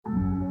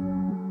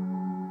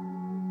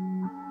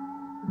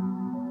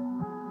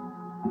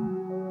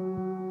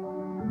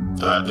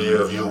The idea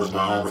of you was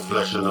my own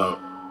reflection of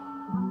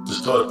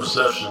distorted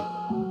perception.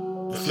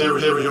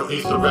 Ethereal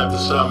ether wrapped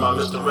inside my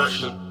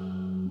misdirection.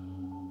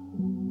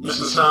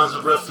 Missing signs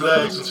of red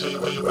flags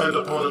until you end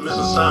up on a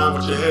missing sign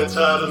with your head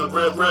tied in a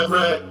red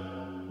rag.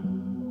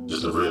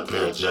 Just a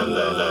reappearing jet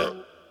lag.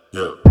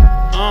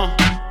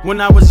 Yeah. When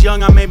I was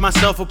young, I made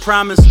myself a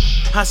promise.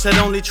 I said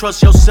only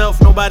trust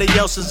yourself, nobody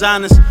else is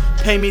honest.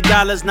 Pay me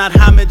dollars, not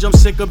homage, I'm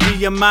sick of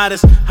being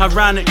modest.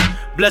 Ironic,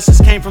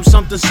 blessings came from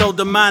something so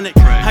demonic.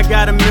 I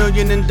got $1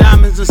 million in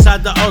diamonds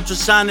inside the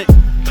ultrasonic.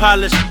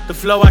 Polish, the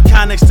flow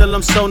iconic, still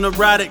I'm so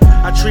neurotic.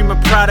 I treat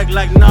my product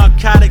like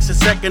narcotics,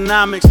 it's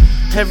economics.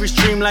 Every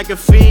stream like a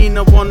fiend,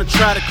 I wanna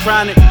try the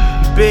chronic.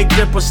 Big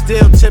dipper,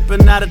 still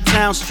tipping out of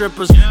town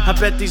strippers. I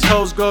bet these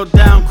hoes go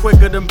down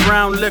quicker than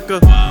brown liquor.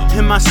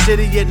 In my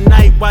city at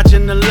night,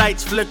 watching the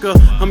lights flicker.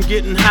 I'm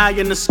getting high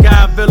in the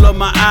sky villa,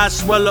 my eyes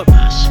swell up.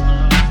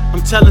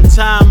 I'm telling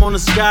time on a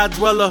sky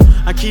dweller.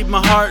 I keep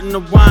my heart in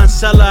the wine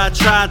cellar, I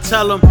try and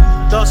tell them.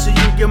 Thoughts of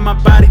you give my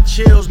body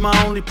chills, my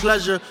only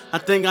pleasure. I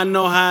think I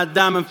know how a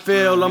diamond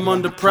feel, I'm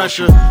under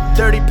pressure.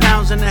 30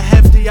 pounds and a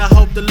hefty, I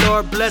hope the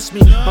Lord bless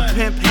me. My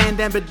pimp hand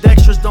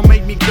ambidextrous, don't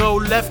make me go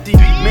lefty.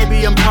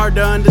 Maybe I'm hard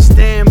to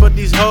understand, but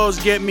these hoes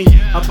get me.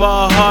 I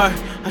ball hard,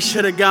 I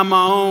should've got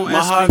my own. My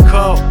heart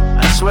cold,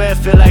 I swear I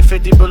feel like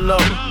 50 below.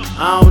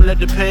 I don't let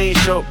the pain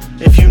show,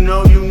 if you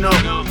know, you know.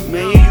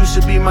 Man, you used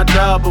to be my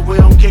dog, but we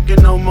don't kick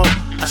it no more.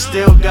 I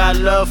still got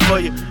love for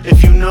you,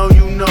 if you know,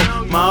 you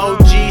know. My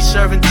OG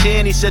serving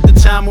 10, he said the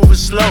time moving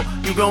slow.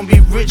 You gon' be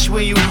rich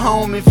when you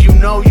home, if you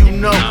know, you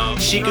know.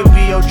 She could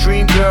be your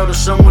dream girl, or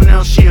someone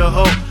else she a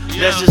hoe.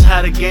 That's just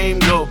how the game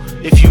go,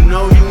 if you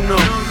know, you know.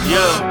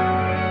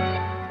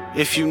 Yeah,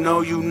 if you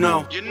know, you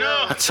know.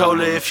 I told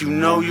her if you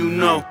know, you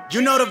know.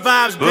 You know the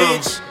vibes,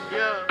 bitch.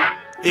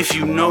 If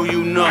you know,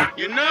 you know.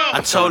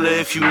 I told her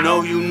if you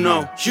know, you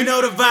know. You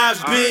know the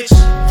vibes, bitch.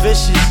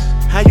 Vicious.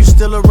 How you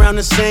still around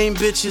the same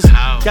bitches?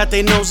 Got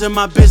they nose in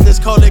my business,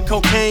 call it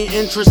cocaine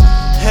interest.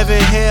 Heaven,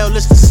 hell,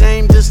 it's the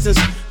same distance.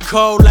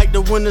 Cold like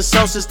the winter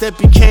solstice that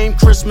became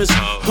Christmas.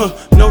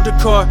 No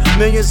decor,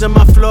 millions in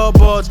my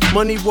floorboards.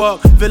 Money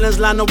walk, villains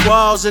line the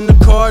walls in the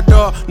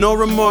corridor. No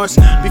remorse,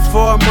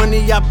 before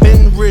money I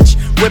been rich.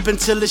 Whipping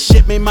till the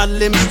shit made my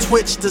limbs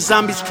twitch. The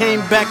zombies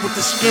came back with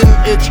the skin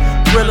itch.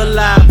 Thrill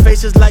alive,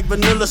 faces like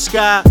vanilla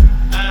sky.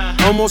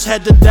 Almost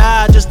had to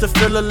die just to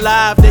feel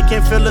alive. They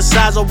can't feel the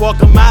size or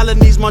walk a mile in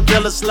these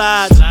Mandela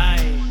slides.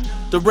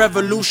 The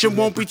revolution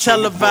won't be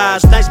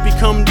televised. Nights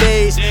become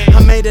days.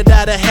 I made it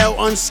out of hell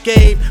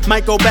unscathed.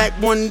 Might go back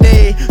one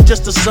day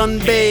just to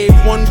sunbathe.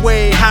 One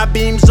way, high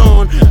beams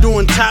on,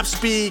 doing top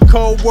speed.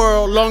 Cold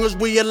world, long as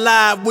we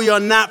alive, we are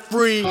not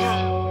free.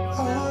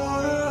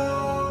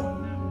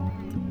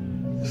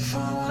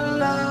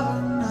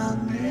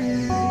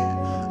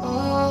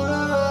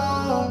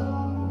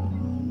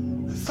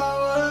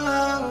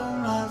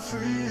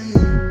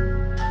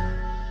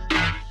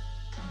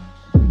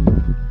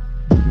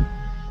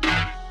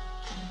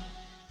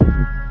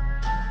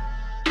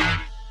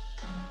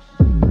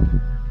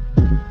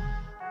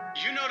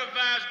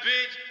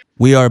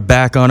 We are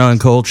back on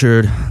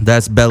Uncultured.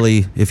 That's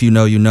Belly, if you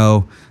know, you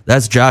know.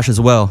 That's Josh as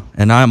well,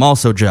 and I'm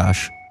also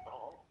Josh.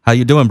 How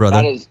you doing,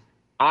 brother?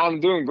 I'm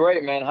doing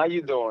great, man. How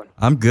you doing?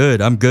 I'm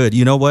good.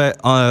 You know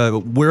what?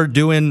 We're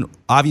doing,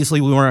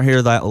 obviously we weren't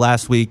here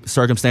last week,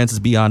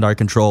 circumstances beyond our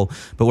control,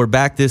 but we're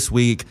back this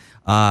week.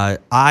 I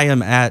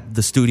am at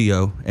the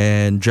studio,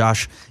 and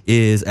Josh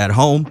is at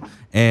home,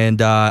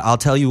 and I'll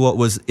tell you what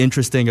was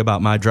interesting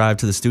about my drive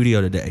to the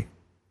studio today.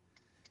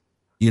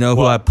 You know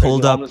who I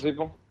pulled up?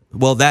 People?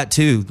 Well, that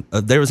too.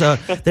 There was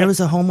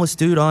a homeless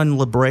dude on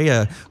La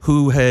Brea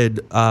who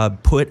had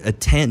put a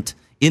tent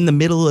in the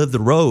middle of the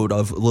road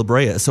of La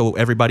Brea, so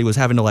everybody was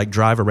having to like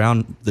drive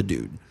around the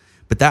dude.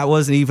 But that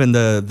wasn't even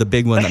the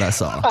big one that I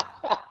saw.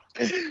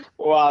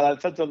 Wow,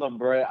 that's such a La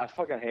Brea. I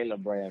fucking hate La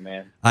Brea,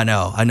 man. I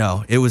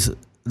know. It was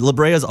La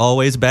Brea is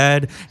always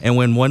bad, and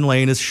when one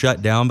lane is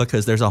shut down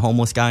because there's a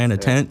homeless guy in a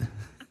tent.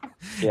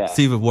 Yeah. It's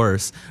even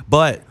worse.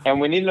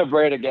 And we need La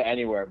Brea to get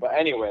anywhere. But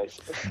anyways.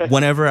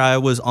 Whenever I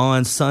was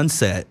on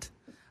Sunset,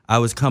 I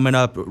was coming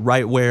up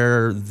right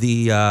where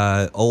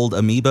the old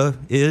Amoeba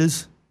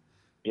is.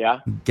 Yeah.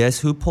 Guess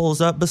who pulls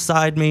up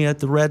beside me at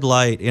the red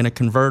light in a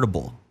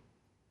convertible?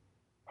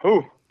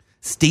 Who?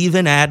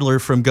 Steven Adler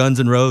from Guns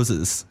N'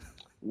 Roses.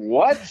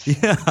 What?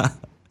 Yeah.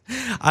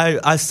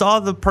 I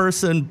saw the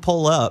person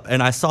pull up,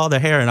 and I saw the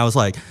hair, and I was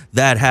like,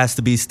 that has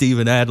to be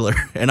Steven Adler.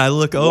 And I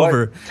look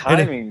over. What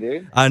timing,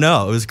 dude. I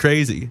know. It was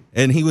crazy.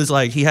 And he was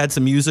like, he had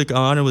some music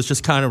on and was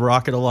just kind of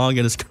rocking along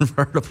in his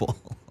convertible.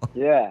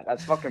 Yeah,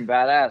 that's fucking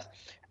badass.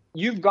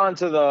 You've gone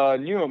to the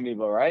new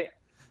Amoeba, right?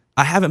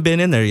 I haven't been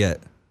in there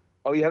yet.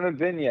 Oh, you haven't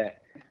been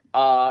yet?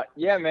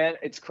 Yeah, man.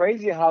 It's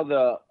crazy how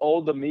the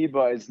old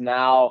Amoeba is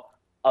now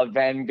a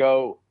Van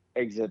Gogh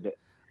exhibit.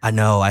 I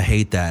know. I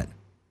hate that.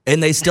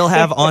 And they still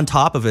have on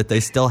top of it, they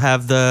still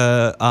have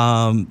the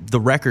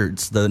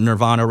records, the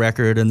Nirvana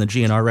record and the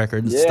GNR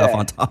record and stuff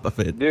on top of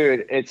it.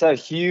 Dude, it's a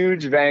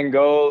huge Van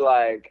Gogh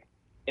like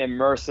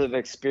immersive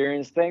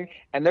experience thing.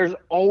 And there's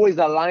always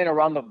a line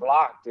around the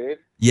block, dude.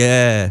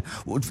 Yeah.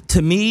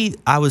 To me,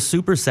 I was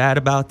super sad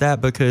about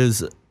that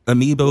because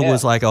Amoeba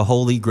was like a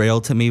holy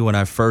grail to me when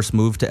I first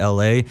moved to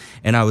LA,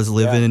 and I was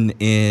living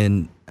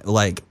in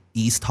like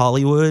East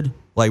Hollywood,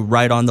 like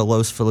right on the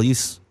Los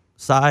Feliz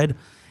side,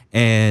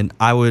 and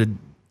I would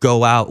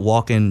go out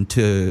walking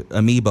to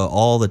Amoeba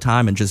all the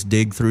time and just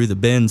dig through the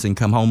bins and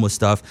come home with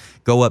stuff,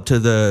 go up to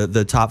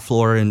the top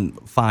floor and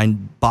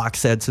find box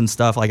sets and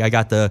stuff. Like I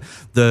got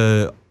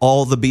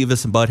all the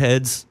Beavis and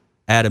Buttheads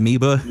at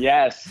Amoeba.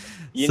 Yes.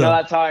 You know,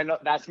 that's how I know.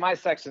 That's my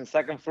section,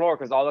 second floor,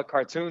 because all the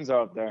cartoons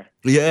are up there.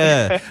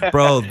 Yeah,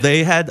 bro.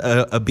 They had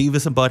a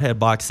Beavis and Butthead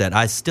box set.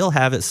 I still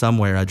have it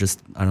somewhere. I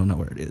don't know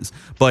where it is.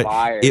 But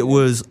it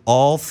was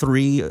all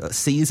 3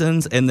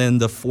 seasons, and then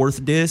the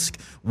 4th disc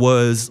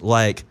was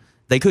like,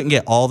 they couldn't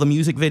get all the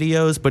music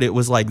videos, but it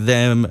was like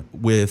them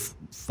with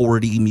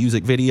 40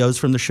 music videos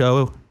from the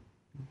show.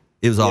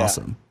 It was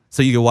awesome.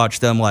 So you could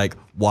watch them like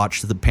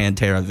watch the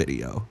Pantera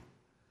video.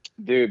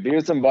 Dude,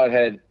 Beavis and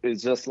Butthead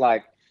is just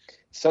like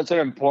such an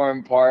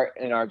important part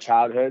in our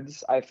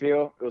childhoods. I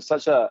feel it was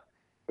such a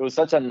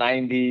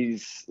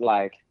 90s,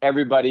 like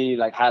everybody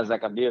like has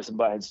like a Beavis and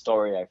Butthead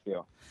story. I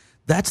feel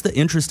that's the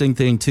interesting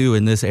thing too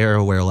in this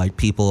era where like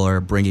people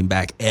are bringing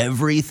back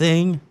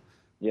everything.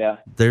 Yeah,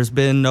 there's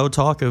been no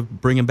talk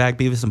of bringing back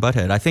Beavis and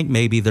Butthead. I think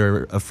maybe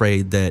they're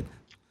afraid that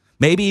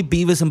maybe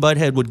Beavis and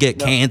Butthead would get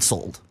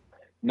canceled.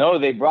 No,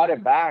 they brought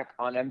it back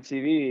on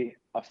MTV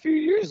a few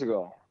years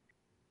ago,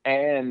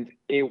 and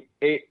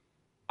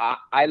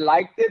I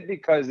liked it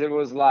because it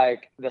was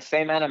like the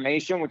same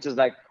animation, which is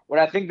like what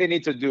I think they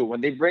need to do when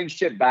they bring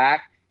shit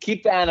back.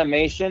 Keep the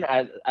animation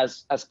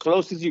as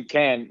close as you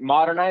can,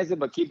 modernize it,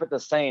 but keep it the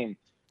same.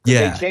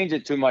 Yeah, they change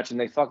it too much and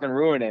they fucking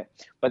ruin it.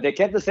 But they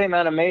kept the same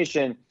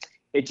animation.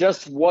 It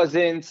just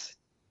wasn't,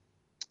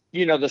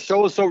 you know, the show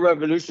was so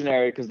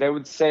revolutionary because they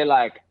would say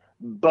like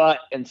butt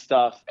and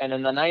stuff, and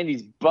in the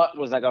 90s, butt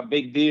was like a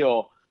big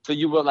deal. So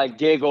you would like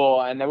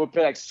giggle, and they would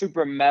play like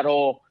super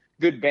metal,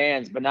 good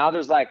bands. But now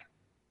there's like,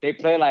 they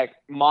play like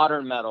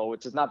modern metal,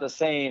 which is not the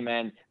same,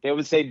 and they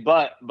would say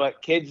but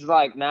kids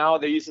like now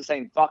they're used to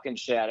saying fucking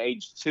shit at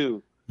age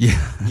 2.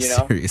 Yeah, you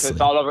know, seriously.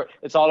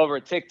 It's all over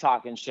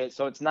TikTok and shit.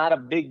 So it's not a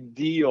big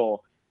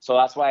deal. So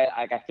that's why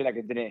I feel like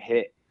it didn't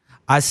hit.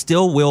 I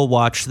still will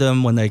watch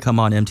them when they come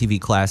on MTV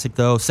Classic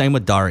though. Same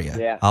with Daria.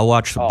 Yeah. I'll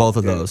watch both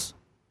of those.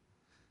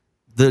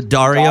 The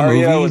Daria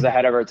movie was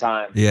ahead of her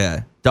time.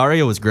 Yeah,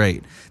 Daria was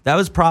great. That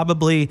was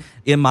probably,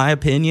 in my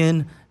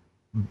opinion,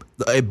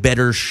 a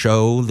better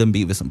show than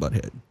Beavis and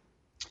Butthead.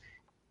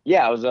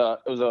 Yeah, it was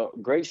a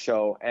great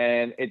show,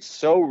 and it's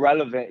so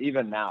relevant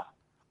even now.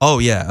 Oh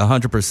yeah,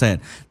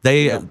 100%.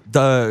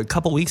 A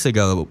couple weeks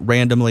ago,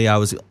 randomly,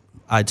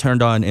 I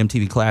turned on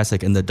MTV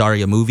Classic and the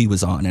Daria movie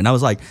was on, and I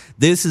was like,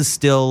 this is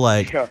still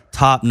like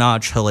top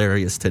notch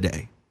hilarious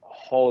today.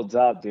 Holds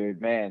up, dude,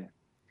 man.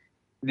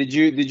 Did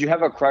you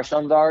have a crush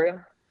on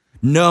Daria?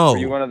 No. Were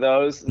you one of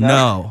those?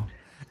 No.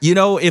 You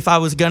know, if I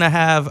was going to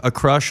have a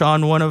crush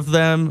on one of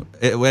them,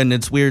 and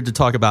it's weird to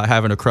talk about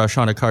having a crush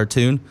on a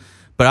cartoon,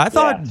 but I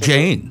thought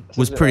Jane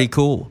was pretty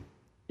cool.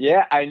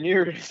 Yeah, I knew you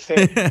were going to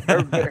say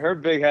her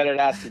big-headed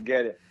ass could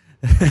get it.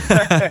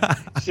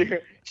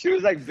 she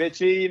was like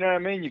bitchy, you know what I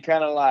mean? You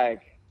kind of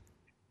like,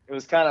 it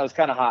was kind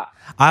of hot.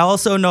 I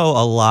also know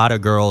a lot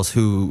of girls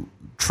who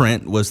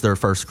Trent was their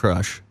first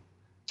crush.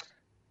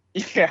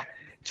 Yeah,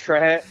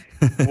 Trent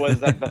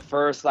was like the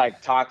first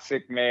like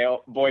toxic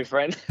male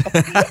boyfriend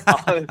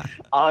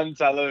on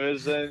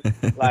television.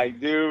 Like,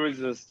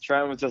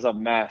 Trent was just a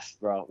mess,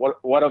 bro.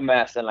 What a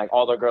mess, and like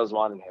all the girls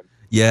wanted him.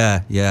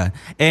 Yeah.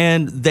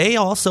 And they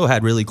also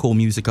had really cool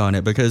music on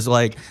it because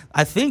like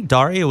I think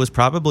Daria was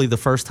probably the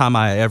first time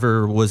I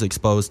ever was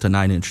exposed to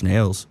Nine Inch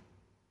Nails.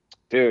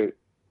 Dude,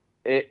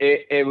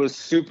 it was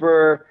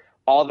super,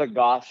 all the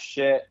goth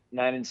shit,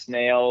 Nine Inch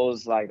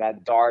Nails, like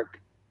that dark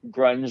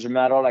grunge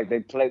metal, like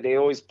they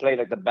always play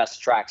like the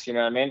best tracks, you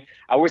know what I mean?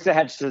 I wish they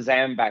had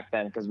Shazam back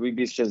then because we'd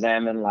be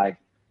Shazamming like,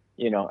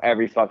 you know,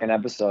 every fucking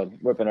episode,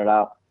 whipping it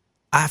out.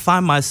 I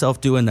find myself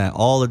doing that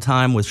all the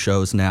time with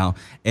shows now,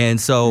 and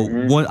so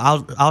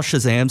I'll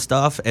Shazam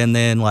stuff, and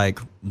then like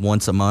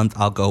once a month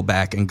I'll go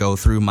back and go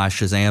through my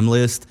Shazam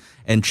list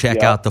and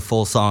check out the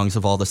full songs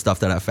of all the stuff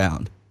that I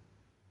found.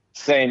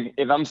 Same.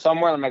 If I'm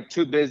somewhere I'm like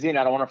too busy and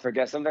I don't want to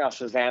forget something, I'll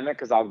Shazam it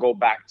because I'll go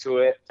back to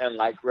it and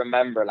like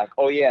remember like,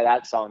 oh yeah,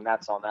 that song.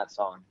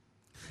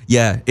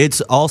 Yeah,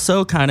 it's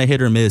also kind of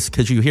hit or miss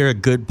because you hear a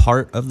good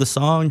part of the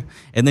song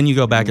and then you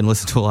go back and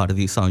listen to a lot of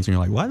these songs and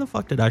you're like, why the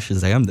fuck did I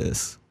Shazam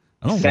this?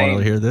 I don't want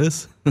to hear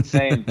this.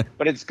 Same,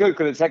 but it's good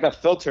because it's like a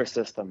filter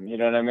system. You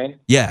know what I mean?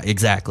 Yeah,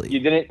 exactly.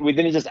 We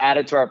didn't just add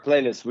it to our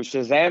playlist. We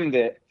Shazammed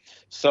it,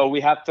 so we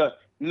have to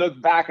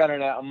look back on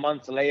it a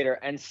month later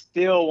and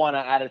still want to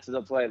add it to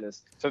the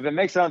playlist. So if it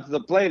makes it onto the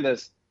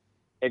playlist,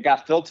 it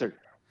got filtered.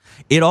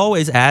 It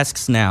always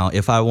asks now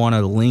if I want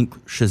to link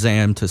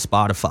Shazam to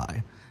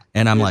Spotify.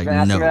 And I'm like, no.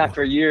 I've been asking that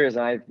for years,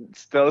 and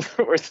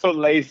we're so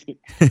lazy.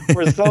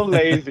 We're so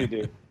lazy,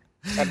 dude.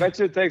 I bet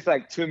you it takes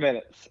like 2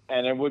 minutes,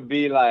 and it would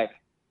be like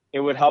it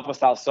would help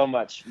us out so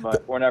much,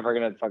 but we're never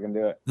gonna fucking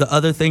do it. The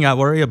other thing I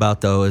worry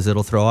about though is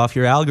it'll throw off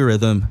your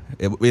algorithm,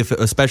 if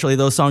especially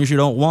those songs you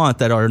don't want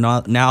that are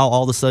not now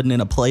all of a sudden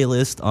in a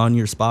playlist on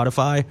your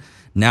Spotify.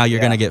 Now you're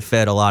gonna get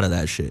fed a lot of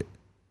that shit.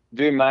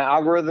 Dude, my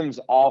algorithm's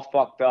all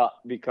fucked up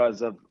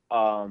because of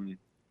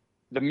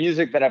the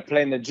music that I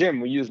play in the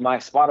gym. We use my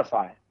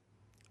Spotify.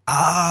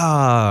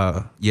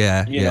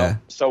 Yeah, you know,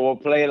 so we'll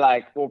play,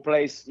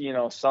 you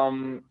know,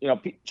 some, you know,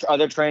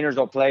 other trainers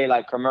will play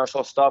like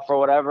commercial stuff or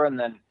whatever, and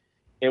then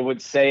it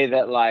would say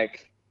that,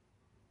 like,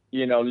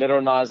 you know,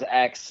 Lil Nas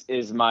X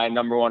is my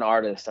number one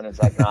artist, and it's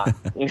like not.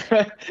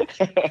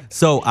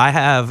 So I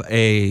have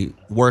a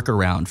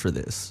workaround for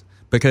this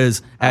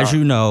because, as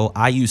you know,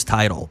 I use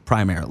Tidal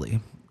primarily.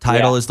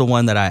 Tidal is the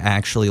one that I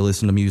actually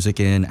listen to music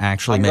in,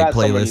 actually make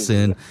playlists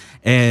in,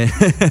 and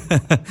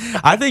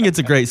I think it's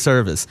a great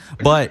service.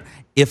 But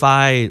if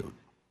I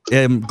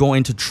am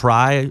going to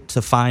try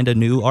to find a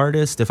new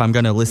artist, if I'm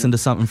going to listen to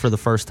something for the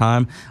first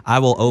time, I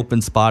will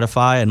open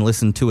Spotify and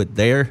listen to it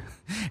there.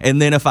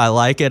 And then if I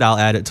like it, I'll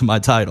add it to my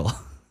Tidal.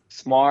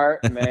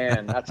 Smart,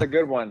 man. That's a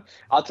good one.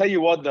 I'll tell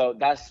you what, though,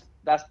 that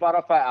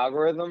Spotify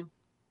algorithm,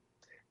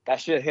 that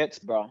shit hits,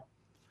 bro.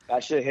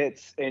 That shit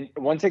hits. And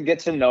once it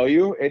gets to know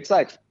you, it's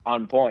like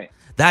on point.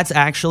 That's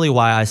actually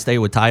why I stay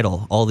with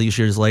Tidal all these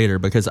years later,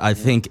 because I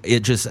think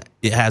it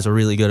has a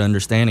really good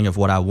understanding of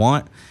what I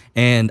want.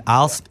 And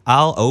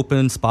I'll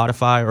open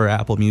Spotify or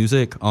Apple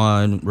Music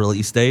on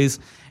release days,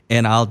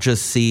 and I'll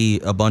just see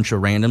a bunch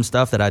of random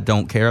stuff that I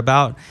don't care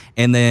about.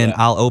 And then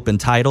I'll open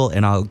Tidal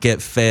and I'll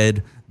get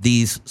fed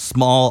these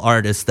small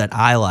artists that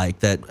I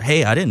like that,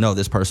 hey, I didn't know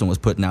this person was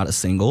putting out a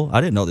single.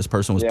 I didn't know this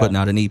person was putting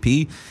out an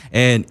EP,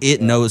 and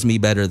it knows me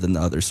better than the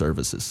other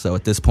services. So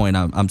at this point,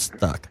 I'm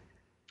stuck.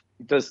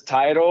 Does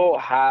Tidal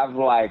have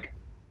like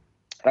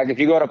if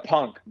you go to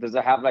Punk, does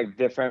it have like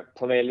different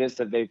playlists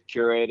that they've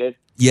curated?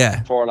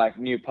 Yeah. For like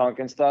new Punk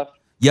and stuff?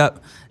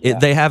 Yep.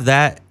 They have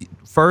that.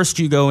 First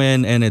you go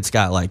in and it's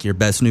got like your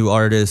best new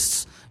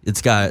artists.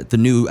 It's got the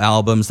new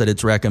albums that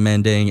it's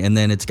recommending, and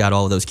then it's got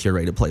all those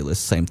curated playlists.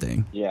 Same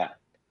thing. Yeah.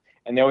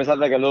 And they always have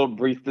like a little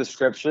brief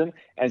description.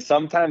 And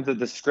sometimes the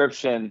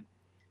description,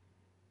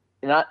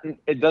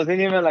 it doesn't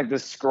even like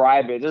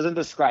describe it. It doesn't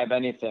describe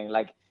anything.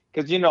 Like,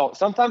 because, you know,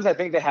 sometimes I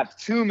think they have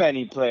too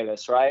many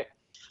playlists, right?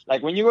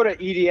 Like when you go to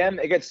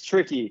EDM, it gets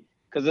tricky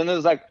because then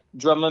there's like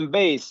drum and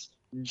bass,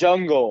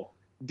 jungle,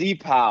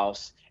 deep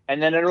house,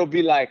 and then it'll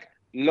be like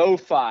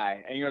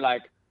lo-fi. And you're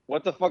like,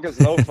 what the fuck is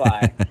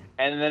lo-fi?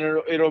 And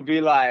then it'll be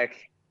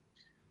like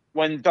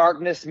when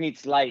darkness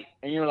meets light,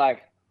 and you're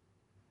like,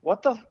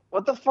 what the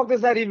fuck does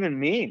that even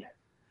mean?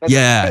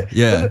 That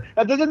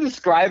doesn't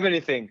describe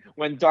anything.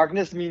 When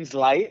darkness means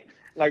light,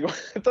 like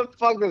what the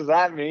fuck does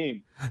that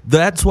mean?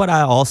 That's what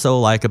I also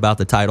like about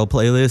the Tidal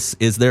playlists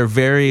is they're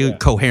very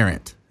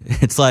coherent.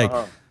 It's like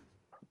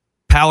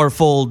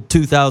powerful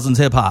 2000s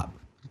hip hop.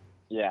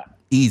 Yeah.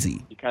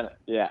 Easy. You kind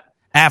of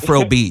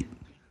Afro beat.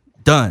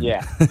 Done.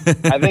 Yeah.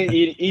 I think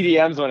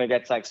EDM's when it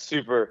gets like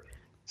super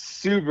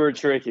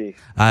tricky.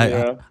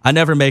 I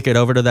never make it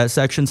over to that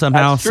section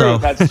somehow.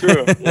 That's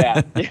true.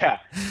 Yeah.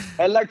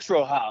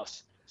 Electro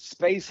house,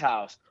 space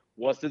house.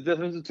 What's the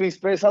difference between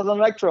space house and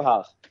electro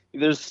house?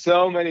 There's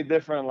so many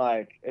different,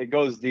 like, it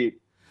goes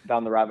deep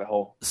down the rabbit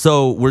hole.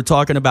 So we're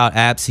talking about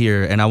apps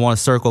here, and I want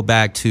to circle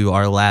back to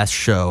our last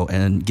show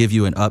and give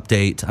you an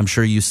update. I'm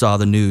sure you saw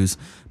the news,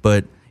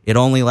 but it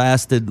only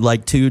lasted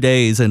like 2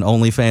 days, and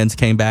OnlyFans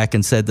came back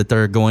and said that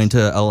they're going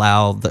to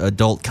allow the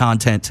adult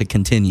content to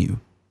continue.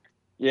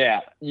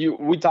 Yeah,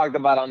 we talked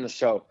about it on the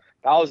show.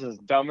 That was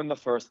just dumb in the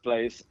first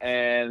place,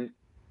 and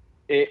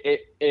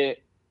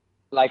it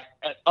like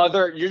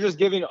you're just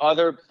giving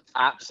other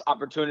apps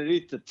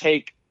opportunity to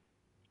take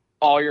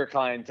all your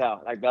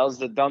clientele. Like that was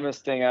the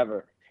dumbest thing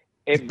ever.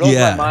 It blows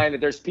my mind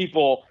that there's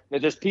people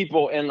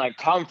in like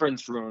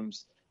conference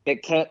rooms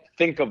that can't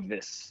think of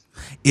this.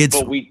 You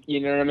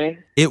know what I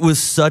mean? It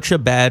was such a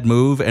bad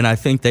move, and I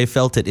think they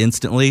felt it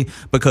instantly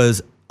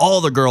because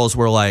all the girls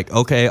were like,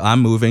 okay, I'm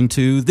moving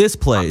to this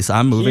place.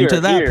 I'm moving to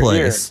that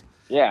place.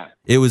 Here. Yeah.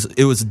 It was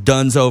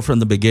donezo from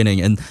the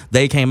beginning, and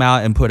they came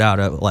out and put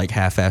out a like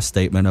half-assed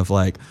statement of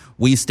like,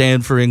 we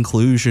stand for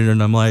inclusion,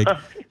 and I'm like,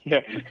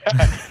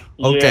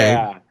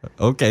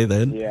 okay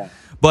then. Yeah.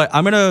 But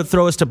I'm going to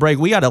throw us to break.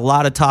 We got a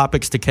lot of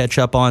topics to catch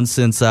up on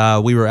since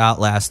we were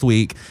out last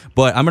week.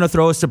 But I'm going to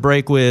throw us to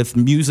break with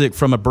music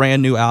from a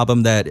brand new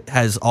album that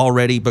has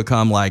already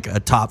become like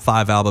a top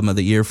 5 album of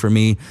the year for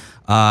me.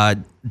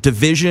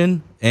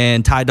 Division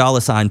and Ty Dolla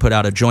 $ign put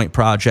out a joint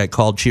project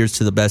called Cheers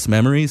to the Best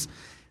Memories.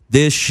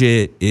 This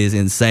shit is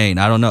insane.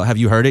 I don't know. Have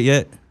you heard it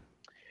yet?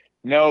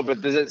 No,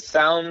 but does it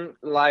sound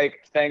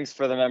like Thanks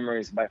for the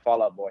Memories by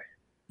Fall Out Boy?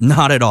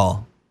 Not at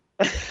all.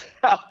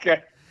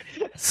 Okay.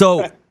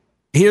 So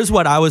here's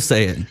what I was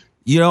saying.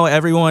 You know,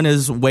 everyone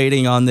is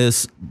waiting on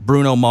this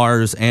Bruno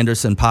Mars,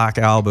 Anderson .Paak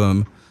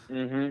album,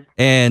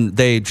 and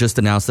they just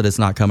announced that it's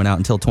not coming out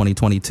until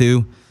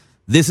 2022.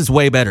 This is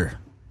way better.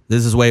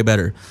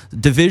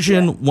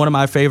 Division, one of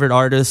my favorite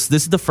artists.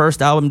 This is the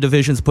first album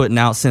Division's putting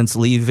out since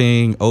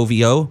leaving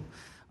OVO.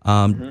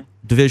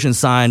 Division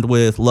signed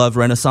with Love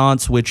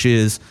Renaissance, which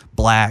is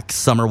Black,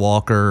 Summer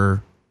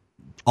Walker,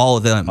 all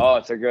of them. Oh,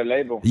 it's a good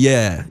label.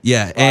 Yeah.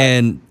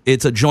 And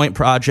it's a joint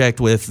project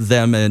with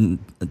them and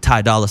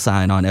Ty Dolla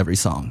 $ign on every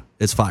song.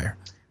 It's fire.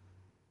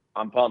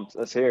 I'm pumped.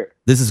 Let's hear it.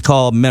 This is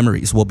called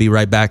Memories. We'll be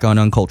right back on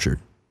Uncultured.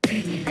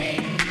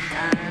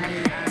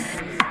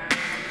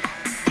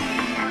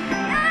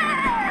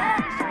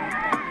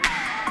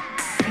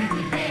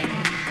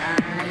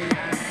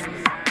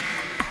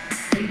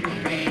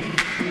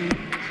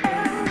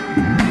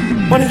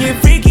 Wanna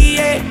get freaky,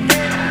 yeah,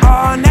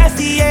 all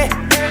nasty, yeah,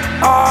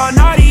 all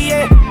naughty,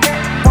 yeah,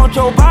 want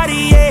your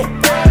body, yeah,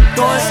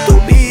 going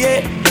stupid,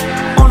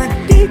 yeah, on a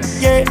dick,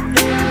 yeah,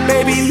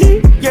 baby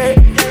lit, yeah,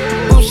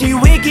 ooh, she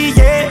wicked,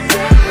 yeah,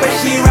 but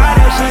she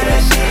ride that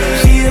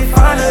shit, she a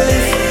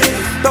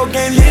finalist, don't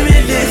get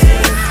limitless,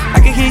 I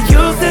can get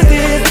used to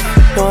this,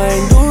 no, I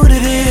ain't new to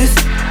this,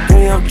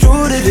 girl, I'm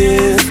true to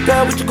this,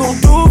 girl, what you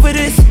gon' do for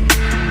this,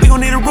 we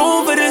gon' need a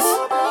room for this,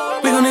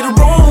 we gon' need a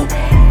room.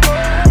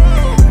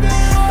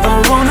 I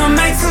wanna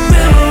make some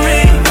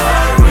memories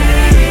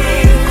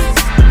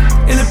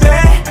in the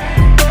bed,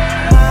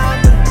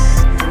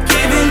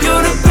 giving you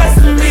the best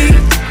of me.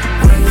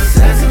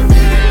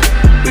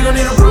 We gon'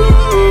 need a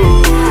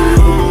room.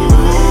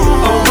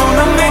 I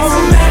wanna make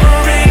some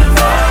memories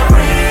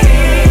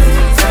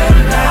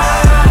tonight.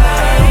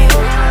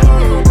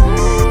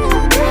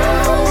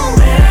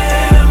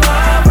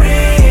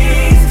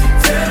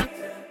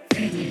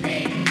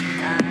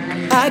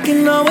 I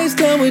can always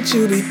tell what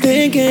you be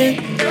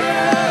thinking.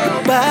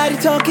 Body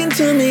talking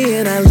to me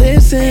and I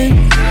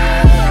listen.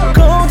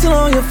 Go tell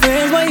all your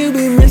friends why you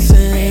be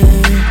missing.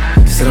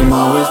 Said I'm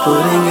always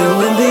putting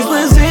you in these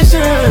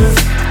positions.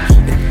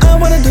 And I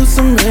wanna do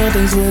some real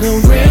things with a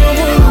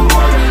real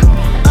woman.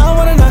 I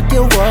wanna knock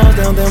your walls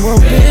down, then we'll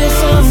build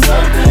something.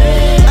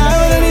 I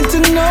really need to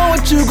know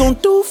what you gon'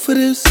 do for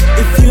this.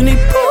 If you need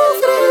proof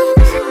of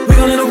this, we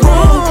gon' need a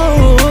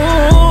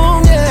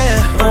room.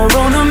 Yeah, I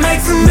wanna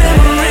make some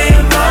memories.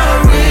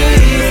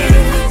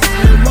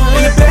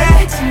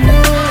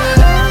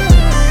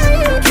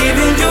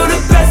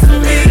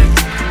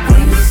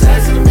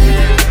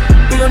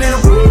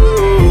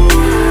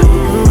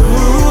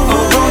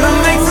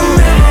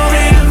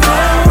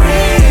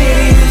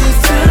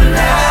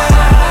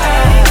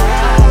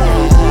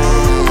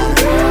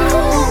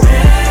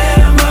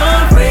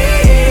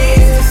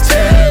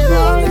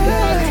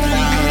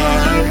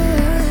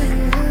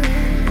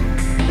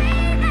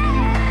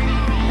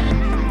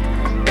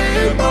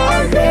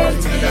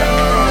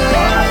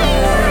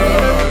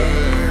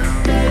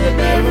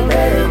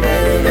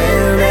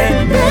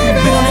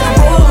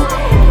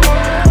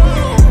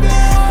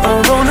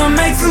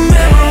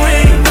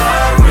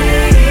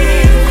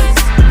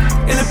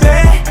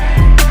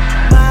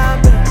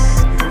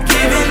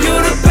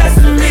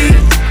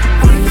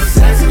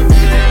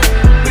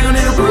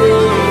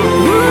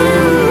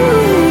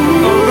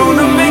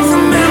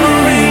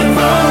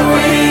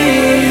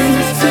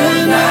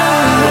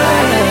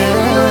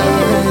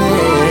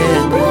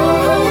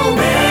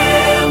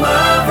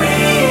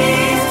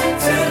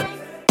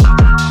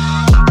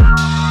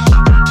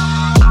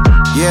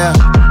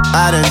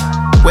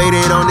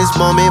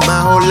 Moment my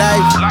whole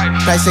life.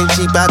 Price ain't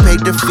cheap, I paid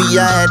the fee,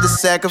 I had to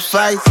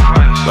sacrifice.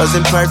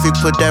 Wasn't perfect,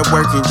 put that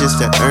work in just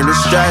to earn a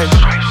stripe.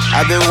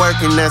 I've been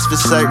working, that's for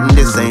certain,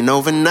 this ain't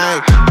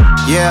overnight.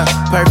 Yeah,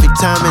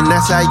 perfect timing,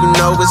 that's how you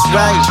know it's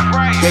right.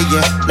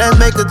 Yeah, let's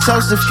make a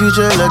toast, the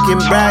future looking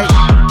bright.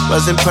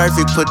 Wasn't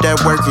perfect, put that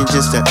work in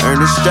just to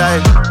earn a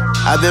stripe.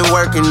 I've been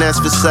working, that's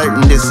for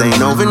certain, this ain't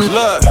overnight.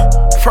 Look,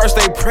 first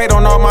they prayed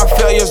on all my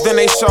failures, then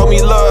they showed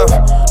me love.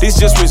 These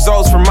just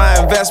results from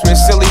my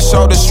investments, silly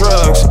shoulder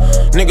shrugs.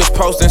 Niggas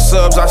posting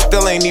subs, I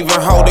still ain't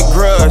even hold a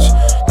grudge.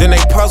 Then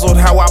they puzzled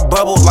how I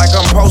bubbled like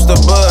I'm poster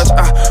buzz.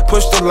 I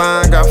pushed the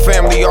line, got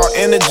family all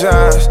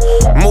energized.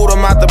 Moved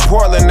them out to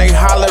Portland, they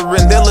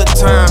hollering Lilla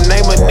time.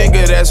 Name a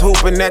nigga that's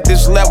hooping at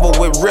this level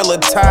with realer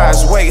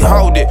ties. Wait,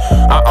 hold it,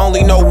 I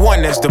only know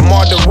one, that's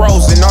DeMar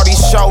DeRozan. All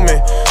these showmen,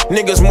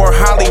 niggas more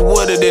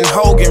Hollywooded than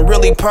Hogan,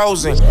 really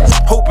posing.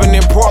 Hooping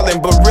in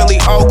Portland, but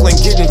really Oakland,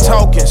 getting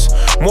tokens.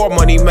 More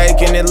money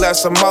making and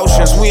less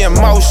emotions, we in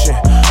motion.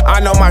 I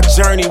know my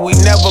journey, we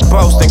never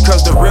boasting,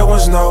 cause the real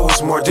ones know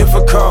it's more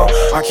difficult.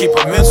 I keep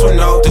a mental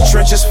note, the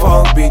trenches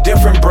full, be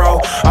different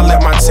bro. I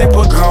let my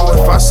temper go,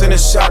 if I send a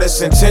shot it's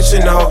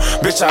intentional.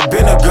 Bitch, I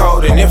been a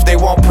gold, and if they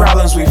want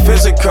problems, we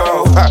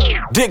physical.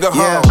 Dig a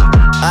hole. Yeah,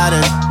 I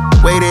done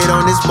waited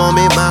on this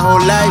moment my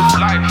whole life.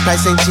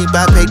 Price ain't cheap,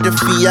 I paid the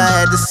fee,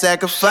 I had to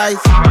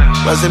sacrifice.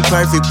 Wasn't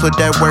perfect, put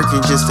that work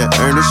in just to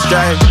earn a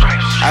stripe.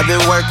 I've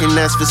been working,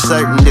 that's for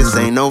certain, this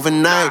ain't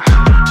overnight.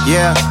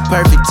 Yeah,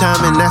 perfect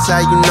timing, that's how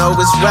you know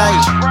it's right.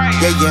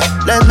 Yeah,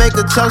 let's make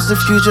a toast, the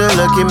future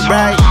looking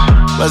bright.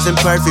 Wasn't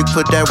perfect,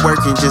 put that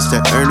work in just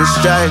to earn a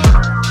stripe.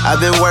 I've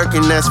been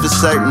working, that's for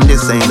certain,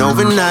 this ain't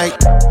overnight.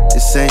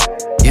 This ain't,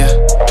 yeah,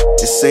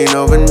 this ain't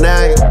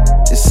overnight.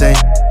 This ain't,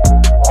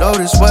 no,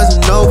 this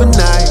wasn't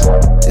overnight.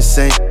 This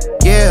ain't,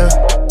 yeah,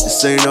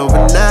 this ain't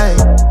overnight.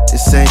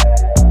 This ain't,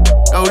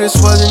 no, this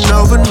wasn't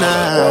overnight.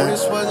 No,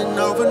 this wasn't overnight.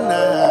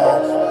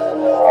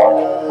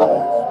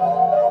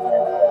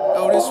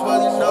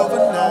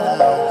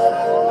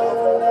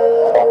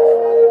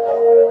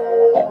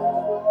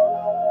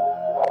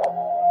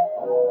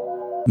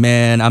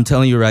 Man, I'm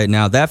telling you right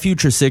now, that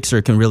Future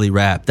Sixer can really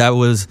rap. That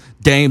was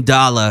Dame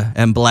Dollar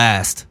and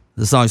Blast.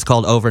 The song's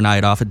called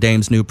Overnight off of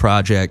Dame's new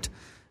project.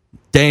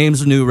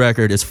 Dame's new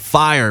record is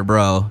fire,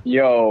 bro.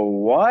 Yo,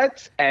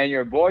 what? And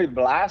your boy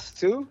Blast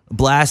too?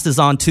 Blast is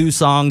on 2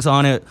 songs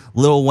on it.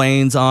 Lil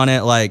Wayne's on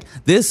it. Like,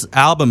 this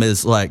album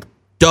is like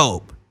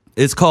dope.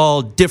 It's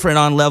called Different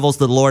on Levels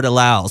the Lord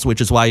Allows,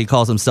 which is why he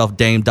calls himself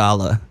Dame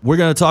Dollar. We're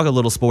going to talk a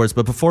little sports,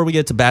 but before we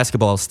get to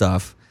basketball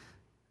stuff,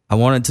 I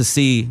wanted to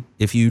see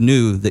if you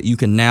knew that you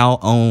can now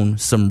own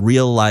some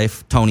real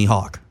life Tony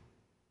Hawk.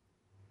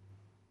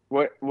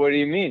 What do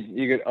you mean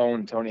you could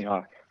own Tony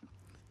Hawk?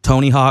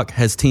 Tony Hawk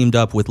has teamed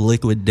up with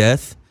Liquid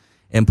Death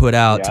and put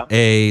out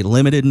a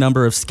limited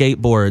number of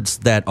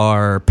skateboards that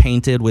are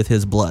painted with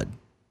his blood.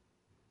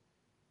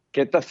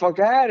 Get the fuck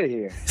out of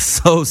here.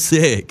 So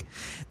sick.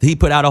 He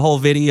put out a whole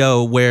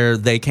video where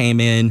they came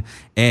in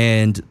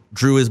and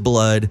drew his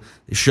blood.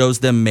 It shows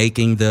them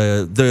making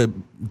the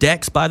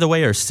decks, by the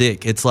way, are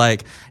sick. It's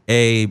like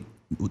a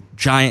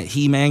giant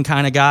He-Man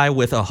kind of guy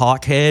with a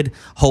hawk head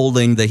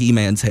holding the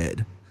He-Man's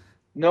head.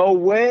 No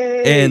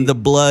way. And the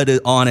blood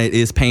on it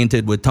is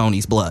painted with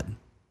Tony's blood.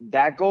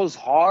 That goes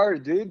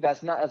hard, dude.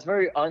 That's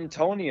very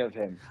un-Tony of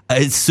him.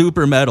 It's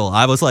super metal.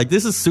 I was like,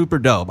 this is super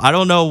dope. I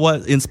don't know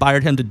what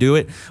inspired him to do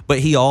it, but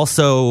he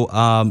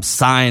also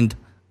signed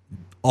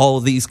all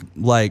of these,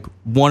 like,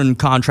 one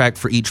contract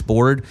for each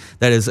board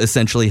that is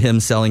essentially him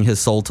selling his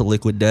soul to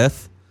Liquid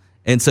Death.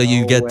 And so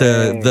you get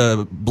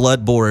the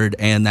blood board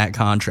and that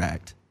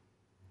contract.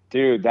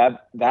 Dude,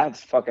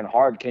 that's fucking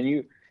hard. Can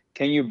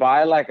you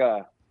buy like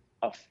a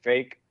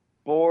fake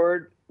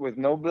board with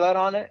no blood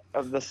on it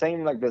of the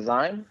same like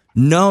design?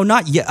 No,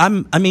 not yet.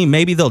 I mean,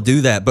 maybe they'll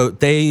do that, but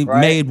they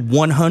made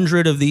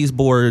 100 of these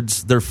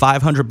boards. They're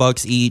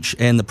 $500 each,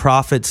 and the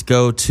profits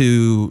go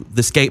to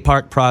the Skate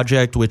Park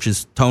Project, which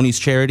is Tony's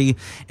charity,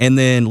 and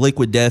then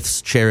Liquid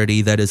Death's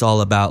charity that is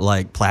all about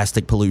like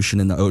plastic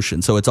pollution in the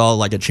ocean. So it's all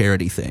like a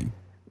charity thing.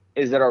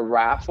 Is it a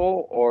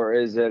raffle or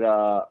is it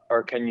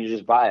or can you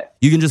just buy it?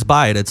 You can just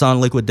buy it. It's on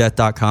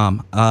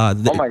liquiddeath.com.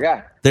 Oh my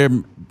God.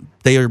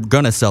 They are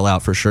gonna sell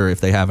out for sure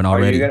if they haven't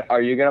already.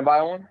 Are you gonna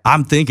buy one?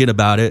 I'm thinking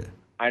about it.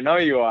 I know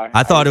you are.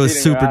 I thought it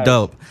was super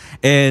dope.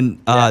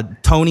 And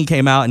Tony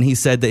came out and he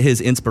said that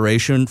his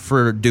inspiration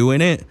for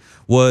doing it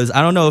was,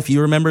 I don't know if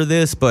you remember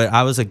this, but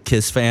I was a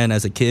Kiss fan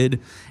as a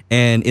kid.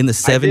 And in the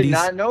 70s. I did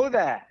not know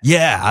that.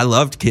 Yeah, I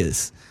loved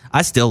Kiss.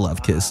 I still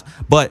love Kiss.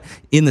 But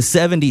in the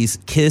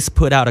 70s, Kiss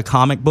put out a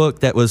comic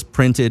book that was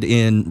printed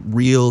in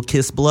real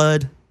Kiss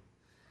blood.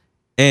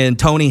 And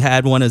Tony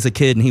had one as a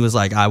kid, and he was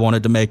like, I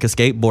wanted to make a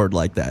skateboard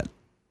like that.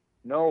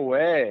 No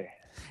way.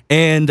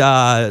 And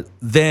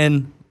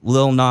then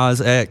Lil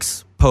Nas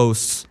X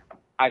posts.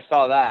 I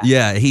saw that.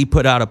 Yeah, he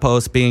put out a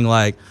post being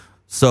like,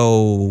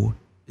 so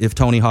if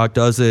Tony Hawk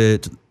does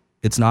it,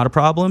 it's not a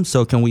problem?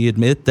 So can we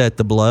admit that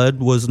the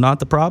blood was not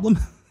the problem?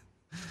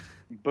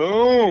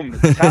 Boom.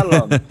 Tell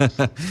him.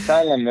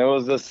 Tell him. It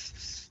was the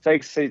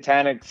fake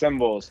satanic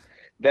symbols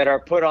that are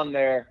put on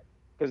there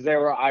because they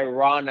were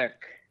ironic.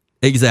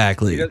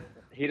 Exactly.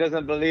 He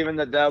doesn't believe in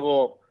the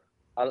devil.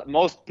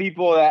 Most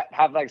people that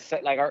have like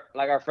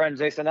our friend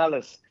Jason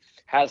Ellis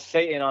has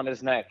Satan on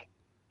his neck.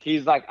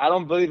 He's like, I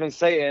don't believe in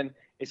Satan.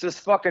 It's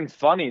just fucking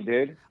funny,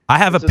 dude. I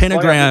have a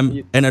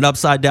pentagram and an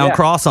upside down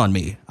cross on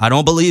me. I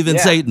don't believe in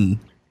Satan.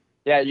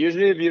 Yeah,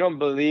 usually if you don't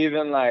believe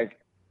in like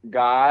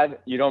God,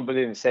 you don't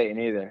believe in Satan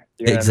either.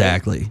 You know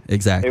exactly. what I mean?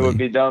 Exactly. It would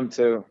be dumb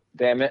too.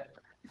 Damn it.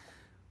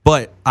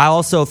 But I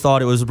also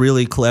thought it was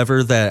really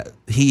clever that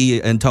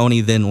he and Tony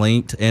then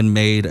linked and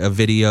made a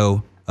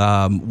video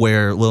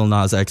where Lil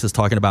Nas X is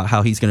talking about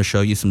how he's going to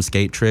show you some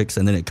skate tricks,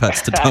 and then it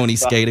cuts to Tony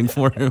skating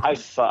for him. I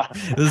saw.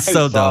 It was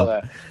so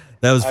dope.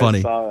 That was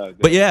funny.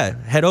 But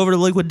yeah, head over to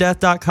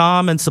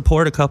liquiddeath.com and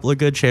support a couple of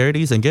good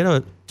charities and get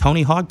a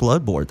Tony Hawk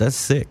blood board. That's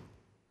sick.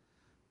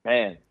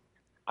 Man,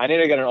 I need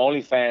to get an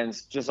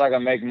OnlyFans just so I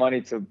can make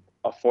money to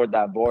afford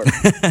that board.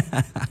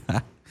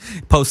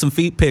 Post some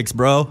feet pics,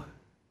 bro.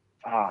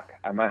 Fuck,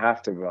 I might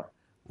have to, bro.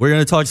 We're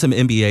going to talk some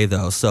NBA,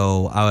 though,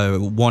 so I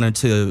wanted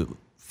to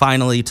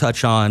finally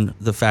touch on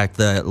the fact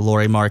that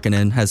Lauri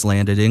Markkanen has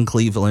landed in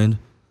Cleveland.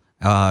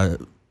 I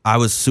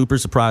was super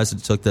surprised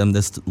it took them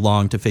this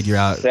long to figure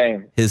out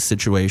his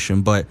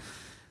situation, but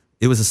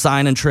it was a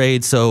sign and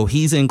trade, so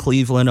he's in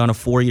Cleveland on a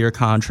 4-year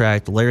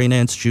contract. Larry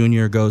Nance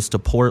Jr. goes to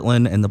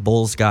Portland, and the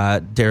Bulls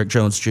got Derrick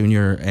Jones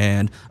Jr.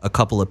 and a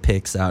couple of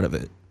picks out of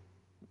it.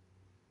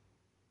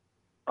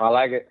 I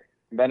like it.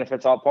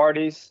 Benefits all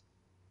parties.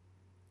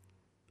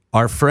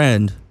 Our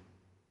friend,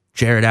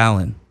 Jared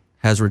Allen,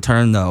 has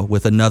returned, though,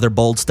 with another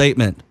bold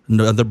statement,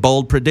 another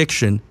bold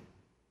prediction.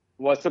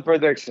 What's the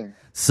prediction?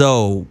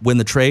 So when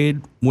the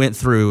trade went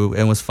through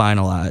and was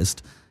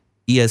finalized,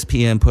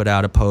 ESPN put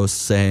out a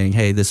post saying,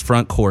 hey, this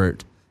front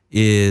court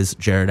is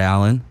Jared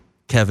Allen,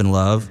 Kevin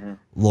Love,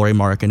 Lauri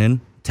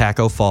Markkanen,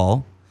 Taco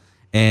Fall,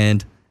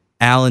 and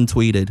Allen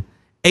tweeted,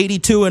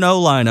 82-0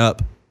 lineup.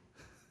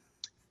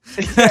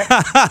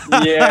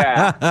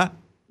 Yeah.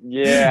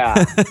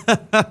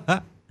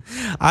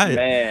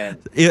 Man.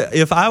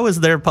 If I was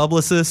their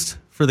publicist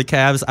for the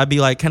Cavs, I'd be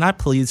like, can I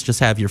please just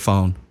have your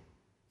phone?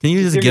 Can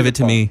you just give it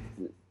to me?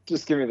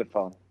 Just give me the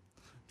phone.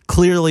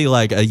 Clearly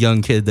like a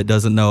young kid that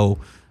doesn't know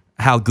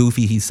how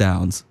goofy he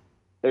sounds.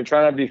 They're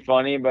trying to be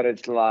funny, but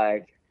it's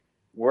like,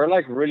 we're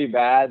like really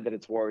bad that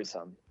it's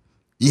worrisome.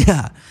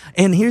 Yeah.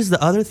 And here's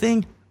the other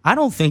thing. I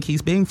don't think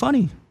he's being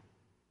funny.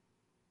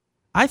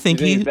 I think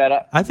he's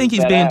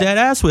being dead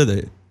ass with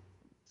it.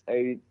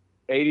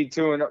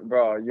 82 and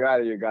bro, you're out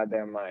of your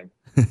goddamn mind.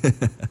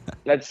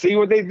 Let's see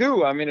what they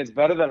do. I mean, it's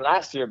better than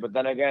last year, but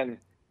then again,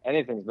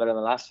 anything's better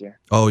than last year.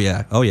 Oh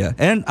yeah.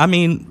 And I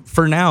mean,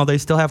 for now, they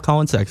still have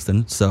Colin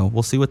Sexton, so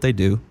we'll see what they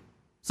do.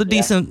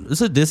 It's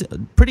a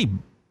pretty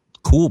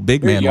cool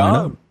big man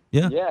lineup.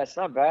 Yeah. Yeah, it's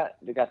not bad.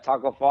 They got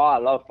Taco Fall. I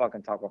love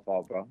fucking Taco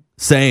Fall, bro.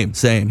 Same.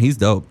 He's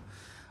dope.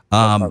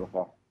 Taco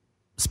Fall.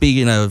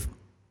 Speaking of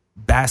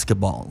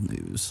basketball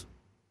news,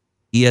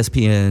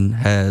 ESPN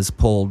has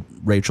pulled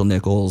Rachel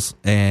Nichols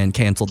and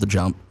canceled The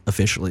Jump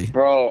officially.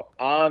 Bro,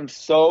 I'm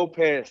so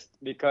pissed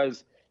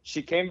because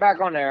she came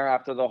back on air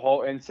after the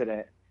whole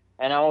incident,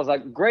 and I was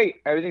like, great,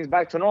 everything's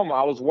back to normal.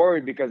 I was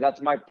worried because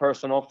that's my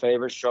personal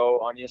favorite show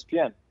on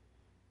ESPN,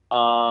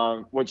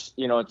 which,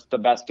 you know, it's the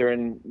best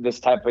during this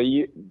time of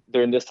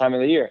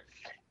the year.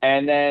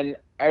 And then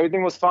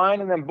everything was fine,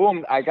 and then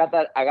boom, I got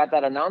that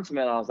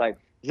announcement. I was like,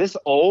 is this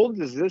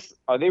old?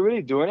 Are they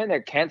really doing it?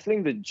 They're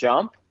canceling The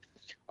Jump?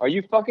 Are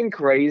you fucking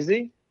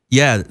crazy?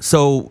 Yeah,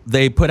 so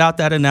they put out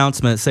that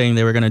announcement saying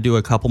they were going to do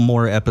a couple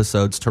more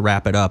episodes to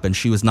wrap it up, and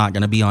she was not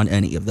going to be on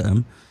any of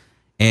them.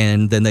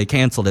 And then they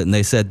canceled it, and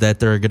they said that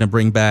they're going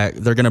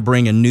to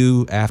bring a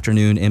new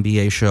afternoon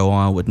NBA show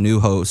on with new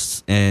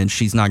hosts, and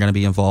she's not going to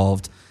be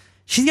involved.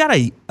 She's got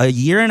a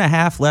year and a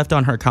half left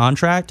on her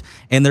contract,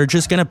 and they're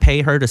just going to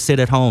pay her to sit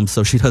at home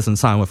so she doesn't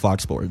sign with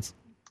Fox Sports.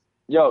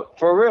 Yo,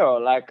 for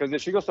real, like, because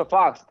if she goes to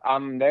Fox,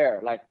 I'm there.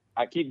 Like,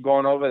 I keep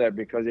going over there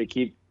because they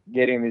keep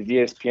getting these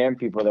ESPN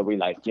people that we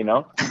like, you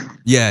know?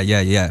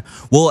 Yeah.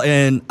 Well,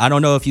 and I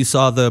don't know if you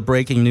saw the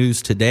breaking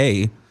news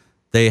today.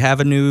 They have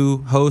a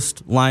new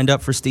host lined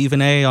up for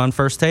Stephen A. on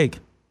First Take.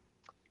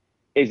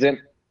 Is it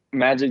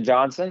Magic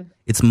Johnson?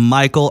 It's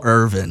Michael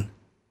Irvin.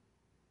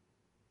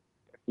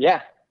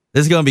 Yeah.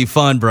 This is going to be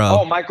fun,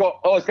 bro.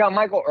 It's got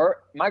Michael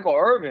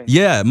Irvin.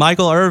 Yeah,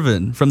 Michael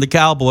Irvin from the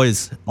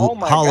Cowboys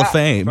Hall of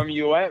Fame. From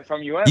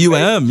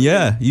UM.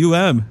 Yeah,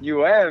 UM.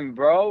 UM,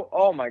 bro.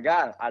 Oh, my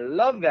God. I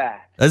love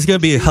that. That's going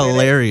to be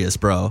hilarious,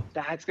 bro.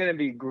 That's going to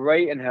be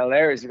great and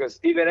hilarious because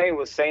Stephen A.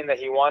 was saying that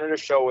he wanted a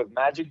show with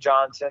Magic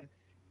Johnson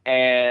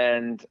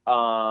and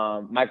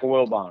Michael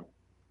Wilbon.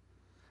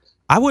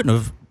 I wouldn't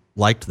have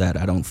liked that,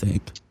 I don't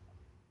think.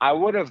 I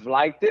would have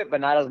liked it,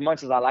 but not as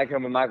much as I like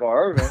him with Michael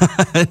Irvin.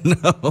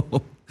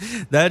 No,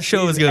 that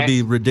show is going to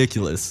be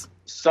ridiculous.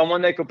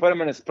 Someone that could put him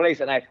in his place,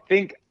 and I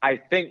think.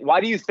 Why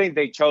do you think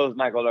they chose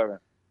Michael Irvin?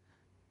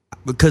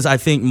 Because I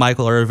think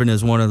Michael Irvin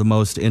is one of the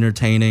most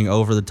entertaining,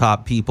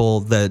 over-the-top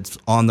people that's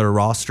on their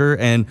roster,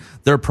 and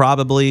they're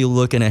probably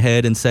looking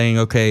ahead and saying,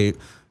 okay,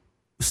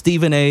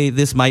 Stephen A.,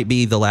 this might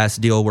be the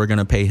last deal we're going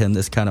to pay him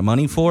this kind of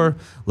money for.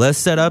 Let's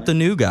set up the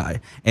new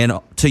guy. And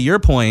to your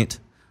point,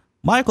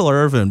 Michael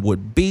Irvin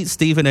would beat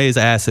Stephen A.'s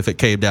ass if it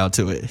came down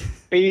to it.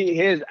 Beat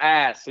his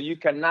ass, so you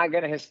cannot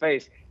get in his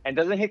face. And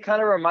doesn't it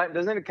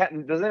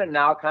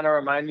now kind of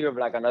remind you of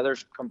like another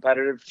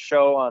competitive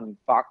show on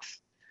Fox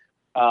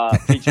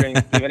featuring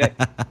Stephen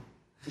A.?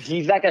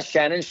 He's like a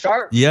Shannon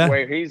Sharp,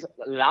 where he's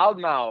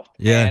loudmouth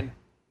and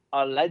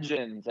a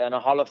legend and a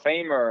Hall of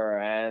Famer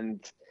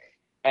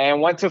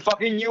and went to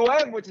fucking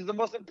UM, which is the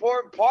most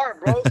important part,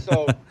 bro.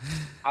 So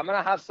I'm going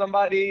to have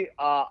somebody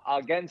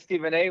against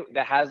Stephen A.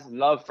 that has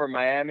love for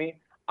Miami.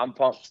 I'm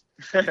pumped.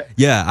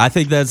 Yeah, I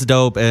think that's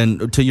dope.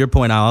 And to your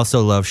point, I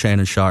also love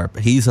Shannon Sharp.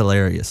 He's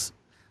hilarious.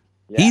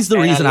 Yeah. He's the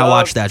reason I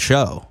watched that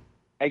show.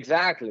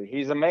 Exactly.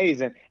 He's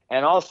amazing.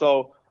 And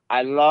also,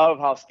 I love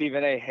how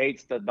Stephen A.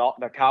 hates the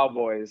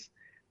Cowboys.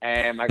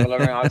 And Michael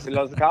Irvin obviously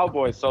loves the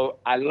Cowboys. So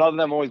I love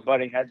them always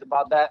butting heads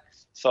about that.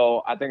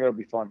 So I think it'll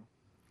be fun.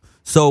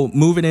 So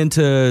moving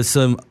into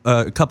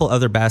a couple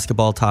other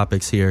basketball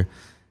topics here.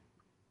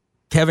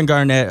 Kevin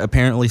Garnett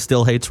apparently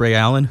still hates Ray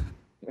Allen.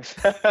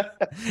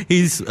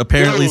 He's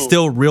apparently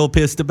still real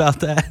pissed about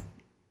that.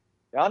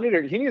 Y'all need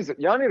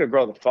to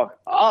grow the fuck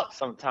up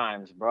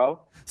sometimes, bro.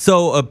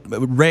 So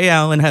Ray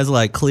Allen has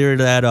like cleared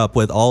that up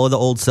with all of the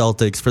old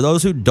Celtics. For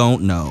those who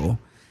don't know,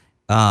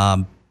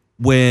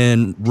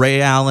 when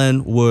Ray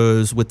Allen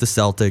was with the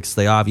Celtics,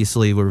 they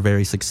obviously were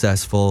very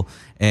successful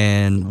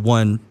and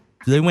won.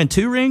 Did they win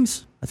 2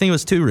 rings? I think it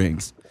was 2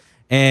 rings.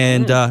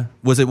 And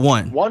was it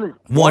one?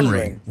 One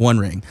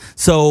ring.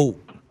 So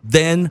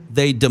then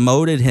they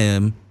demoted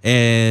him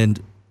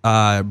and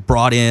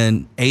brought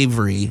in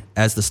Avery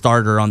as the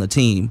starter on the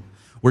team.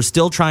 We're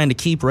still trying to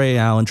keep Ray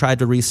Allen, tried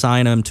to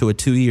re-sign him to a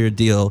 2-year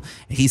deal.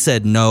 He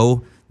said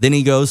no. Then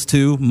he goes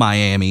to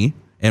Miami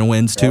and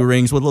wins 2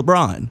 rings with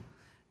LeBron.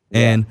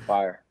 And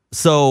fire.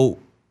 So,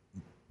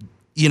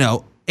 you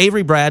know,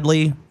 Avery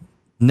Bradley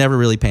never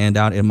really panned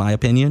out, in my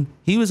opinion.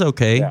 He was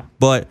okay,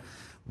 but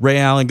Ray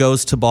Allen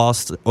goes to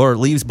Boston, or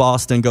leaves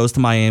Boston, goes to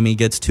Miami,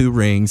 gets 2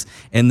 rings,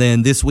 and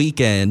then this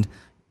weekend,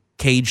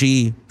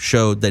 KG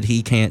showed that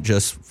he can't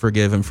just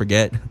forgive and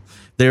forget.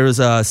 There's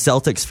a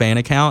Celtics fan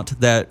account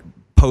that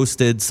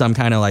posted some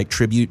kind of like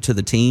tribute to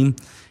the team,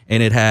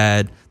 and it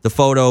had, the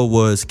photo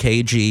was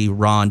KG,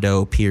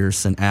 Rondo,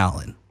 Pierce, and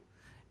Allen.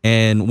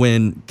 And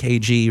when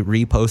KG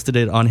reposted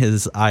it on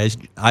his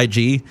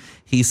IG,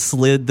 he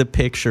slid the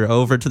picture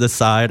over to the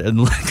side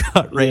and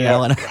cut Ray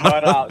Allen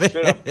out.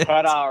 Should have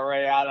cut out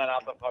Ray Allen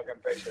out the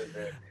fucking picture,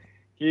 dude.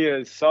 He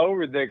is so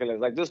ridiculous.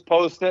 Like, just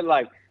post it.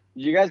 Like,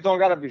 you guys don't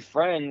gotta be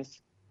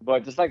friends,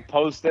 but just like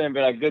post it and be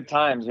like, good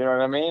times. You know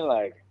what I mean?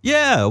 Like,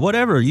 yeah,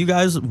 whatever. You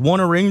guys won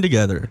a ring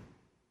together.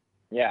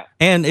 Yeah.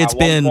 And it's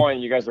been, at one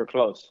point, you guys were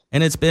close.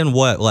 And it's been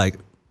what, like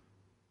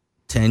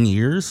 10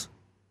 years?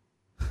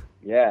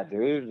 Yeah,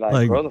 dude.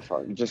 Like grow the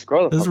fuck. Just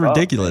grow the fuck up. This is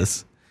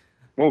ridiculous.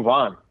 Move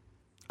on.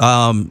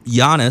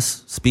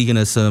 Giannis, speaking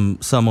of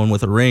someone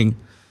with a ring,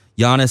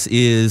 Giannis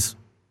is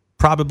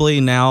probably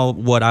now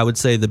what I would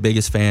say the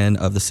biggest fan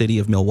of the city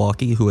of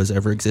Milwaukee who has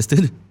ever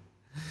existed.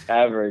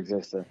 Ever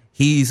existed.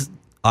 He's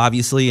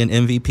obviously an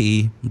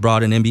MVP,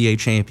 brought an NBA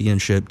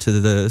championship to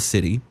the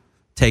city,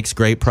 takes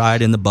great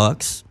pride in the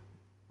Bucks.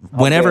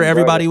 Whenever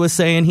everybody was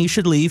saying he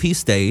should leave, he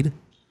stayed.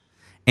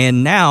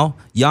 And now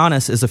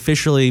Giannis is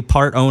officially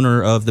part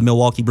owner of the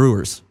Milwaukee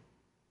Brewers.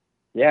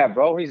 Yeah,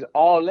 bro, he's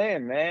all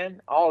in,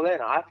 man. All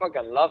in. I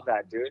fucking love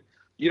that, dude.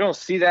 You don't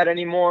see that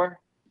anymore.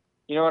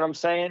 You know what I'm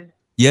saying?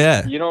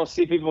 Yeah. You don't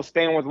see people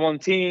staying with one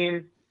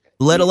team.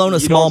 Let alone a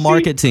small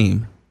market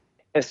team.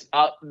 It's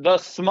the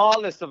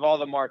smallest of all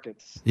the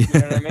markets. You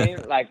know what I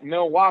mean? Like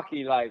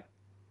Milwaukee, like,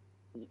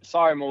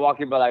 sorry,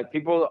 Milwaukee, but like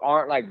people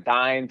aren't like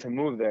dying to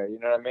move there. You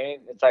know what I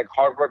mean? It's like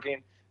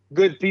hardworking,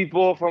 good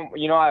people from,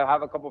 I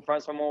have a couple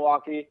friends from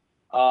Milwaukee.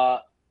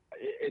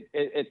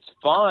 It's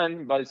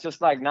fun, but it's just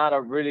like not a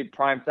really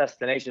prime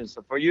destination.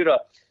 So for you to,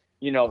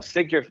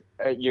 stick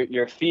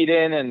your feet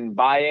in and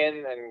buy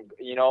in,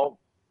 and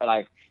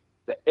like,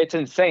 it's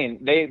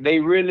insane. They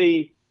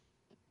really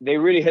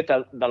hit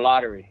the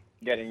lottery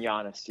getting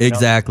Giannis.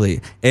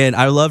 Exactly. And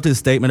I loved his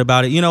statement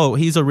about it.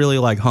 He's a really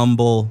like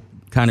humble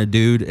kind of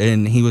dude,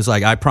 and he was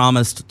like, I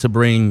promised to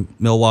bring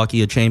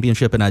Milwaukee a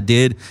championship, and I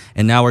did,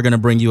 and now we're going to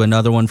bring you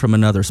another one from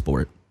another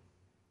sport.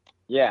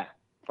 Yeah,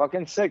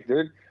 fucking sick,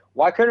 dude.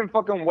 Why couldn't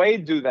fucking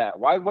Wade do that?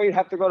 Why Wade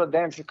have to go to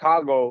damn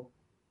Chicago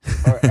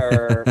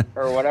or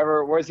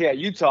whatever? Where's he at?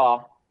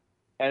 Utah,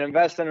 and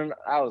invest in him?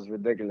 That was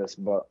ridiculous,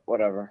 but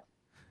whatever.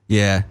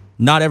 Yeah,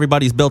 not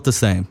everybody's built the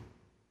same.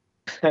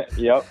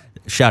 Yep.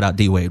 Shout out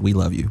D Wade, we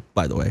love you.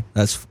 By the way,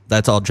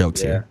 that's all jokes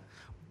here.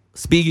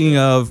 Speaking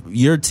of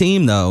your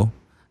team, though,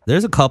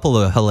 there's a couple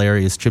of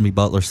hilarious Jimmy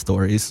Butler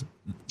stories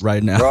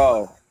right now.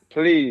 Bro,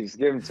 please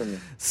give them to me.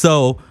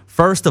 So,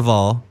 first of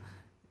all,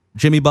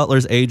 Jimmy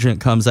Butler's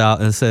agent comes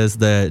out and says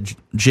that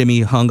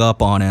Jimmy hung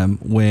up on him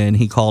when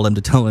he called him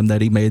to tell him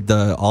that he made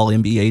the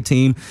All-NBA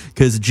team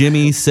because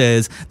Jimmy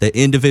says that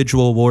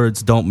individual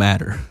awards don't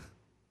matter.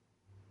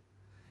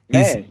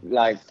 He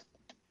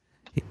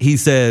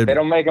said they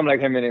don't make him like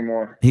him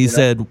anymore. He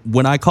said,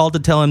 when I called to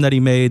tell him that he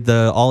made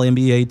the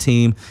All-NBA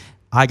team,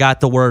 I got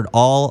the word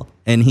all,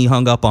 and he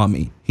hung up on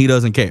me. He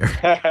doesn't care.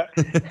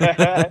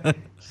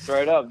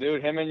 Straight up,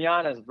 dude. Him and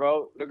Giannis,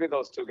 bro. Look at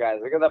those two guys.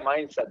 Look at the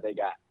mindset they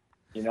got.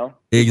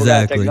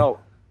 Exactly. Take note.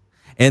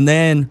 And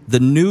then the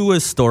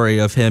newest story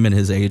of him and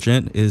his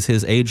agent is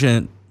his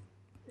agent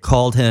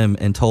called him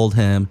and told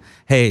him,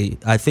 hey,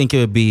 I think it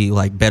would be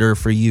like better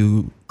for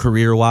you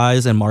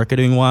career-wise and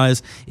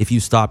marketing-wise if you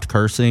stopped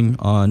cursing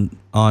on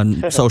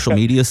social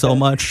media so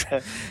much.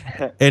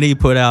 And he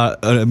put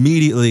out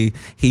immediately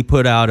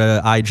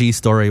a IG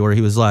story where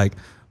he was like,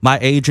 my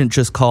agent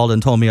just called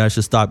and told me I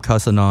should stop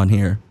cussing on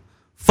here.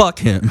 Fuck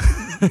him.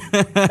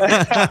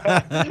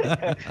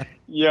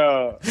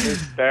 Yo,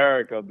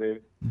 hysterical,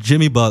 dude.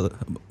 Jimmy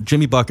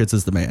Buckets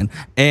is the man.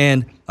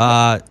 And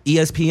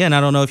ESPN,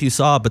 I don't know if you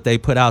saw, but they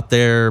put out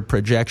their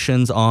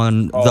projections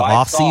on the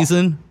off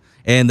season,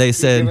 and they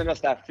said, giving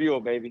us that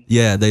fuel, baby.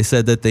 Yeah, they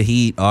said that the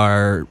Heat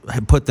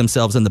put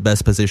themselves in the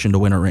best position to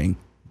win a ring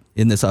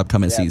in this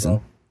upcoming season.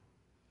 Bro.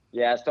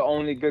 Yeah, it's the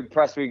only good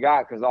press we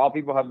got because all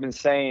people have been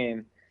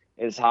saying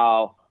is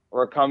how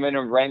we're coming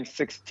and ranked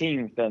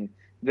 16th and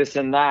this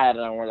and that,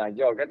 and we're like,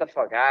 yo, get the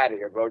fuck out of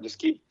here, bro. Just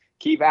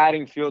keep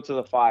adding fuel to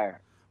the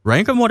fire.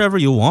 Rank them whatever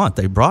you want.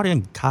 They brought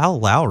in Kyle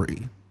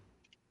Lowry.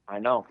 I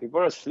know. People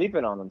are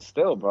sleeping on them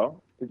still,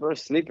 bro. People are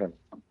sleeping.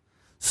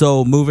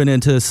 So moving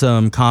into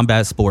some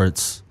combat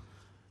sports,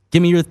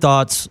 give me your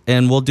thoughts,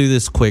 and we'll do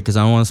this quick because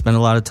I don't want to spend a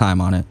lot of time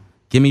on it.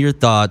 Give me your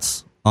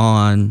thoughts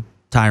on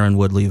Tyron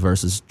Woodley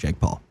versus Jake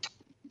Paul.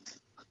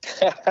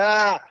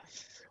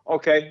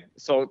 Okay,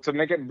 so to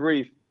make it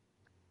brief,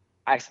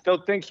 I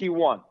still think he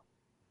won,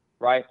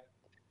 right?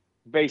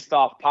 Based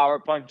off power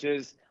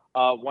punches.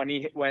 When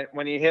he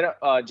hit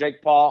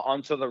Jake Paul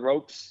onto the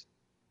ropes,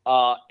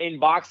 in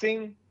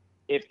boxing,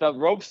 if the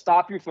ropes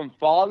stop you from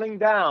falling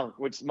down,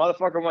 which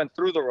motherfucker went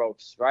through the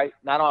ropes, right?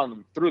 Not on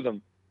them, through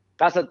them.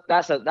 That's a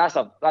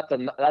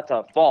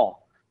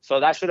fall. So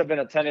that should have been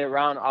a 10-8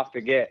 round off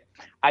the get.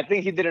 I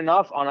think he did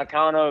enough on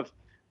account of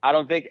I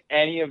don't think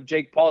any of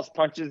Jake Paul's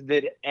punches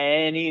did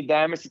any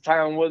damage to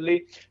Tyron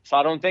Woodley. So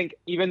I don't think,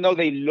 even though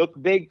they look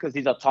big because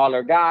he's a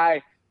taller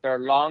guy, they're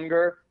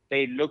longer,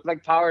 they look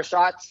like power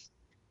shots.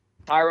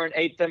 Tyron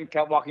ate them,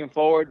 kept walking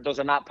forward. Those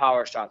are not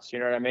power shots. You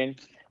know what I mean?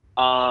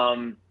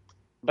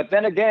 But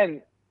then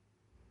again,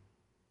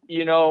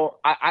 you know,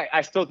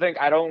 I still think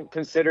I don't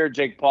consider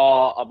Jake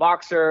Paul a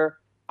boxer.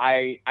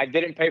 I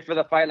didn't pay for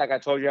the fight like I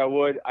told you I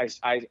would. I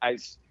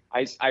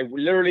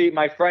literally,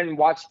 my friend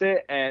watched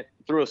it and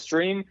through a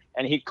stream,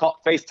 and he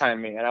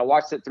FaceTimed me, and I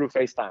watched it through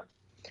FaceTime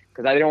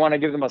because I didn't want to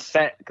give them a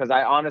cent because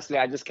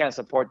I just can't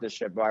support this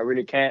shit, bro. I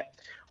really can't.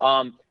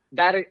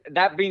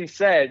 That being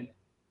said,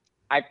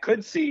 I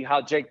could see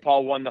how Jake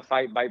Paul won the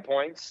fight by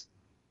points.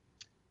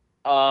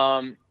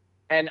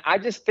 And I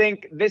just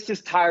think this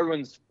is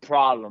Tyron's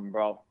problem,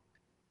 bro.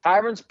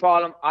 Tyron's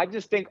problem, I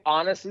just think,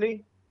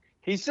 honestly,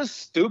 he's just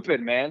stupid,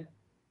 man.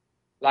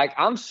 Like,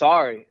 I'm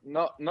sorry.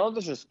 No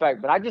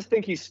disrespect, but I just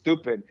think he's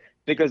stupid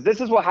because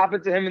this is what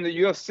happened to him in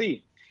the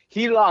UFC.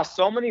 He lost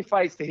so many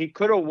fights that he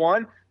could have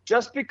won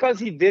just because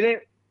he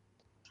didn't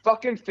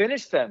fucking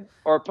finish them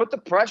or put the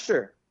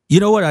pressure. You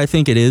know what I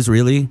think it is,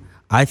 really?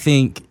 I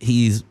think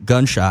he's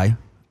gun shy.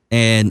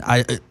 And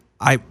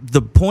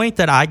the point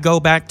that I go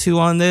back to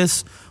on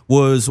this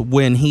was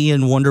when he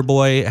and Wonder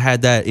Boy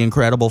had that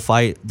incredible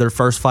fight, their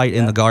first fight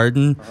in the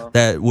Garden,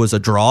 that was a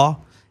draw.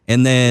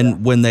 And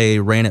then when they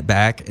ran it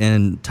back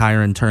and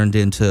Tyron turned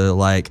into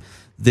like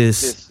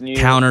this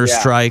counter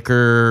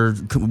striker,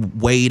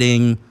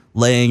 waiting,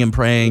 laying and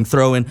praying,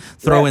 throwing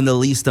the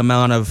least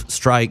amount of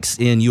strikes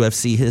in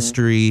UFC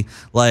history.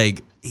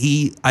 Like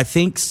I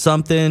think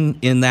something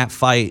in that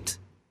fight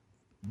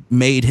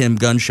made him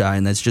gun shy,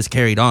 and that's just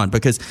carried on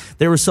because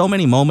there were so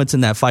many moments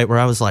in that fight where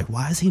I was like,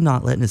 why is he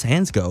not letting his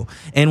hands go?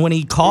 And when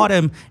he caught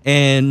him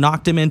and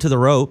knocked him into the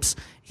ropes,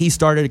 he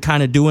started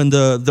kind of doing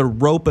the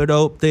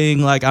rope-a-dope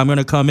thing, like, I'm going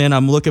to come in,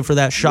 I'm looking for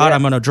that shot,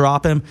 I'm going to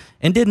drop him,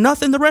 and did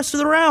nothing the rest of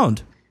the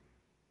round.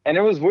 And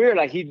it was weird.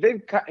 Like, he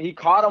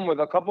caught him with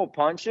a couple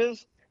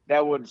punches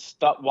that would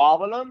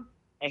wobble him,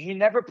 and he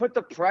never put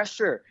the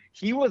pressure.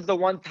 He was the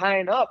one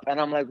tying up,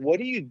 and I'm like, what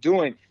are you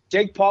doing?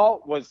 Jake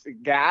Paul was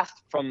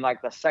gassed from,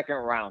 like, the second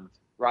round,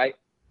 right?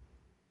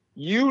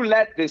 You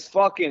let this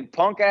fucking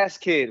punk-ass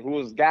kid who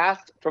was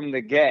gassed from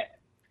the get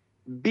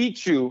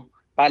beat you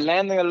by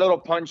landing a little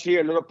punch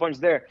here, a little punch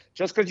there,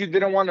 just because you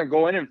didn't want to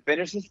go in and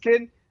finish this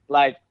kid.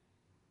 Like,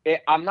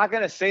 I'm not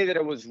going to say that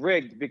it was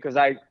rigged because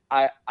I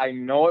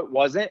know it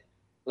wasn't.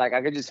 Like,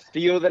 I could just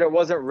feel that it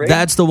wasn't rigged.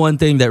 That's the one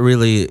thing that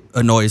really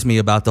annoys me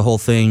about the whole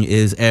thing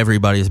is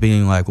everybody's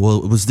being like,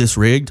 well, was this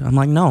rigged? I'm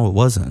like, no, it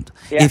wasn't.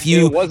 Yeah, if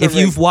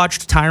you've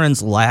watched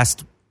Tyron's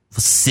last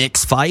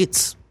 6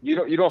 fights, you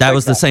don't that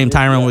was the same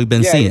Tyron we've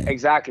been seeing.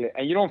 Exactly.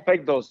 And you don't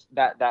fake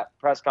that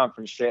press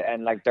conference shit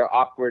and like their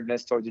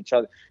awkwardness towards each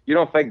other. You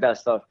don't fake that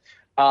stuff.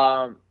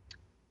 I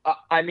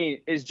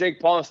mean, is Jake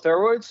Paul on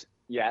steroids?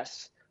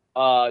 Yes.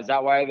 Is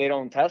that why they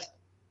don't test?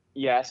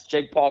 Yes.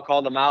 Jake Paul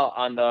called him out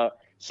on the.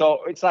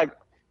 So it's like,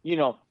 you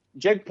know,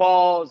 Jake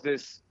Paul's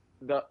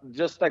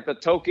just like the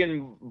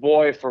token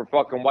boy for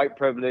fucking white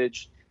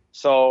privilege.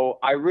 So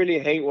I really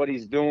hate what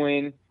he's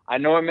doing. I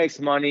know it makes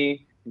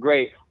money.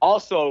 Great.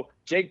 Also,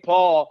 Jake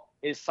Paul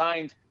is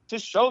signed to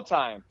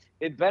Showtime.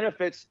 It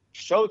benefits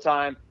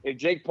Showtime if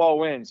Jake Paul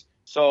wins.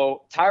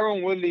 So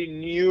Tyron Woodley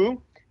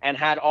knew and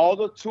had all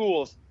the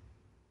tools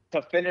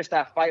to finish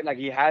that fight like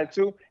he had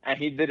to, and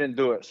he didn't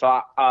do it.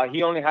 So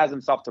he only has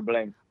himself to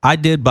blame. I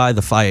did buy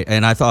the fight,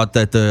 and I thought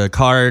that the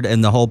card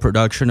and the whole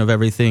production of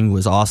everything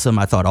was awesome.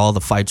 I thought all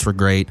the fights were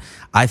great.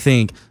 I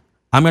think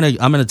I'm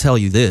gonna tell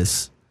you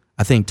this.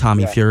 I think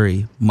Tommy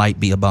Fury might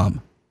be a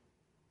bum.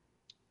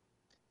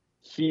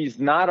 He's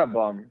not a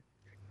bum.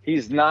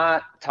 He's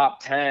not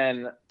top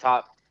 10,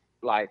 top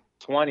like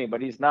 20,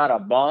 but he's not a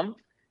bum.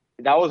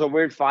 That was a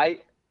weird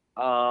fight.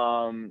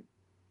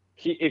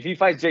 If he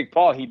fights Jake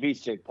Paul, he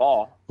beats Jake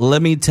Paul.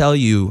 Let me tell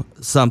you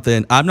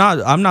something. I'm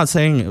not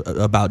saying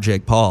about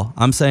Jake Paul.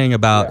 I'm saying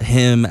about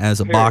him as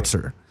a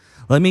boxer.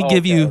 Let me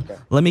give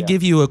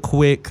you a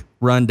quick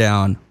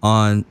rundown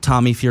on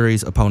Tommy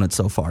Fury's opponents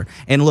so far.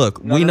 And look,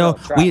 we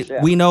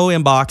know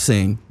in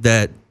boxing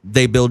that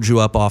they build you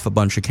up off a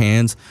bunch of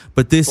cans,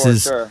 but this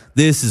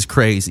is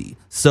crazy.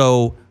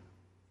 So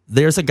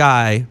there's a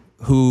guy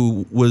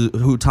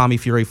who Tommy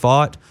Fury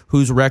fought,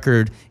 whose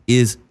record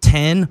is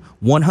 10,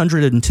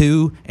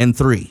 102, and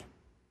 3.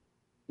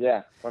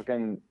 Yeah,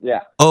 fucking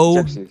yeah.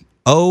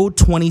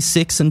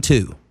 26 and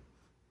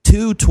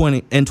 2,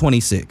 20 and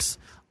 26,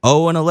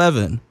 0 and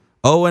 11,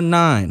 0 and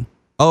 9,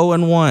 0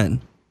 and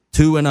 1,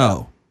 2 and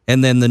 0,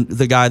 and then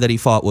the guy that he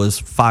fought was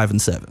 5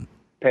 and 7.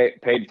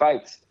 Paid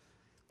fights.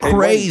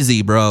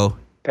 Crazy, wins. Bro.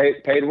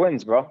 Paid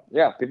wins, bro.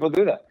 Yeah, people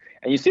do that,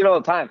 and you see it all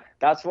the time.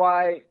 That's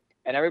why.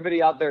 And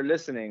everybody out there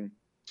listening,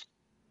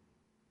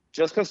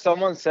 just because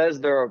someone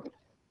says they're a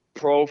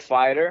pro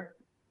fighter,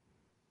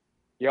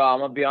 I'm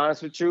going to be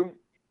honest with you,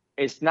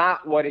 it's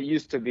not what it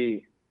used to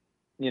be,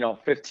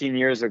 15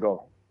 years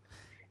ago.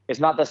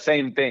 It's not the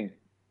same thing.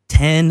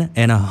 10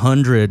 and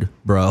 100,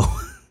 bro.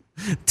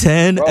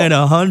 10 and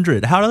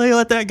 100. How do they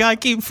let that guy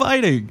keep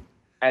fighting?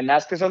 And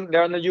that's because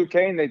they're in the UK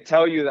and they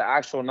tell you the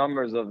actual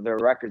numbers of their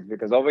records.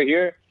 Because over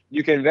here,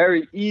 you can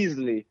very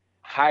easily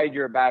hide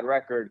your bad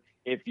record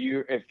if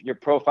your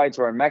pro fights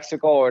were in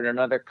Mexico or in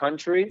another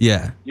country.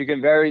 Yeah, you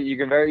can very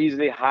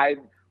easily hide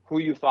who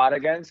you fought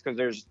against because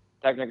there's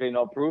technically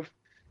no proof.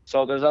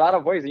 So there's a lot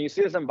of ways, and you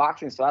see this in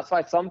boxing. So that's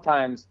why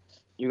sometimes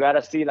you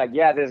gotta see like,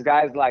 yeah, this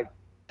guy's like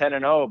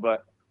 10-0,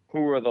 but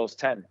who are those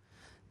 10?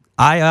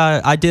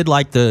 I did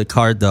like the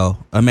card though.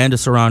 Amanda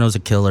Serrano's a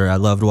killer. I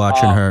loved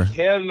watching her.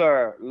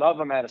 Killer,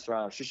 love Amanda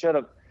Serrano. She should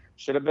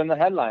have been the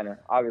headliner,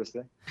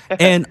 obviously.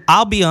 And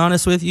I'll be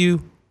honest with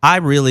you, I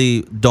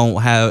really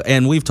don't have,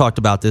 and we've talked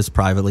about this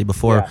privately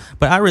before,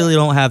 but I really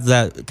don't have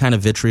that kind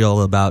of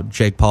vitriol about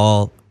Jake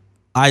Paul.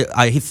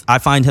 I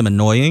find him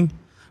annoying,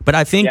 but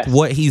I think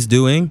what he's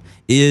doing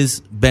is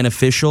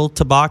beneficial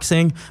to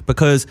boxing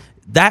because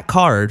that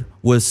card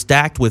was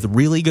stacked with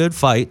really good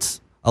fights.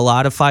 A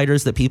lot of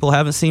fighters that people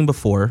haven't seen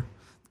before,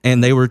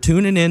 and they were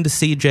tuning in to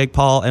see Jake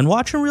Paul and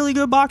watching really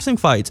good boxing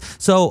fights.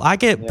 So I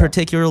get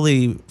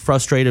particularly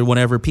frustrated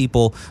whenever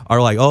people are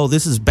like, oh,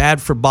 this is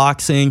bad for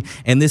boxing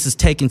and this is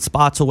taking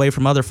spots away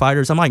from other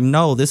fighters. I'm like,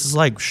 no, this is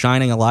like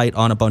shining a light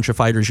on a bunch of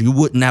fighters you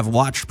wouldn't have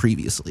watched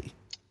previously.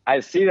 I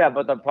see that,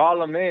 but the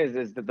problem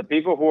is that the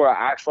people who are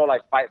actual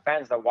like fight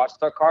fans that watch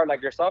the card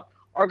like yourself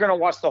are going to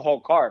watch the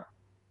whole card.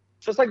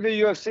 Just like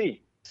the UFC.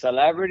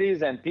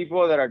 Celebrities and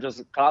people that are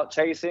just clout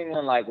chasing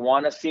and like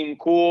want to seem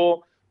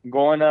cool,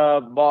 going to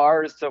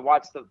bars to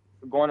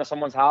going to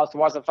someone's house to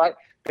watch the fight.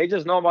 They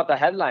just know about the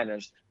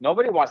headliners.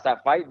 Nobody watched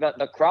that fight.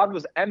 The crowd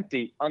was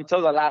empty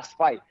until the last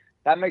fight.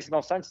 That makes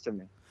no sense to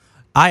me.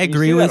 I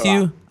agree with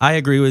you.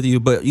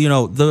 But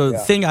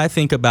the thing I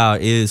think about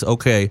is,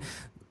 okay,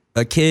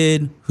 a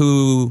kid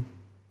who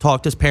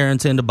talked his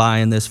parents into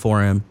buying this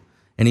for him,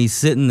 and he's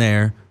sitting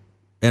there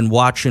and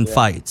watching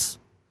fights.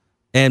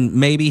 And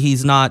maybe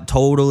he's not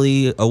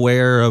totally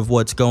aware of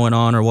what's going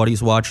on or what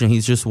he's watching.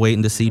 He's just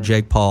waiting to see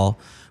Jake Paul.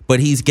 But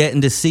he's getting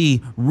to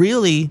see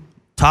really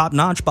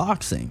top-notch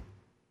boxing.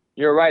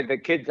 You're right. The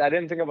kids, I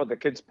didn't think about the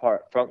kids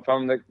part.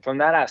 From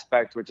that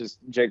aspect, which is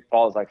Jake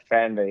Paul's like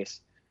fan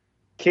base,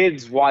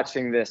 kids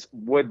watching this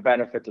would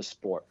benefit the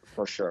sport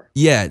for sure.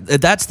 Yeah,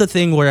 that's the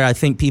thing where I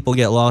think people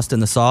get lost in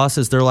the sauce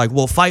is they're like,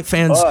 well, fight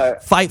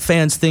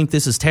fans think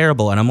this is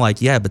terrible. And I'm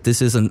like, yeah, but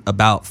this isn't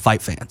about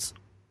fight fans.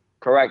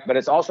 Correct, but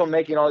it's also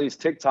making all these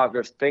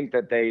TikTokers think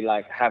that they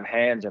like have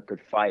hands or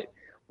could fight,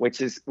 which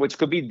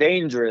could be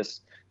dangerous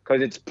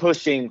because it's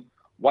pushing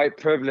white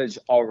privilege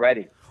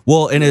already.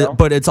 Well,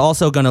 but it's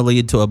also going to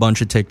lead to a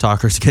bunch of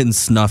TikTokers getting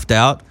snuffed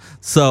out.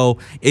 So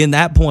in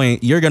that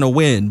point, you're going to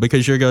win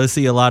because you're going to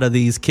see a lot of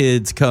these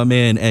kids come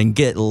in and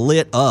get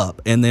lit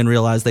up and then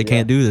realize they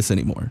can't do this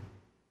anymore.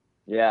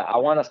 Yeah, I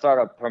want to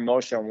start a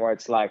promotion where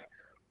it's like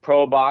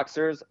pro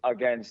boxers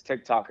against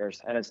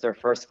TikTokers, and it's their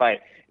first fight.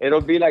 It'll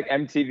be like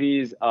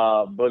MTV's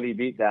Bully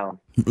Beatdown.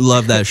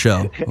 Love that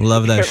show.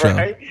 Love that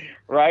show.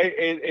 Right?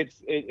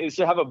 It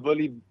should have a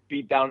Bully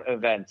Beatdown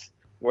event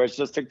where it's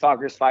just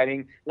TikTokers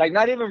fighting, like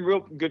not even real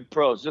good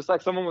pros, just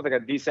like someone with like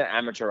a decent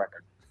amateur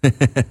record.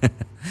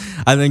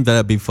 I think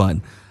that'd be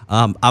fun.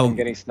 I'm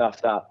getting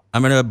snuffed out.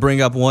 I'm going to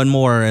bring up one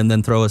more and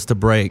then throw us to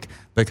break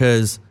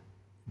because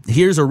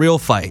here's a real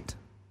fight.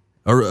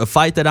 A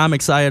fight that I'm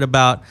excited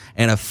about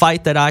and a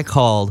fight that I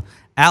called.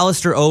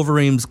 Alistair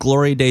Overeem's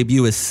Glory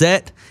debut is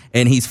set,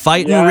 and he's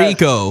fighting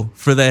Rico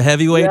for the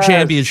heavyweight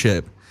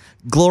championship.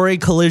 Glory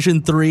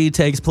Collision 3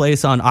 takes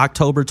place on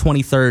October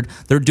 23rd.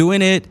 They're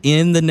doing it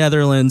in the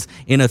Netherlands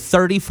in a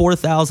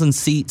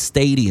 34,000-seat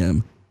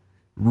stadium.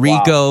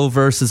 Rico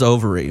versus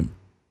Overeem.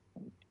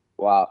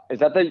 Wow.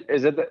 Is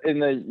it in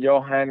the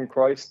Johan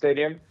Cruyff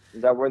Stadium?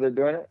 Is that where they're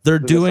doing it? They're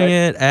doing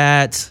it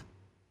at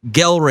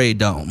Gelre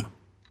Dome.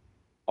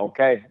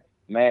 Okay,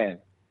 man.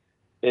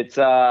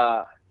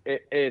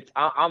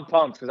 I'm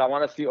pumped because I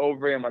want to see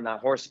Overeem on that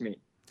horse meat.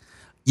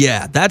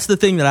 Yeah, that's the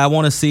thing that I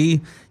want to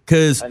see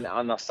because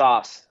on the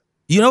sauce.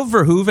 You know,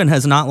 Verhoeven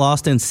has not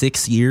lost in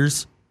 6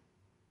 years.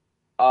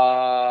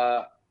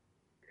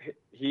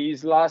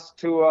 He's lost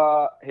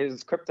to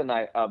his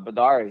kryptonite,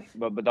 Badari,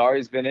 but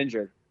Badari's been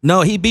injured.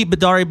 No, he beat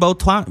Badari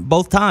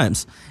both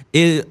times.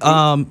 He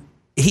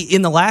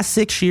in the last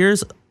 6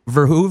 years,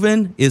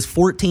 Verhoeven is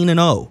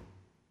 14-0.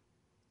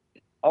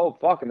 Oh,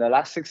 fuck. In the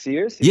last 6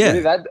 years? He's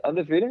really that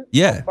undefeated?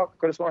 Yeah. Oh, fuck.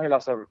 Could have sworn he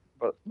lost to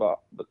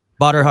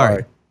Badr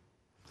Hari.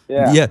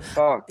 Yeah.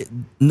 Fuck.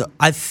 No,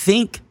 I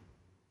think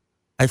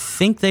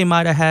they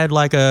might have had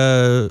like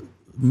a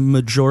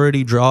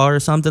majority draw or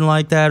something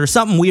like that, or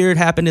something weird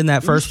happened in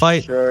that first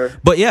fight. Sure.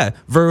 But yeah,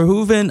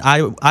 Verhoeven,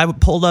 I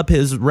pulled up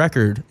his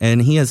record,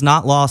 and he has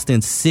not lost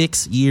in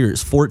 6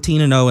 years,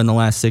 14-0 in the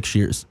last 6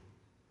 years.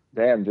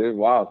 Damn, dude.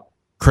 Wow.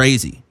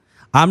 Crazy.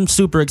 I'm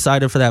super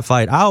excited for that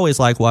fight. I always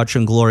like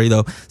watching Glory,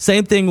 though.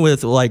 Same thing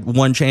with like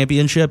One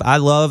Championship. I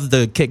love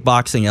the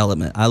kickboxing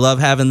element. I love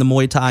having the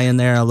Muay Thai in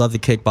there. I love the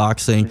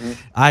kickboxing.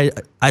 Mm-hmm.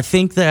 I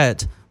think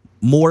that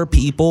more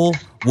people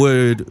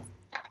would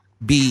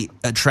be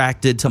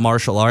attracted to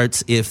martial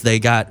arts if they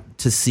got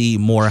to see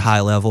more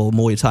high level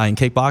Muay Thai and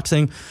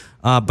kickboxing,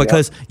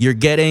 because you're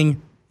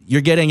getting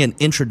an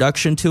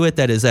introduction to it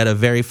that is at a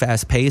very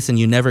fast pace, and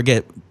you never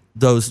get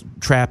those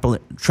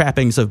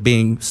trappings of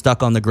being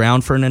stuck on the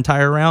ground for an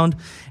entire round.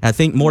 And I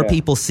think more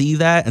people see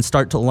that and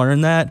start to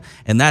learn that,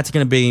 and that's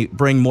going to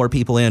bring more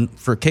people in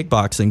for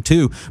kickboxing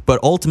too, but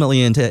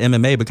ultimately into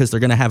MMA, because they're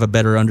going to have a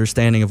better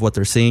understanding of what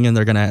they're seeing, and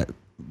they're going to,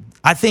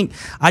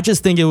 I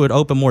just think it would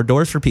open more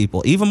doors for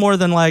people, even more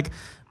than like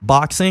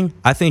boxing.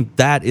 I think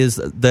that is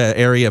the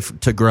area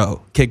to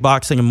grow,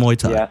 kickboxing and Muay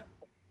Thai. Yeah.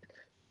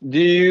 Do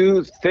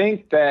you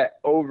think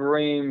that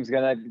Overeem's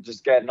gonna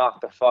just get knocked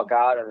the fuck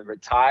out and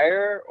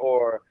retire,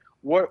 or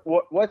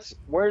what's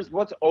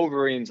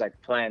Overeem's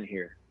like plan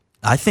here?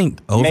 I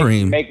think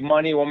Overeem make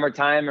money one more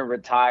time and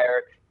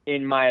retire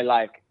in my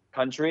like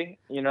country.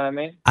 You know what I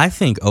mean? I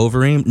think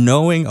Overeem,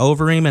 knowing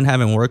Overeem and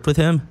having worked with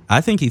him,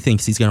 I think he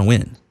thinks he's gonna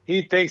win.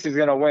 He thinks he's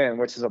gonna win,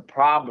 which is a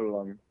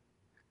problem.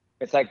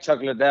 It's like Chuck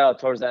Liddell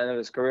towards the end of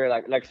his career,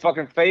 like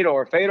fucking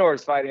Fedor. Fedor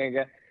is fighting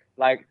again.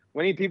 Like,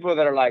 we need people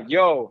that are like,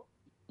 yo,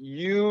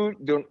 you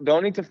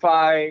don't need to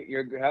fight.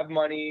 You have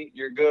money.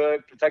 You're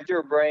good. Protect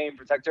your brain.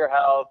 Protect your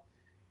health.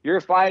 You're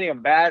fighting a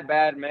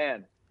bad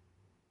man.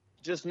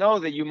 Just know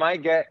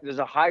that there's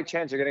a high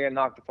chance you're going to get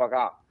knocked the fuck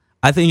out.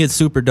 I think it's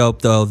super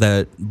dope, though,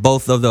 that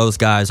both of those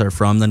guys are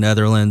from the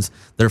Netherlands.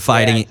 They're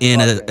fighting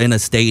in a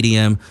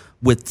stadium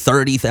with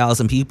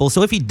 30,000 people.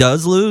 So if he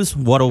does lose,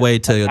 what a way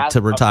to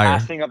retire.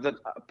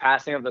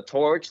 Passing of the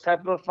torch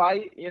type of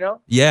fight, you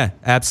know? Yeah,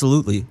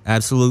 absolutely.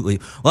 Absolutely.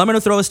 Well, I'm going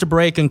to throw us to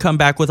break and come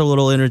back with a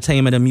little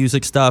entertainment and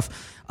music stuff.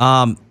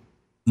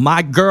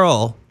 My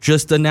girl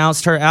just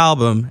announced her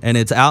album, and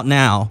it's out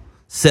now.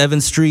 7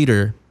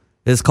 Streeter.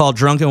 It's called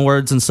Drunken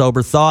Words and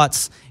Sober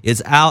Thoughts.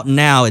 It's out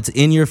now. It's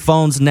in your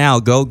phones now.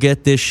 Go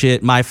get this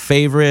shit. My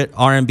favorite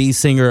R&B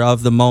singer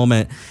of the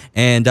moment.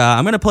 And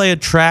I'm going to play a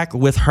track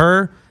with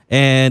her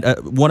and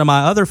one of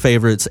my other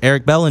favorites,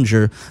 Eric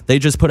Bellinger. They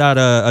just put out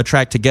a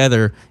track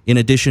together in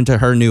addition to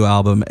her new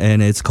album,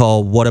 and it's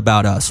called What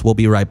About Us? We'll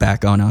be right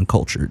back on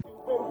Uncultured.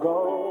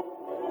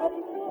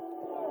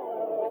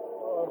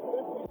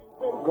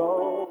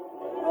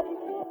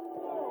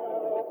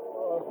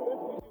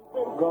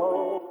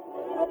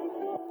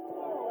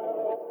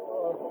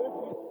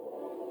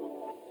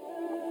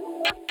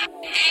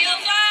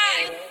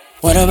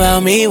 What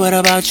about me? What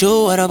about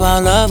you? What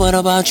about love? What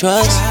about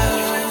trust?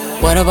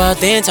 What about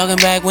then? Talking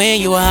back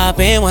when you were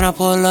hopping when I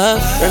pull up.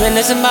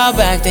 Reminiscing about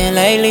back then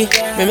lately.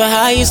 Remember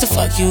how I used to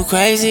fuck you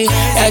crazy?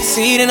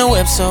 Backseat in a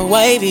whip so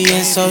wavy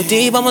and so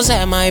deep, almost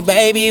had my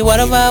baby. What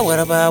about us?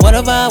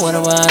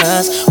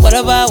 What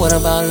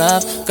about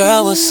love?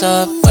 Girl, what's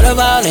up? What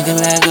about linking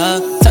back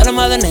up? Tell them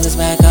other niggas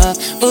back up.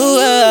 Ooh,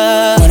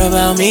 What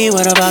about me?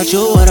 What about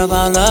you? What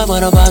about love?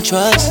 What about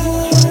trust?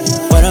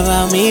 What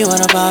about me? What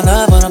about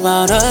love? What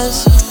about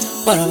us?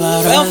 What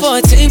about us? Fell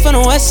 14 from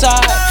the west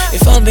side,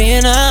 if I'm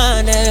being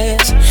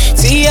honest.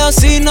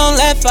 TLC, no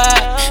left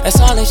eye, that's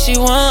all that she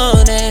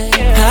wanted.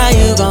 How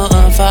you gon'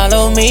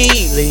 unfollow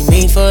me? Leave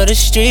me for the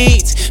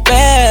streets,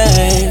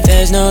 babe.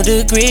 There's no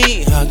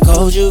degree how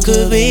cold you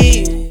could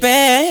be,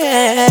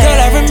 babe. Girl,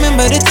 I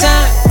remember the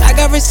time, I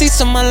got receipts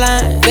on my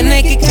line, the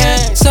naked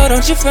kind. So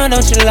don't you front,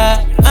 don't you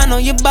lie. I know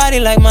your body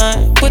like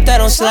mine, put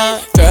that on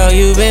slime. Girl,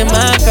 you been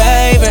my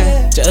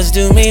favorite, just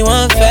do me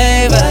one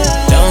favor.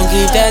 Don't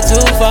keep that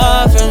too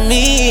far from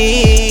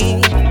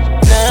me.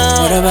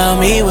 No. What about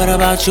me? What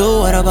about you?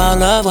 What about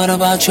love? What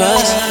about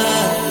trust?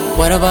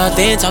 What about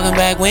then? Talking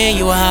back when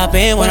you were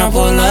hopping when I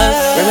pull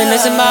up.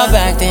 Reminiscing about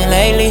back then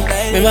lately.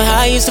 Remember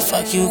how I used to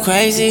fuck you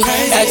crazy?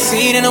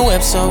 Backseat in a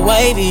whip so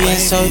wavy and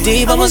so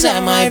deep, almost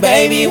had my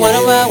baby. What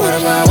about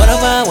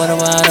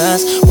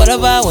us? What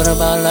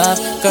about love?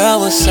 Girl,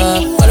 what's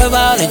up? What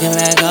about linking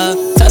back up?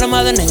 Tell them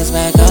other niggas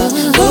back up.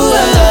 Ooh,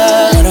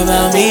 What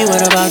about me?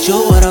 What about you?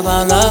 What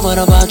about love? What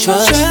about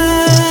trust?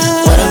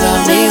 What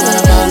about me? What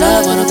about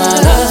love? What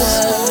about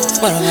us?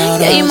 What about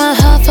us? Gave you my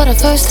heart for the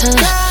first time.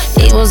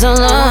 He was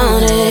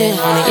alone,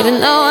 even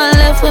though I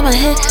left with my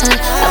head high.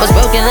 I was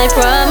broken like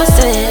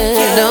promises.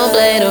 Don't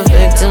play the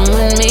victim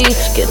with me.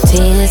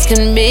 Guilty as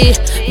can be,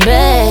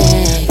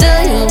 babe. Do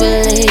you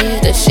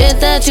believe the shit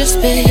that you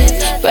speak,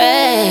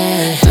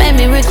 babe? Made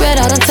me regret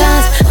all the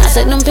times I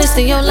said don't piss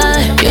to your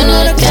line. You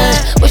know the kind.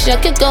 Wish I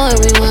could go and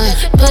rewind.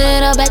 Put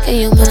it all back in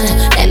your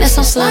mind, and that's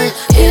on slime.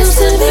 Used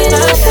to be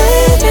my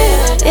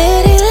favorite.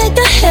 It like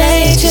the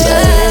hatred.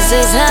 This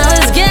is how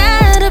it's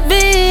gotta be.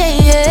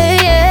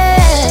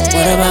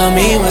 What about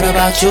me? What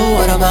about you?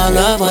 What about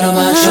love? What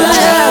about trust?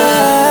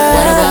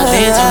 What about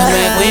then? Talking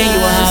back when you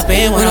were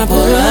hopping when I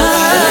pull up.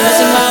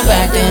 Reminiscing about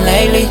back then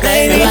lately.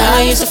 Remember how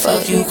I used to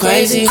fuck you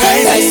crazy?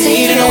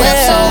 Backseat in a whip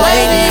so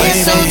wavy and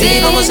so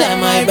deep, almost had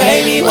my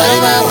baby. What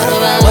about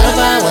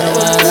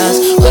us?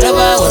 What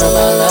about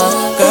love?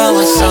 Girl,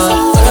 what's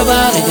up? What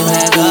about linking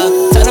back up?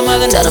 Tell them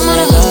other niggas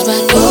back up.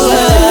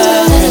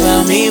 What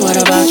about me? What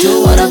about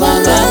you? What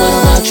about love? What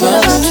about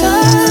trust?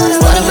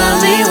 What about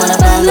me? What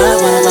about love?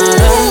 What about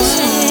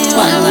us?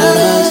 What about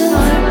us?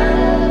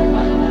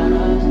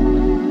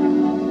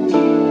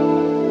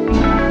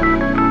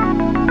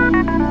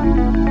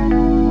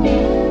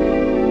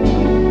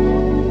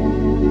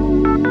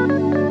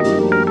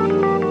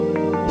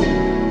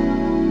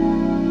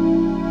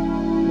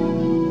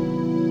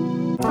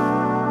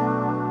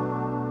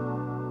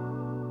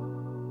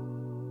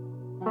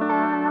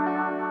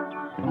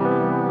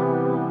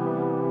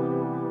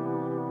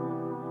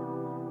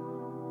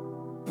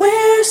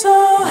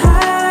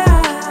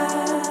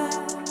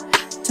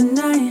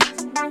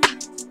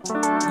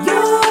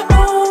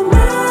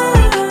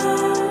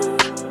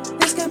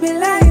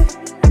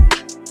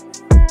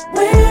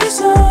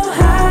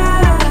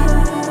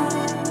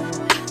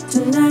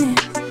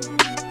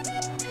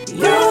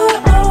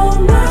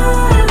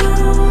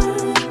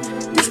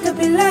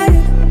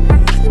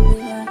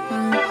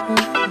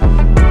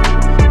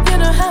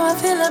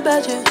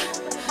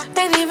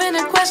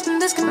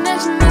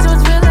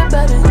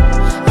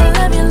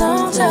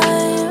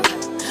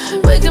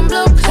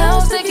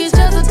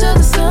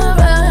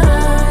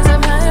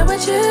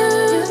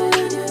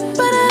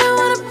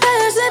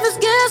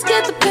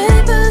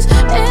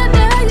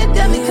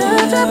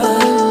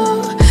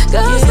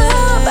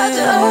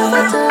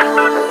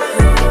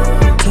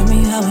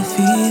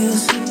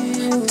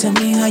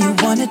 me how you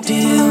wanna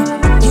deal.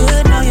 You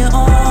know you're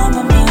on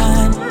my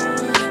mind.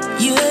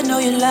 You know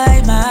you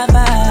like my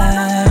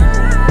vibe.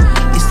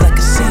 It's like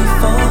a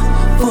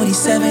C4,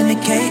 47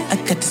 AK. I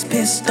got this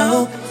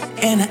pistol,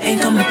 and I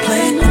ain't come to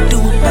play. I do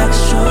it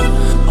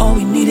backstroke. All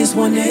we need is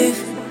 1/8,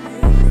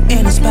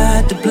 and it's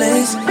about to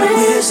blaze.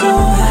 We're so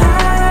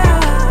high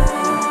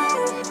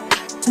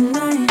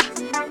tonight.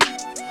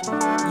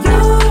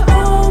 You're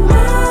all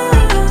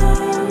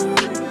mine.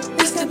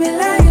 This could be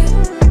like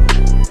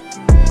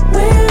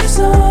we're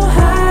so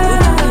high.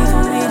 What you need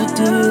for me to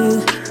do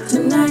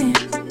tonight?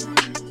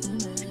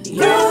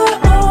 You're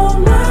all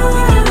mine.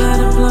 We can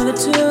light a blunt or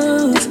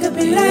two. This could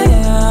be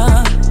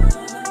like,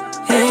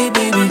 hey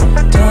baby,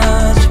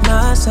 touch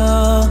my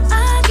soul.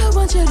 I just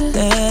want you to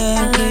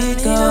let me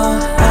go.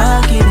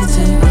 I'll give it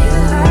to you.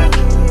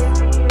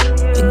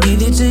 I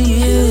give it to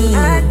you,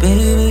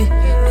 baby.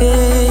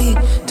 Hey,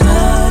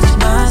 touch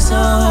my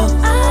soul.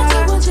 I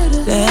just want you to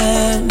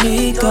let me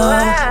go.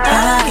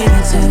 I'll give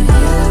it to you.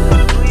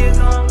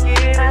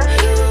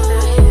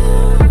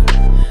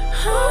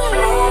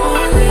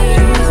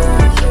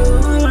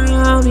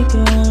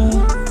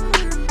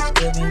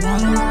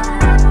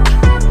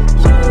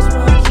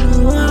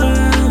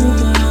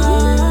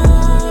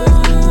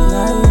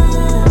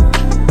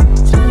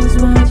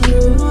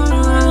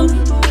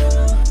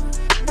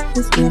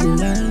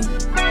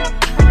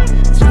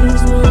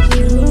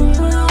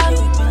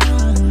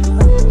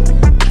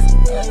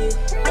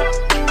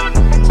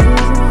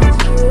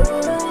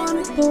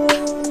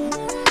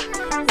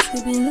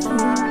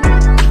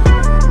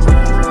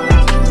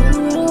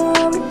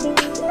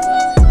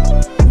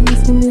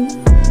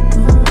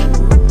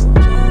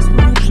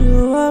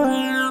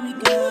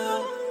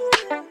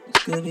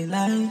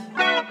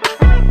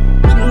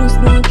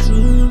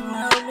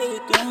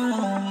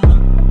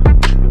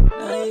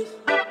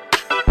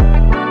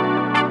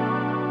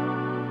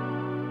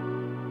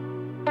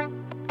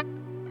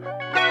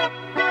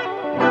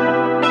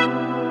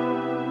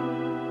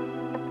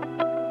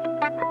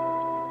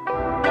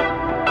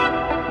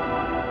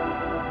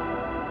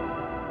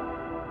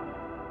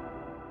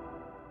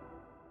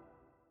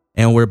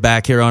 And we're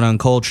back here on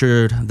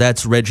Uncultured.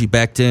 That's Reggie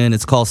Becton.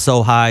 It's called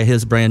So High,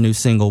 his brand new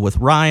single with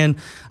Ryan.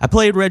 I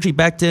played Reggie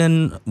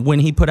Becton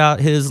when he put out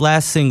his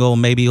last single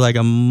maybe like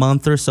a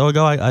month or so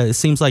ago. It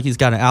seems like he's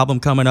got an album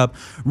coming up.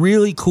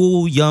 Really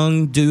cool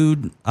young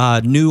dude,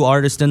 new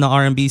artist in the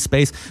R&B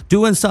space,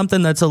 doing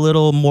something that's a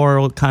little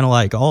more kind of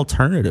like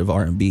alternative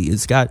R&B.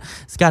 It's got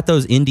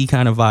those indie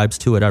kind of vibes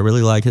to it. I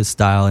really like his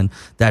style, and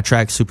that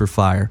track's super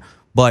fire.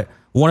 But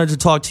wanted to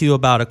talk to you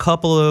about a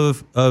couple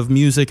of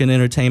music and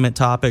entertainment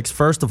topics.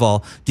 First of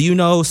all, do you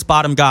know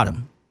Spot 'Em Got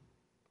 'Em?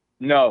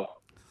 No.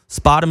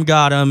 Spot 'Em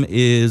Got 'Em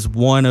is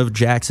one of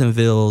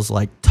Jacksonville's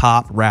like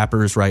top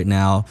rappers right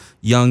now.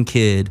 Young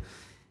kid.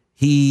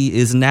 He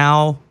is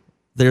now,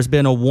 there's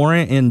been a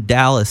warrant in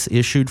Dallas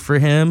issued for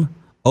him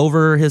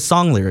over his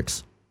song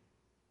lyrics.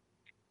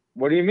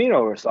 What do you mean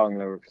over song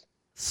lyrics?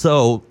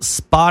 So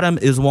Spot 'Em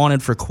is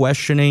wanted for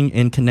questioning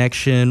in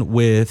connection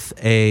with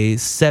a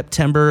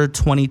September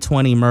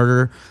 2020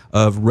 murder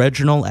of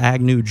Reginald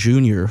Agnew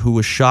Jr., who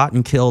was shot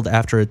and killed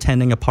after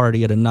attending a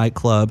party at a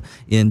nightclub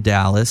in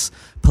Dallas.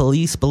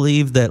 Police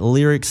believe that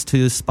lyrics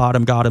to Spot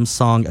 'Em Got 'Em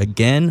song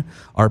Again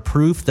are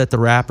proof that the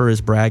rapper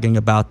is bragging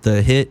about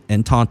the hit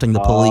and taunting the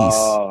police.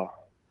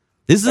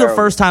 This is the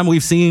first time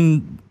we've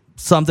seen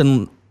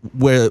something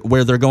where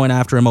they're going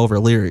after him over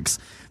lyrics.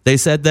 They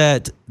said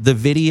that the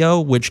video,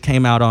 which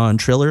came out on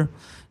Triller,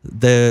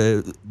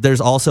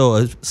 there's also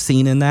a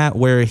scene in that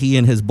where he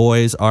and his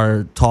boys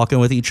are talking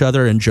with each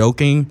other and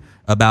joking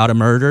about a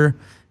murder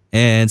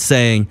and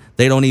saying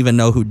they don't even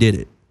know who did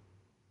it.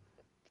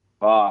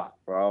 Fuck,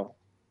 bro.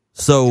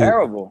 So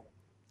terrible.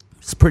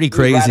 It's pretty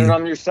crazy. You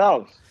on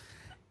yourself.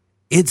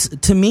 It's,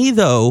 to me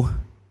though,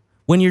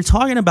 when you're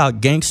talking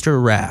about gangster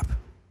rap,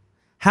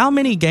 how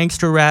many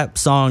gangster rap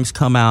songs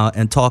come out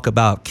and talk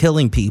about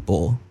killing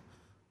people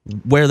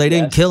where they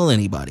didn't kill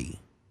anybody?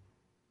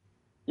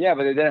 Yeah,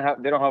 but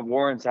they don't have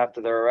warrants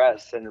after their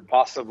arrest and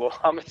possible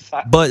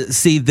homicide. But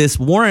see, this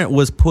warrant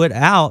was put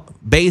out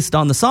based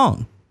on the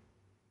song.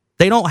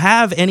 They don't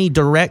have any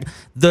direct.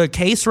 The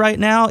case right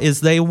now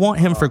is they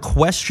want him for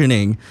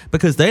questioning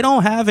because they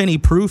don't have any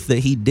proof that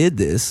he did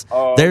this.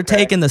 They're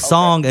taking the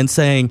song and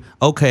saying,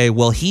 okay,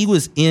 well, he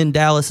was in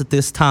Dallas at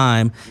this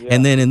time,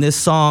 and then in this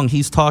song,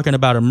 he's talking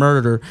about a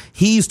murder.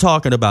 He's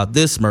talking about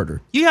this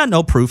murder. You got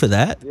no proof of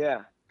that. Yeah.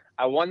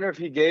 I wonder if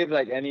he gave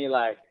like any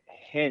like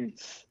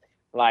hints,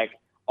 like,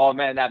 oh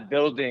man, that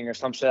building or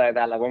some shit like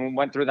that. Like when we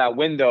went through that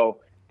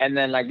window, and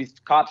then like these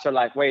cops are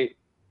like, wait,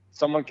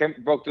 someone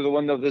broke through the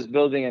window of this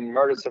building and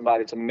murdered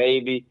somebody. So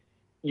maybe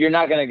you're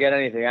not gonna get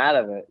anything out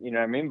of it. You know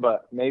what I mean?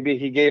 But maybe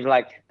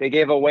they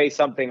gave away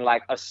something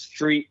like a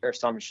street or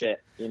some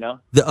shit. You know.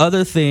 The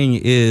other thing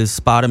is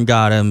Spot 'Em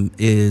Got 'Em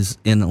is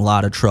in a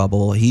lot of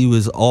trouble. He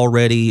was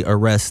already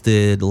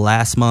arrested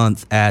last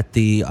month at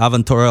the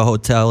Aventura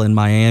Hotel in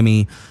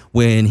Miami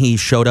when he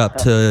showed up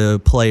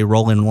to play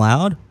Rolling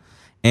Loud.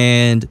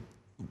 And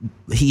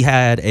he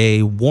had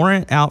a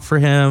warrant out for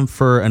him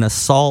for an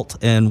assault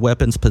and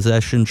weapons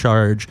possession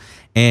charge,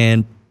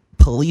 and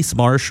police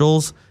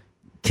marshals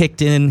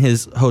kicked in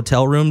his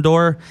hotel room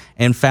door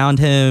and found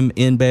him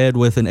in bed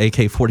with an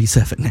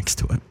AK-47 next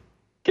to him.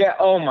 Yeah,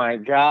 oh my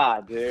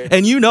God, dude.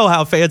 And you know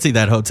how fancy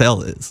that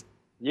hotel is.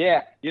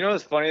 Yeah. You know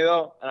what's funny,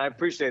 though? And I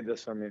appreciate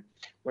this from you.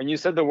 When you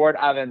said the word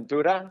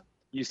aventura,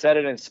 you said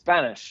it in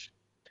Spanish.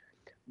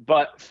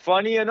 But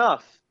funny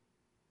enough,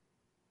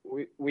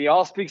 we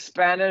all speak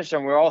Spanish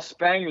and we're all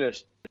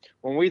Spanglish.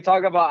 When we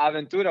talk about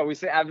aventura, we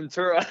say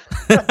aventura.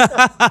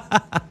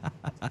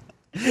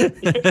 You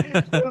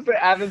say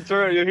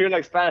aventura, you hear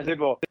like Spanish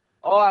people.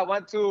 Oh, I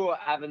went to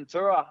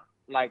Aventura.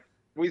 Like,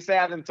 we say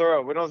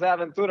aventura. We don't say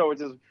aventura,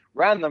 which is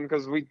random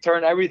because we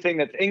turn everything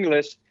that's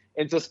English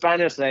into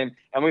Spanish name,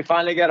 and we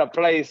finally get a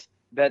place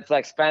that's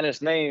like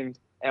Spanish named,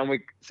 and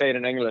we say it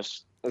in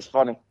English. It's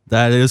funny.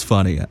 That is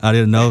funny. I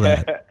didn't know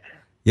that.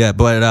 Yeah,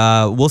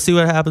 but we'll see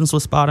what happens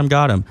with Spot 'Em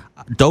Got 'Em.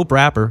 Dope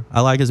rapper.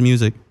 I like his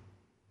music.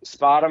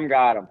 Spot 'Em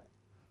Got 'Em.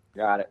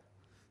 Got it.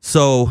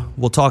 So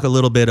we'll talk a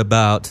little bit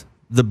about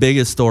the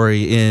biggest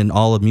story in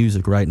all of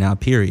music right now,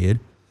 period.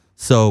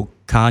 So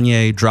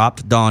Kanye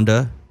dropped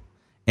Donda,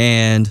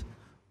 and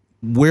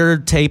we're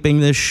taping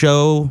this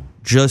show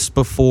just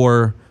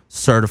before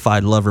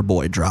Certified Lover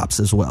Boy drops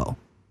as well.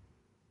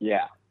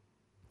 Yeah.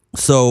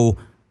 So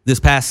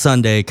this past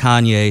Sunday,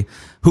 Kanye,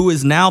 who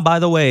is now, by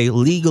the way,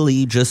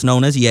 legally just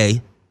known as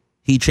Ye,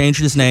 he changed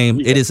his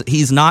name. Yeah.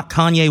 He's not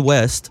Kanye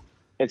West.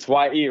 It's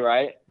Y-E,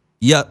 right?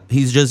 Yep,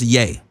 he's just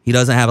Ye. He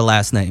doesn't have a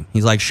last name.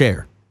 He's like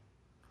Cher.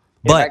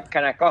 But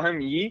can I call him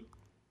Yee?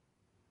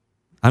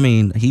 I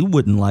mean, he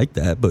wouldn't like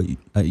that, but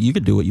you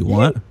could do what you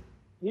want.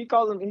 He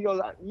goes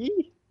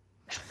Yee.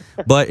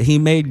 But he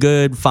made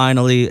good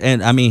finally,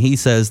 and I mean, he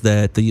says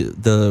that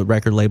the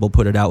record label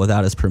put it out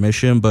without his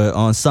permission. But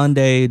on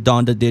Sunday,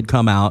 Donda did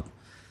come out.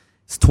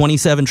 It's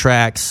 27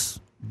 tracks.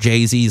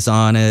 Jay-Z's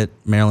on it.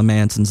 Marilyn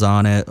Manson's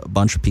on it. A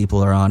bunch of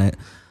people are on it.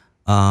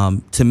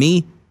 To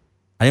me,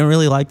 I didn't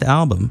really like the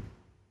album.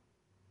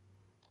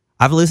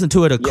 I've listened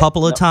to it a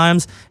couple of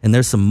times, and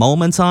there's some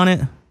moments on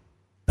it,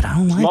 but I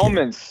don't like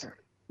moments.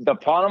 The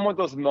problem with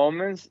those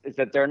moments is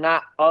that they're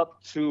not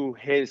up to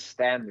his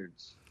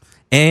standards.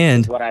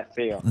 And is what I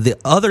feel. The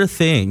other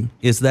thing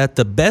is that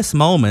the best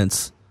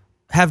moments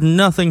have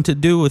nothing to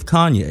do with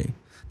Kanye.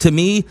 To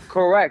me,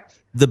 correct.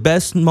 The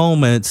best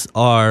moments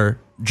are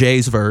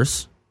Jay's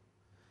verse.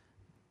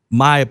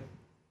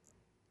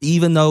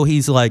 Even though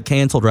he's like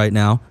canceled right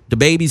now,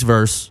 DaBaby's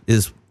verse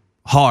is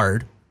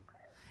hard.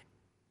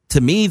 To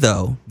me,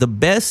 though, the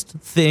best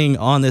thing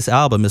on this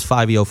album is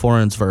Fivio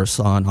Foreign's verse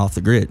on Off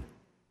the Grid.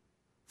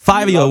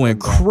 Fivio went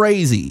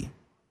crazy.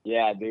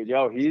 Yeah, dude.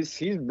 Yo, he's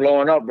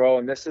blowing up, bro.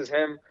 And this is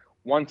him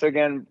once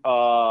again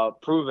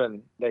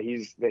proving that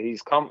he's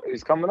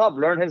coming up.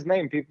 Learn his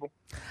name, people.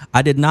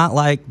 I did not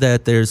like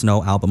that there's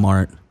no album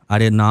art. I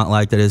did not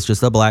like that it's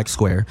just a black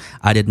square.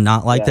 I did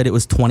not like that it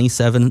was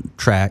 27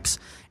 tracks.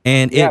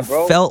 And it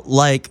felt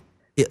like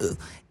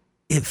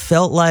it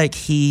felt like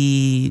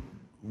he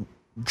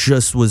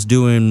just was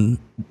doing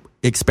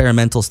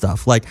experimental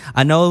stuff. Like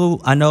I know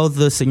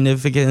the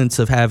significance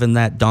of having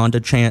that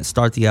Donda chant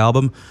start the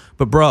album,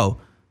 but bro,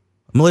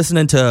 I'm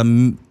listening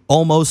to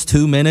almost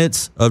 2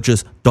 minutes of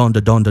just Donda,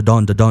 Donda,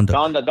 Donda, Donda.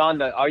 Donda,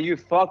 Donda. Are you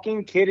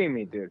fucking kidding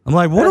me, dude? I'm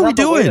like, what are we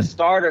doing? That's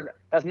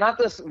not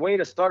the way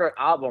to start an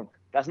album.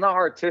 That's not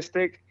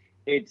artistic.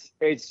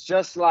 It's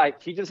just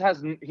like he just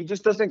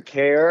doesn't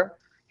care.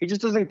 He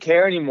just doesn't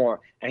care anymore,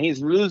 and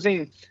he's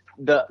losing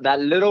that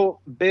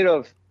little bit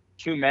of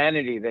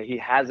humanity that he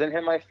has in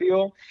him. I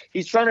feel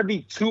he's trying to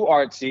be too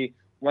artsy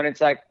when it's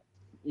like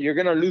you're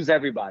gonna lose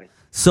everybody.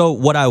 So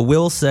what I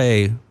will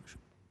say,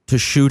 to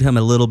shoot him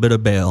a little bit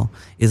of bail,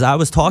 is I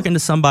was talking to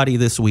somebody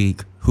this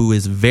week who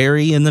is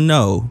very in the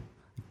know,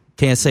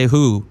 can't say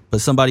who,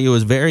 but somebody who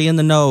is very in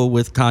the know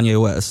with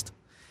Kanye West,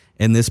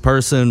 and this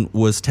person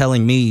was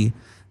telling me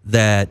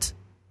that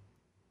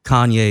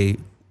Kanye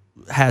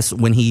has,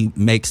 when he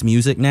makes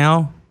music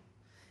now,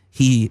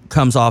 he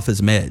comes off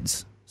his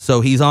meds. So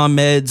he's on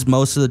meds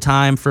most of the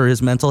time for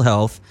his mental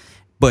health,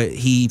 but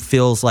he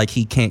feels like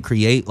he can't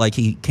create, like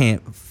he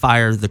can't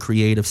fire the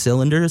creative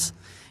cylinders.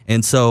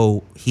 And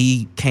so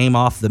he came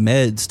off the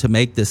meds to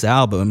make this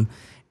album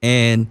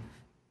and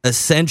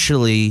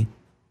essentially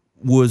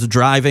was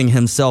driving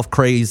himself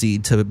crazy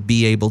to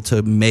be able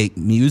to make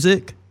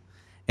music.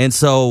 And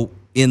so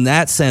in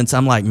that sense,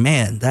 I'm like,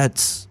 man,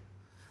 that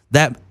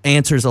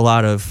answers a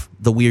lot of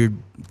the weird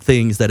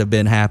things that have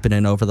been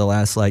happening over the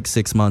last like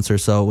 6 months or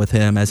so with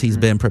him as he's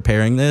been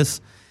preparing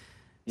this.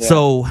 Yeah.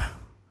 So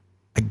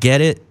I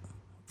get it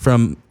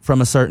from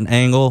a certain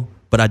angle,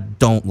 but I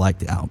don't like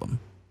the album.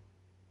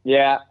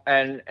 Yeah,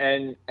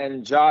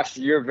 and Josh,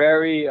 you're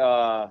very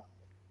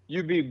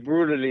you be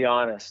brutally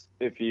honest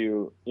if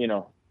you're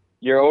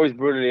always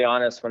brutally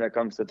honest when it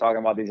comes to talking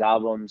about these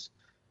albums,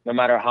 no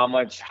matter how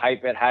much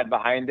hype it had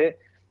behind it.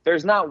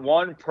 There's not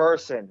one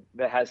person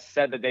that has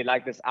said that they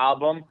like this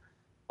album.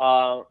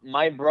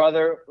 My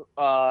brother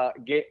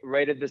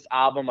rated this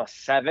album a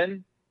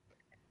 7.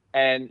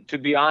 And to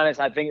be honest,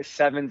 I think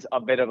 7's a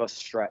bit of a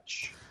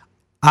stretch.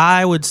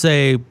 I would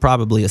say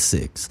probably a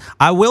 6.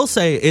 I will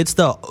say it's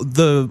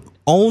the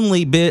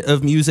only bit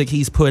of music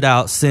he's put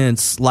out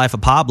since Life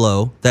of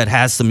Pablo that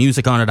has some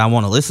music on it I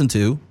want to listen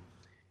to,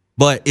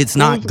 but it's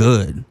not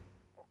good.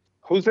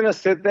 Who's gonna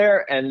sit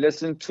there and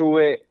listen to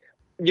it?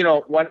 You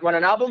know, when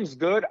an album's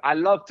good, I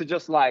love to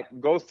just like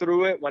go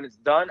through it. When it's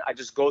done, I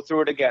just go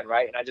through it again,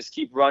 right? And I just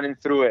keep running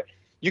through it.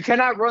 You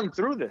cannot run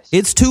through this.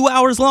 It's 2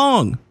 hours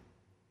long.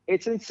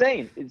 It's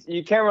insane.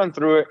 You can't run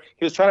through it.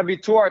 He was trying to be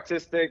too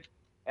artistic,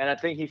 and I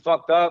think he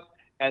fucked up.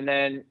 And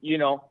then, you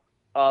know,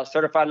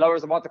 Certified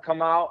Lover's about to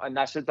come out, and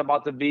that shit's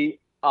about to be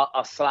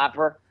a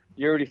slapper.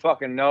 You already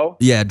fucking know.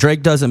 Yeah,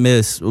 Drake doesn't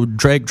miss.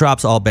 Drake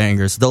drops all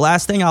bangers. The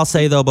last thing I'll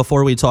say, though,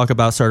 before we talk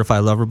about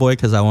Certified Lover Boy,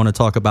 because I want to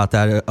talk about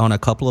that on a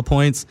couple of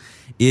points,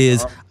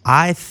 is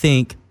I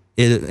think,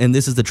 and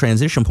this is the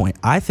transition point,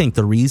 I think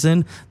the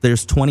reason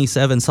there's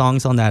 27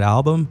 songs on that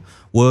album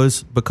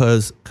was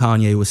because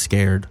Kanye was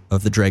scared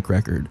of the Drake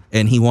record.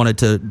 And he wanted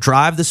to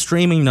drive the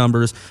streaming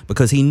numbers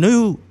because he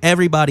knew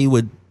everybody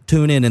would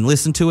tune in and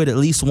listen to it at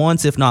least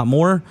once, if not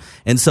more.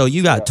 And so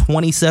you got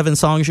 27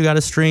 songs you got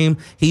to stream.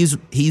 He's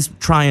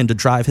trying to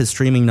drive his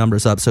streaming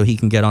numbers up so he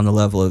can get on the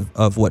level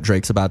of what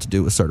Drake's about to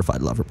do with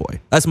Certified Lover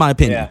Boy. That's my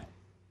opinion. Yeah.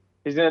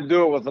 He's going to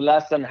do it with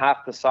less than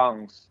half the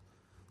songs.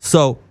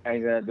 So And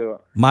he's going to do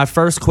it. my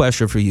first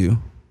question for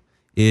you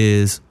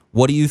is,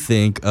 what do you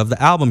think of the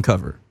album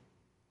cover?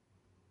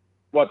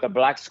 What, the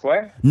black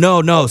square?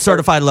 No,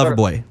 Certified Lover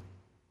Boy.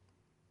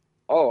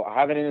 Oh, I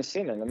haven't even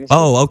seen it. Let me see.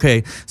 Oh,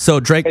 okay. So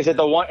Drake. Is it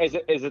the one? Is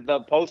it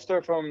the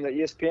poster from the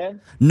ESPN?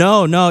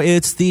 No,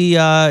 it's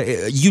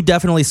the. You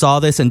definitely saw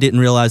this and didn't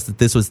realize that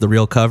this was the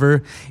real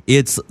cover.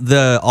 It's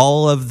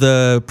all of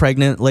the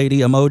pregnant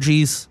lady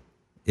emojis.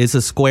 It's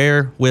a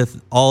square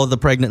with all of the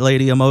pregnant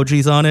lady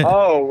emojis on it.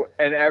 Oh,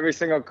 and every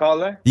single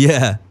color.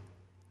 Yeah.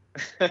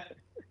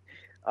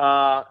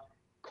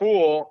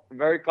 Cool.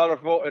 Very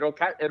colorful.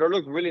 It'll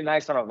look really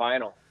nice on a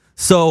vinyl.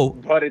 So.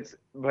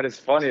 But it's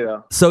funny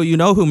though. So you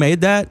know who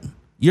made that?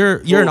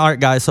 You're an art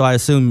guy, so I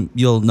assume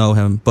you'll know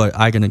him, but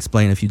I can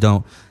explain if you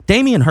don't.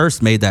 Damien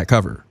Hirst made that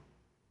cover.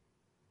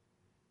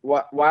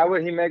 Why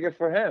would he make it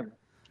for him?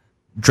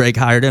 Drake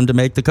hired him to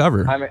make the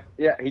cover. I mean,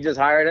 yeah, he just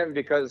hired him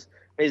because.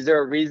 Is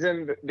there a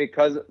reason?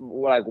 Because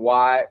like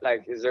why?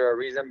 Like, is there a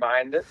reason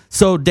behind it?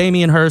 So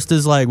Damien Hirst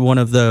is like one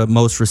of the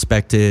most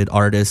respected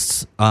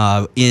artists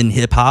in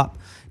hip hop.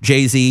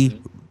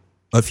 Jay-Z.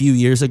 A few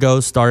years ago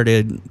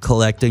started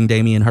collecting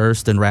Damien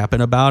Hirst and rapping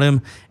about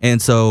him.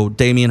 And so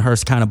Damien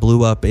Hirst kind of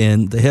blew up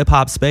in the hip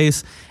hop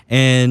space,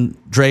 and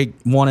Drake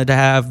wanted to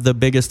have the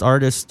biggest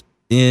artist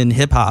in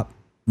hip hop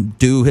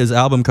do his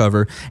album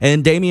cover.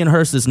 And Damien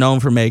Hirst is known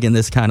for making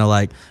this kind of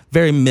like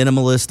very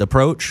minimalist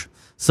approach.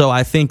 So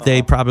I think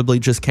they probably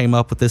just came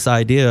up with this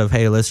idea of,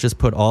 hey, let's just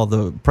put all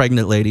the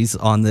pregnant ladies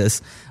on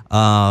this.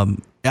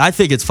 I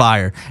think it's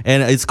fire,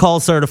 and it's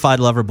called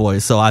Certified Lover Boy,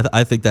 so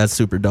I think that's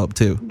super dope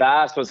too.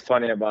 That's what's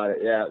funny about it.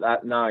 Yeah,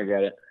 now I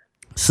get it.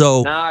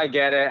 So now I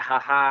get it.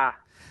 Haha.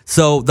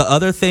 So the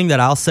other thing that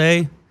I'll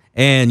say,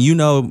 and you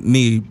know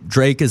me,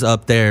 Drake is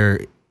up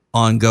there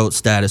on GOAT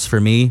status for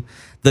me.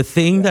 The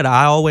thing that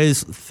I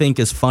always think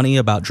is funny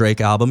about Drake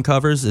album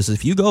covers is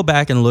if you go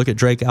back and look at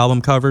Drake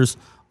album covers,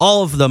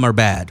 all of them are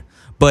bad,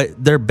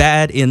 but they're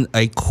bad in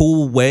a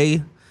cool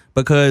way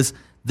because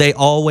they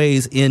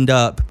always end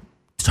up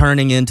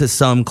turning into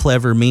some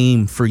clever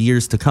meme for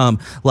years to come.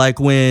 Like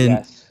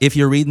when If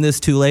You're Reading This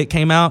Too Late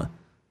came out,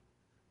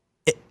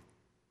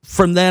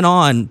 from then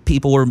on,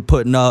 people were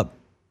putting up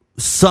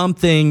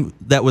something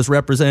that was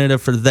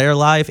representative for their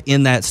life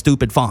in that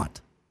stupid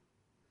font.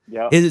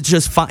 Yeah, it's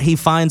just he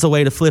finds a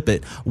way to flip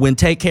it. When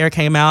Take Care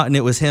came out and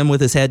it was him with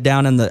his head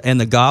down in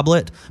the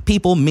goblet,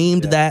 people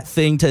memed that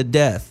thing to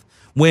death.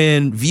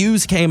 When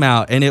Views came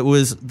out and it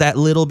was that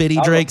little bitty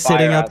Drake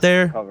sitting up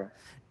there, cover.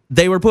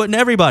 They were putting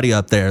everybody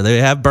up there. They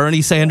have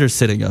Bernie Sanders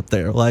sitting up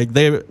there. Like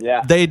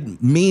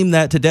they'd meme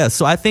that to death.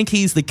 So I think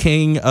he's the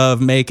king of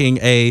making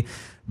a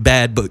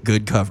bad but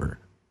good cover.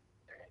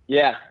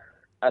 Yeah,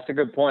 that's a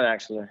good point,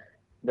 actually.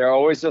 They're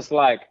always just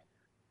like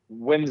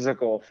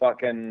whimsical,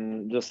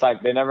 fucking, just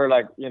like they never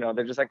like,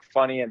 they're just like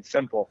funny and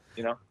simple,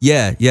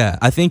 Yeah.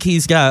 I think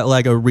he's got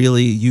like a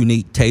really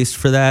unique taste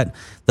for that.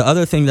 The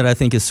other thing that I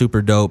think is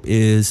super dope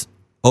is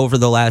over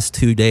the last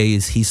 2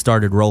 days, he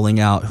started rolling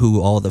out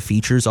who all the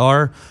features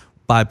are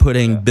by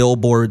putting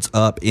billboards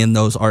up in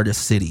those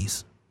artist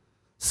cities.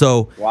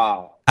 So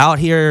out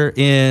here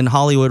in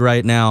Hollywood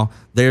right now,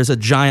 there's a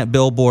giant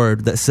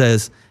billboard that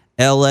says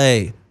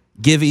LA,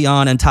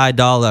 Giveon and Ty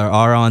Dolla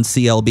are on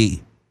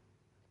CLB.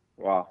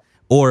 Wow.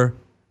 Or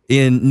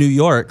in New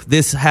York,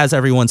 this has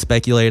everyone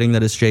speculating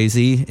that it's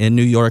Jay-Z. In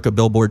New York, a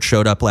billboard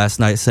showed up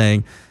last night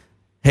saying,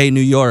 hey,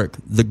 New York,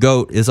 the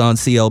GOAT is on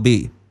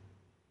CLB.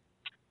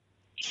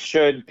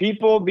 Should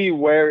people be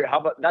wary? How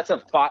about that's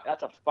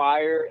a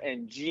fire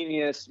and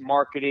genius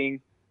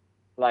marketing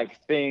like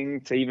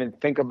thing to even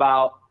think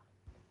about.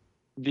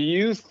 Do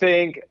you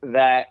think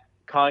that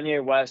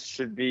Kanye West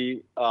should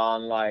be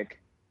on like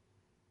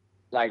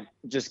like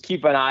just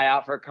keep an eye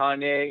out for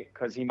Kanye,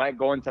 because he might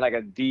go into like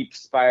a deep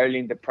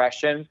spiraling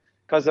depression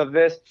because of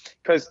this.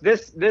 Because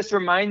this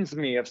reminds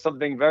me of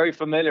something very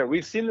familiar.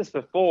 We've seen this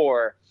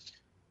before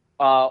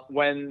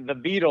when the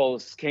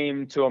Beatles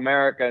came to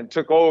America and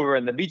took over,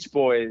 and the Beach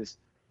Boys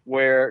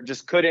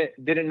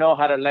didn't know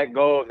how to let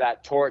go of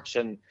that torch,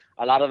 and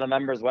a lot of the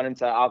members went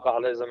into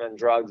alcoholism and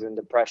drugs and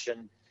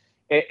depression.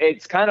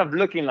 It's kind of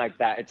looking like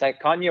that. It's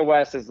like Kanye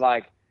West is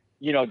like,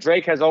 you know,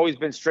 Drake has always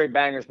been straight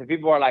bangers, but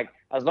people are like,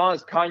 as long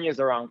as Kanye's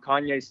around,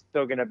 Kanye's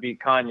still gonna be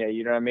Kanye.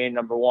 You know what I mean?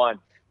 Number one.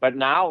 But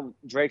now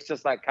Drake's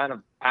just like kind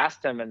of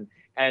past him,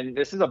 and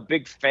this is a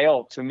big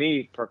fail to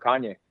me for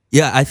Kanye.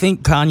 Yeah, I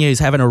think Kanye's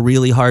having a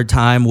really hard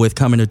time with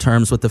coming to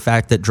terms with the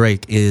fact that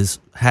Drake has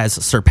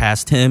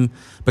surpassed him,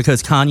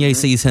 because Kanye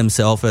sees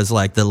himself as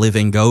like the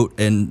living GOAT,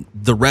 and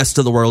the rest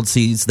of the world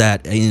sees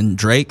that in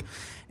Drake.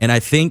 And I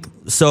think,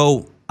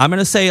 so I'm going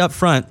to say up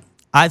front,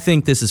 I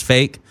think this is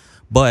fake,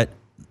 but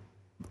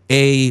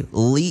a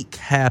leak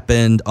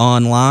happened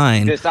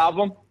online. This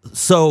album?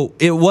 So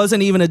it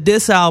wasn't even a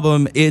diss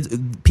album.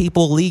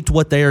 People leaked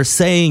what they are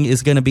saying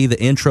is going to be the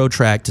intro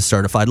track to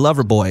Certified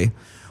Lover Boy,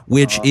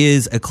 which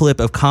is a clip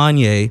of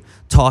Kanye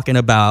talking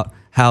about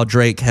how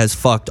Drake has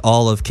fucked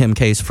all of Kim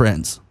K's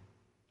friends.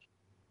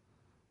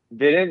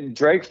 Didn't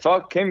Drake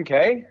fuck Kim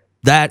K?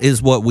 That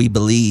is what we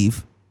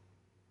believe.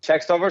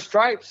 Checks over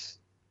stripes.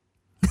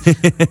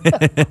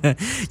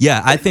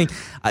 Yeah, I think,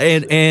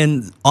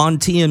 and on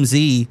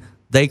TMZ,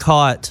 they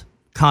caught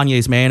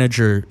Kanye's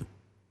manager,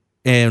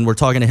 and we're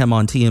talking to him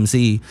on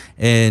TMZ,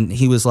 and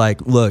he was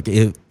like, look,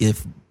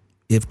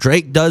 if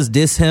Drake does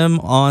diss him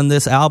on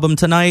this album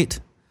tonight,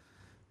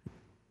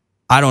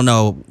 I don't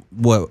know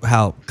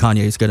how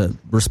Kanye's gonna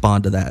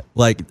respond to that.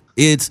 Like,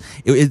 it's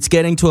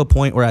getting to a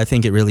point where I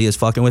think it really is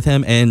fucking with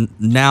him. And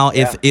now,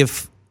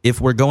 if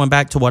we're going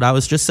back to what I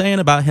was just saying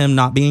about him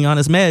not being on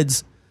his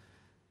meds,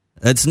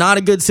 it's not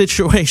a good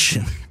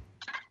situation.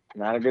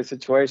 Not a good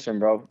situation,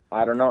 bro.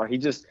 I don't know.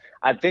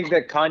 I think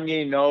that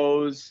Kanye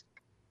knows.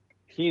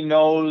 He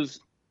knows,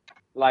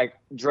 like,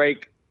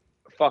 Drake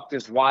fucked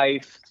his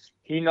wife.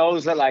 He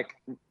knows that, like,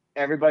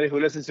 everybody who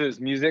listens to his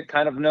music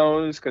kind of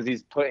knows, because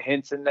he's put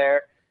hints in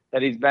there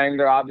that he's banged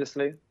her,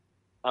 obviously.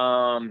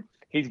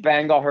 He's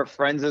banged all her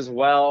friends as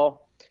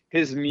well.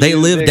 His music, they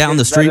live down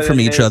the street from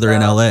each other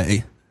in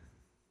LA.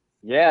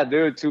 Yeah,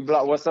 dude, 2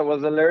 blocks. What's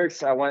the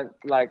lyrics? I went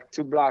like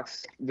 2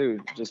 blocks,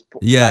 dude. Just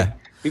yeah,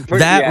 like,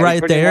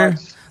 right there.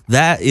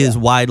 That is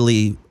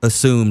widely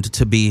assumed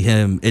to be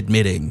him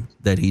admitting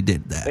that he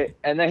did that.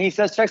 And then he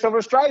says checks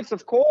over stripes,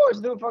 of course,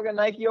 dude. Fucking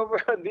Nike over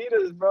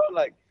Adidas, bro.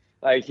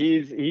 Like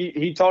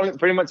he totally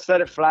pretty much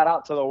said it flat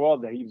out to the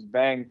world that he's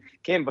banged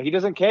Kim, but he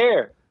doesn't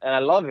care, and I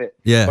love it.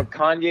 Yeah. But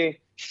Kanye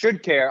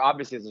should care.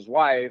 Obviously, it's his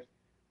wife.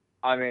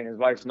 I mean, his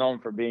wife's known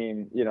for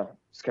being, you know,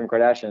 Kim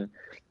Kardashian,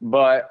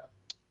 but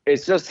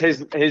it's just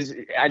his.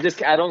 I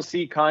don't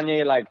see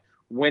Kanye like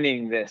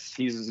winning this.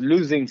 He's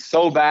losing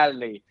so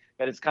badly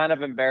that it's kind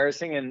of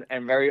embarrassing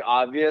and very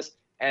obvious.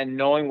 And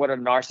knowing what a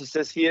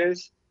narcissist he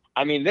is,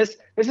 I mean, this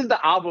is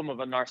the album of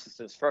a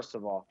narcissist. First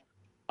of all,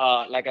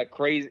 like a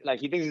crazy,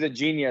 like he thinks he's a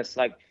genius.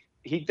 Like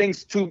he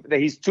thinks that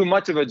he's too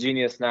much of a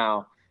genius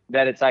now.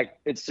 That it's like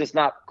it's just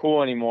not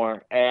cool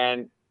anymore.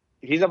 And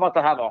he's about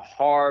to have a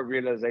hard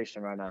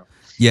realization right now.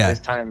 Yeah, his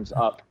time's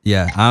up.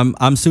 Yeah,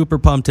 I'm super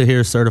pumped to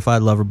hear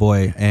Certified Lover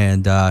Boy,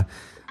 and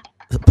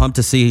pumped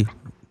to see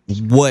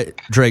what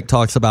Drake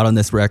talks about on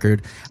this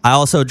record. I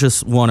also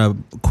just want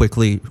to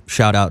quickly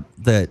shout out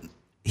that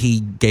he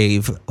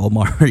gave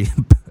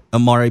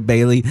Amari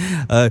Bailey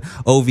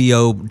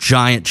OVO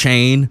giant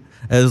chain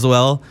as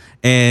well,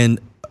 and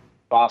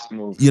boss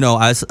move. You know,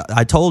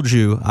 I told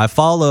you I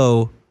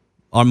follow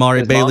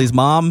Amari Bailey's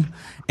mom,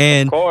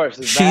 and of course,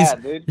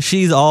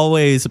 she's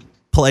always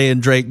playing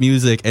Drake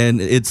music,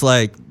 and it's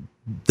like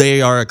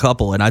they are a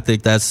couple, and I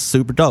think that's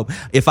super dope.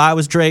 If I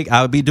was Drake,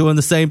 I would be doing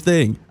the same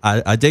thing.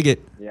 I dig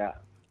it. Yeah,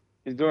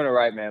 he's doing it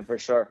right, man, for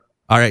sure.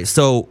 All right,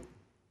 so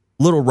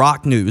little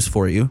rock news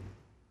for you.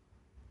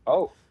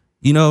 Oh,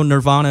 you know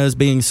Nirvana is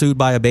being sued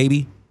by a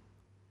baby?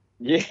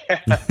 Yeah.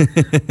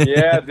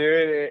 Yeah,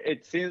 dude.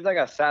 It seems like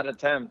a sad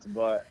attempt,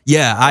 but...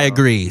 Yeah, I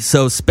agree.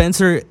 So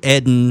Spencer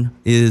Eden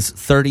is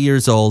 30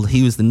 years old.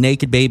 He was the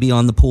naked baby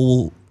in the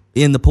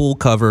pool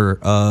cover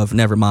of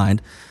Nevermind.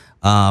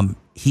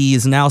 He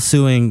is now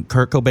suing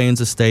Kurt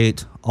Cobain's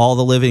estate, all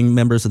the living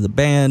members of the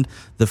band,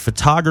 the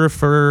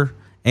photographer,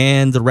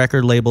 and the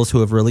record labels who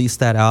have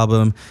released that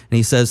album. And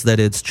he says that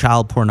it's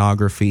child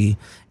pornography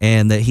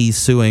and that he's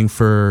suing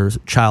for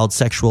child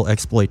sexual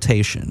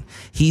exploitation.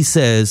 He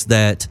says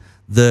that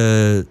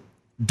the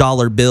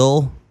dollar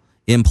bill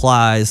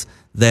implies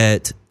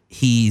that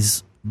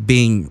he's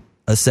being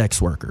a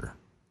sex worker.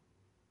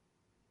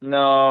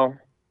 No.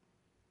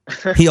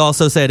 He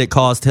also said it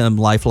caused him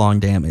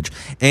lifelong damage.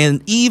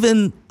 And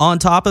even on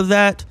top of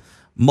that,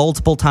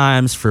 multiple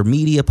times for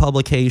media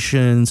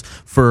publications,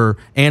 for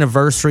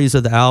anniversaries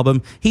of the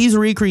album, he's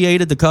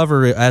recreated the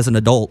cover as an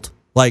adult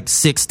like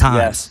 6 times.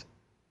 Yes.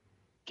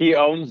 He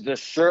owns the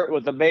shirt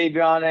with the baby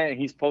on it, and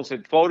he's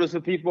posted photos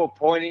of people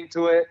pointing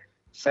to it.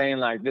 saying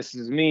like, "This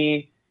is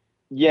me."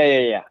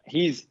 Yeah.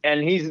 He's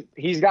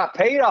got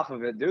paid off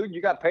of it, dude.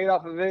 You got paid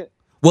off of it.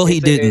 Well, he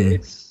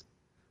didn't.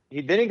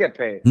 He didn't get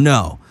paid.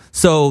 No.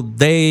 So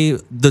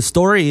the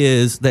story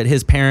is that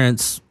his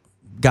parents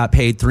got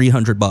paid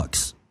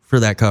 $300 for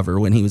that cover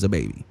when he was a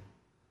baby.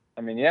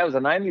 I mean, yeah, it was the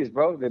 90s,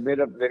 bro. They made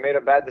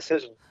a bad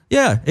decision.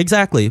 Yeah,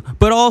 exactly.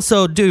 But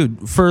also, dude,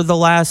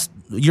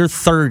 you're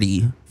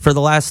 30. For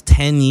the last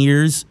 10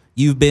 years,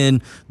 you've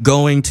been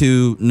going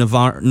to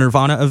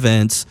Nirvana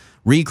events,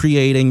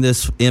 recreating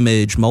this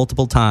image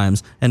multiple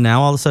times, and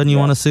now all of a sudden you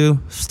want to sue?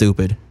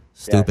 Stupid.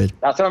 Yes.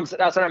 That's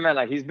what I meant.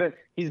 Like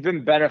he's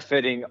been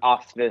benefiting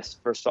off this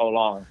for so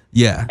long.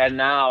 Yeah. And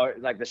now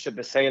like the ship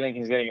is sailing,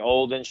 he's getting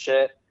old and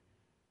shit.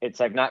 It's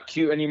like not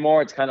cute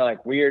anymore. It's kind of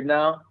like weird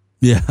now.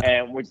 Yeah.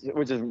 And which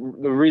is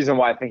the reason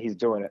why I think he's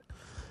doing it.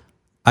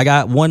 I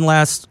got one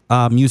last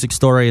music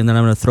story, and then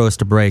I'm going to throw us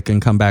to break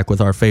and come back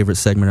with our favorite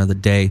segment of the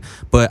day.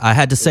 But I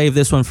had to save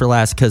this one for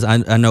last because I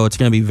know it's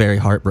going to be very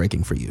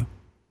heartbreaking for you.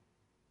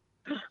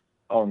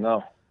 Oh,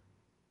 no.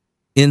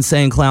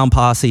 Insane Clown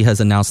Posse has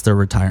announced their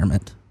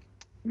retirement.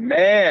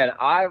 Man,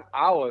 I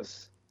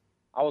was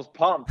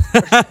pumped.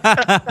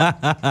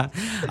 I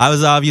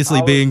was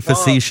obviously being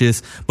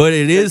facetious, but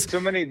there's too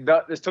many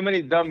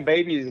dumb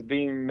babies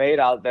being made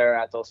out there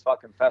at those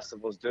fucking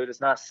festivals, dude. It's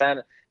not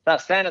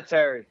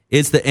sanitary.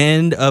 It's the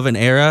end of an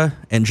era,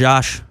 and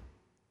Josh,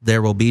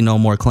 there will be no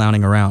more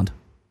clowning around.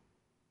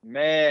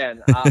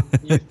 Man,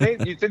 you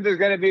think there's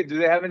gonna be? Do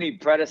they have any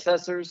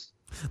predecessors?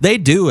 They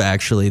do,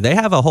 actually. They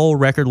have a whole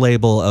record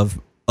label of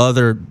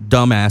other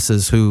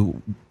dumbasses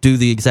who do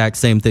the exact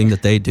same thing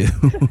that they do.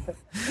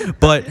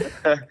 But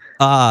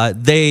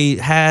they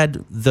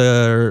had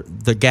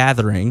the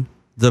gathering,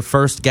 the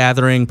first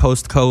gathering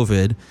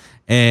post-COVID,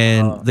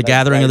 and the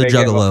Gathering of the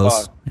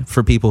Juggalos,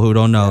 for people who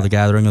don't know, the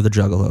Gathering of the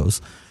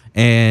Juggalos.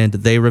 And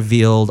they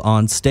revealed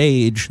on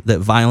stage that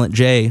Violent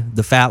J,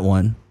 the fat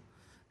one,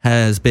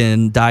 has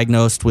been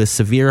diagnosed with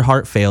severe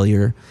heart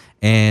failure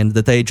and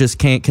that they just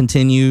can't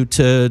continue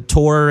to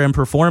tour and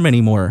perform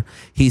anymore.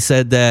 He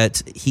said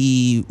that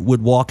he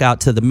would walk out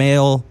to the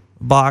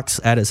mailbox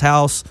at his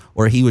house,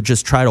 or he would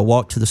just try to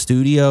walk to the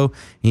studio.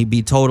 He'd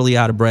be totally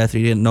out of breath.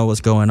 He didn't know what's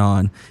going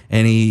on,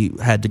 and he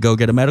had to go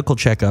get a medical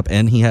checkup,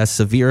 and he has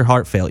severe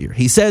heart failure.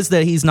 He says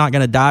that he's not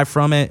going to die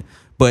from it,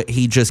 but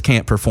he just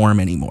can't perform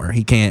anymore.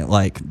 He can't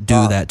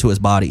do that to his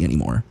body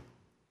anymore.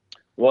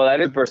 Well, that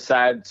is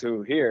sad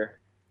to hear.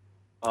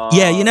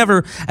 Yeah, you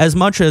never, as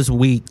much as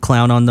we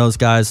clown on those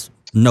guys,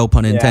 no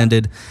pun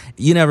intended,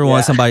 you never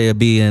want somebody to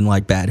be in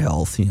like bad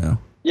health, you know?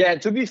 Yeah,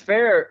 to be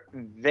fair,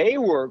 they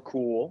were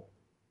cool.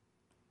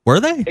 Were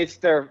they? They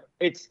seem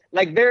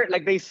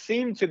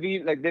to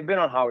be like they've been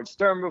on Howard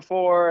Stern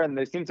before, and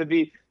they seem to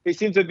be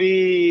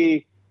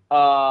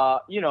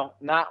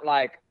not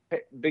like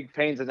big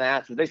pains in the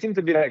ass. They seem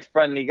to be like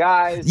friendly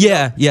guys.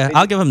 Yeah,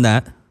 I'll give them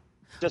that.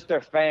 Just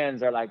their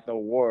fans are like the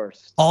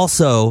worst.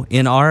 Also,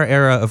 in our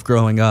era of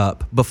growing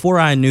up, before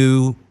I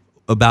knew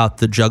about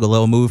the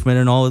Juggalo movement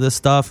and all of this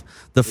stuff,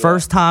 the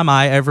first time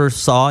I ever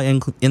saw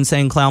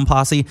Insane Clown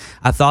Posse,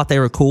 I thought they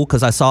were cool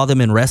because I saw them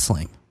in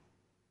wrestling.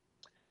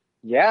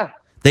 Yeah.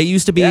 They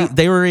used to be,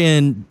 they were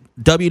in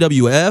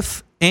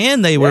WWF,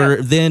 and they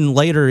were then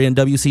later in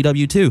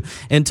WCW too.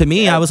 And to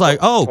me, I was like,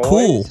 oh,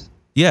 cool.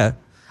 Yeah.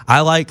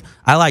 I like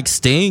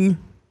Sting.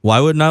 Why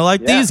wouldn't I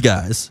like these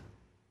guys?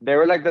 They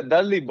were like the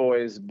Dudley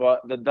Boys,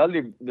 but the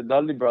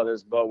Dudley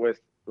Brothers, but with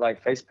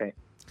like face paint.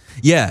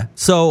 Yeah,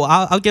 so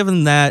I'll give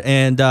them that,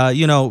 and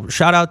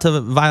shout out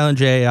to Violent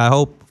J. I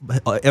hope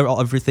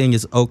everything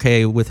is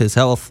okay with his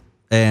health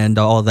and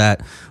all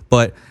that.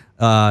 But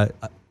I'm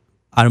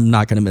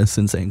not gonna miss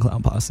Insane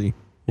Clown Posse.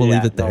 We'll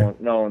leave it there.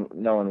 No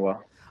one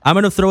will. I'm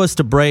gonna throw us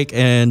to break,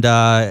 and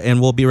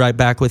we'll be right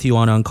back with you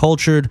on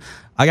Uncultured.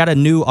 I got a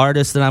new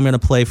artist that I'm gonna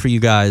play for you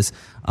guys.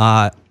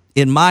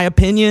 In my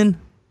opinion,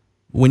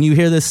 when you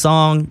hear this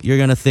song, you're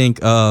going to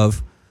think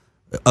of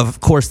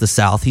course, the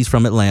South. He's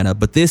from Atlanta.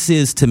 But this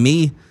is, to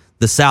me,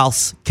 the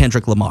South's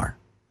Kendrick Lamar.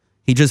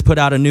 He just put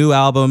out a new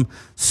album,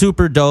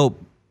 super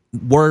dope,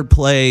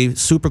 wordplay,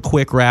 super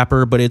quick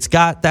rapper, but it's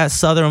got that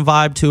Southern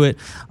vibe to it.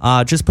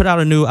 Just put out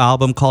a new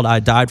album called I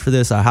Died For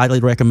This. I highly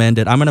recommend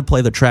it. I'm going to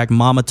play the track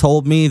Mama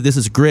Told Me. This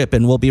is Grip,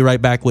 and we'll be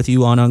right back with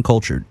you on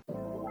Uncultured.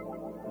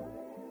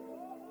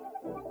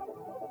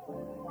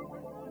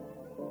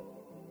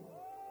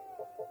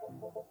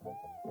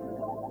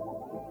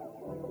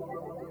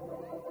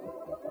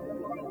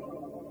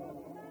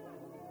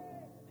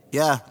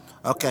 Yeah,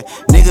 okay.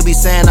 Nigga be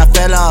saying I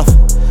fell off.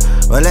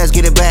 Well, let's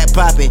get it back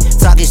poppin'.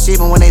 Talking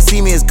shit, but when they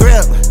see me, it's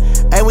grip.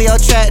 Hey, we on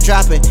track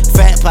dropping.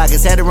 Fat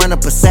pockets, had to run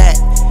up a sack.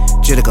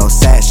 Shoulda go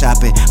sack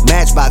shopping.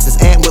 Matchboxes,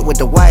 ant whip with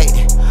the white.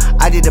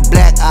 I did the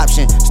black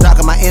option.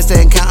 Stalking my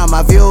Insta and counting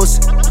my views.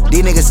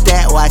 These niggas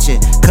stat watching.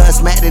 Cuz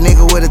smack the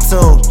nigga with a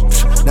tool.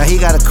 Now he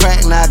got a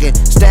crack noggin.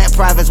 Stat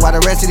profits while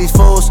the rest of these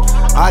fools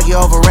argue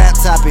over rap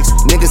topics.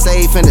 Niggas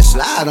say he finna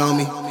slide on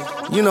me.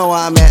 You know where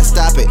I'm at,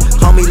 stop it.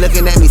 Homie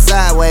looking at me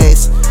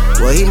sideways.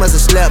 Well, he must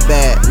have slept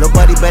bad.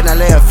 Nobody better not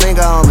lay a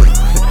finger on me.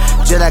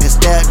 just like a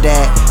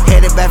stepdad.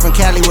 Headed back from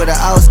Cali with a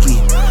Oski.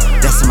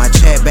 That's in my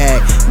check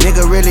bag.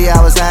 Nigga, really, I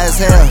was high as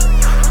hell.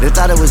 They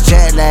thought it was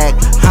jet lag.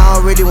 I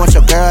don't really want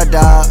your girl,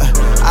 dog.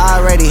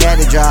 I already had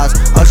the draws.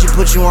 Oh, she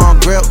put you on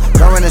grip.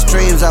 Throwing the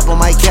streams up on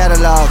my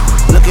catalog.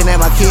 Looking at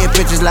my kid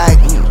pictures like,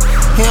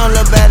 he don't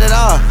look bad at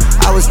all.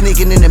 I was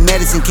sneaking in the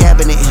medicine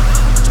cabinet.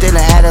 Still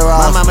an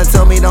Adderall. My mama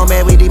told me don't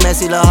marry these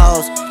messy little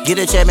hoes. Get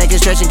a check, make it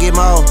stretch and get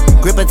more.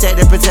 Grip protect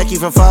to protect you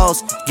from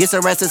foes. Get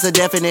some rest, it's a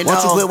definite no.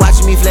 Won't you quit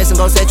watching me flex and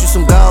go set you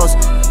some goals?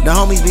 The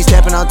homies be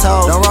stepping on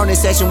toes. Don't roll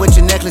this section with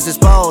your necklace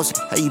exposed.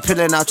 How you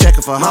peeling out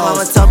checking for hoes? My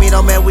mama told me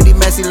don't marry with these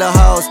messy little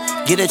hoes.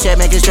 Get a check,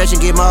 make it stretch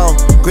and get more.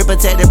 Grip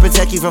protect to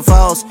protect you from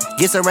foes.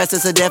 Get some rest,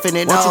 it's a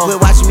definite no. Won't you quit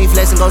watching me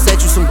flex and go set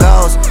you some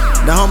goals?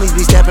 The homies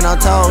be stepping on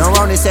toes. Don't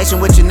roll this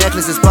section with your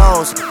necklace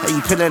exposed. How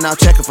you peeling out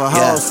checking for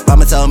hoes?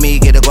 Mama told me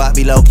get a guap,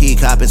 be low key,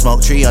 cop and smoke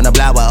tree on the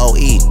block with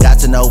OE.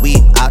 Got to know we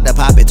out the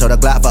poppin', told the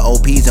Glock for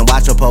OPs and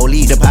watch your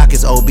police. The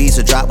pockets obese,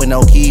 a drop with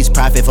no keys.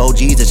 Profit for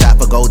G's, a shot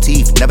for gold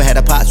teeth. Never had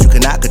a pots, you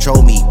cannot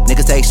control me.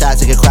 Niggas take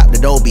shots to get cropped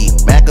Adobe.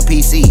 Mac a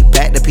PC,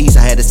 back the piece,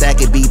 I had a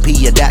sack at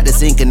BP. A doctor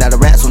sinking, now the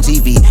rats on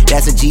TV.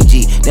 That's a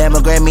GG, damn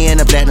a Grammy and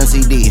a platinum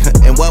CD.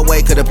 In what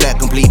way could a plat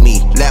complete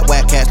me? Black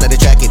whack cats, let the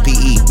track at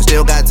PE.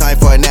 Still got time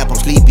for a nap,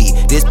 I'm sleepy.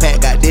 This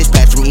pack got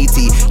dispatch from ET.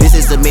 This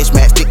is a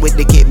mismatch, stick with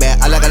the kit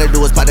back. All I gotta do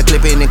is pop the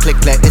clip in and click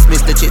clack.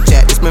 Dismiss the chit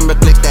chat, dismember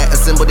click that.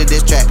 Assemble the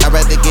diss track, I'd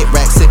rather get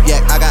rack, sip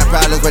yak. I got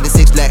problems with the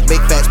 6 black,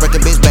 big facts, break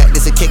a bitch back.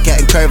 This a Kit Kat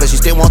and curve, she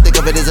still won't think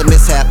of it as a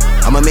mishap.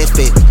 I'm a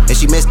misfit, and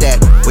she missed that.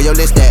 Where your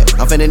list at?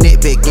 I'm finna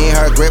nitpick, you ain't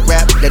heard grip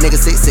rap. That nigga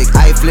 6'6",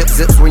 I flip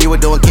zips when you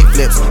were doing kick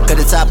flips. Cut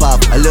the top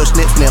off, a little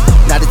snip snip.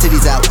 Now the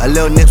titties out, a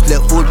little nip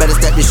slip. Fool better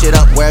step this shit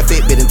up, wear a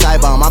Fitbit and tie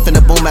bomb. I'm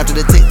finna boom after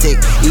the tick tick.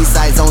 East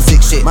side zone 6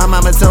 shit. My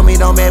mama told me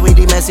don't marry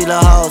these messy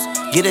little hoes.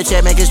 Get a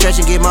check, make it stretch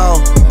and get more.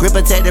 Grip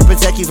protect to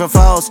protect you from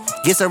foes.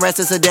 Get some rest,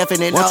 it's a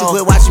definite no. Won't you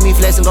quit watching me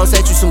flex and go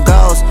set you some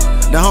goals?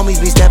 The homies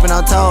be stepping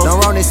on toes.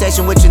 Don't roll this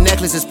section with your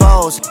necklace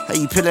exposed. How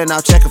you peeling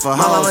out checking for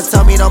hoes? My mama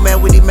told me don't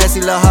marry with these messy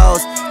little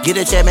hoes. Get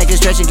a check, make it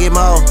stretch and get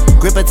more.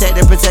 Grip protect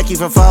to protect you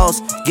from foes.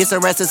 Get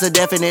some rest, it's a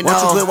definite no.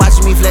 Won't you quit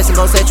watching me flex and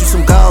go set you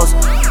some goals?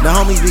 The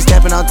homies be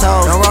stepping on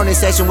toes. Don't roll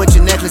this section with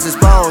your necklace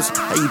exposed.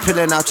 How you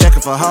peeling out checking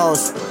for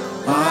hoes?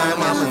 My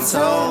mama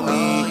told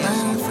me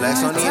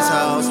flex on these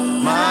hoes.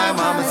 My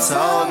mama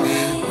told me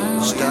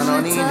stun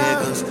on these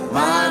niggas.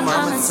 My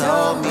mama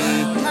told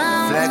me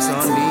flex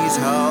on these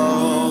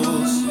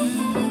hoes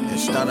and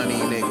stun on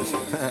these niggas.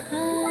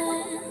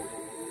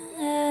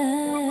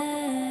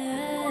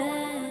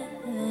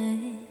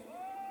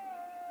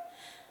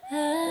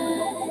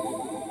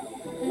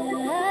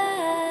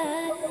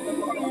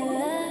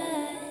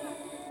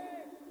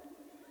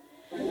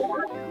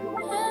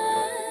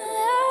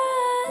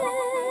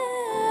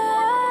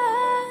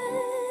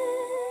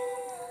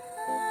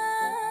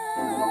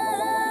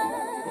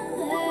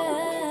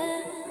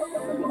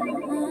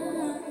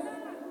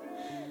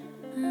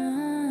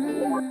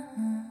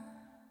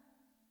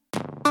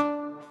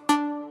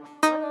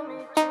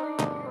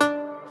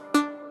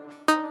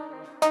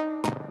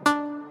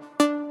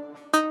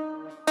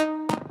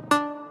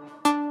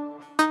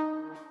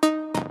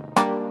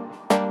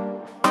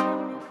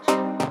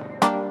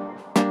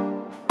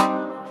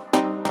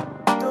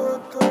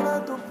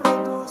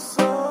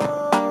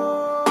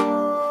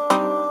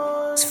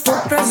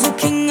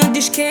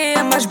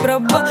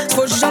 Se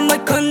for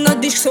jamaicana,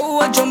 diz que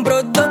sou a John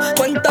Brother.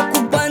 Quando tá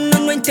cubana,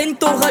 não entendo,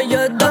 tô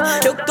raiada.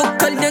 Eu tô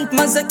caliente,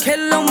 mas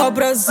aquela é uma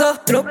brasa.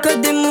 Troca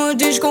de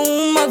emojis com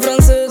uma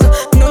francesa.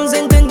 Não nos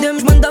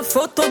entendemos, manda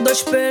foto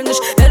das pernas.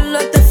 Ela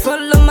até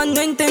fala, mas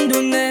não entendo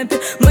o nep.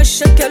 Mas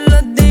se que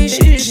ela diz,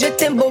 je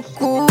t'aime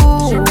beaucoup.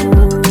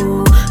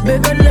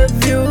 Baby, I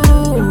love you.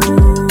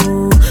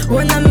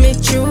 When I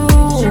meet you,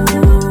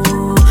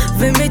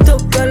 vem me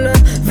tocar lá,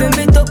 vem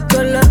me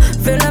tocar lá,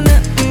 vem lá me.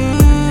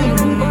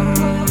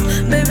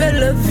 Baby, I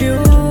love you.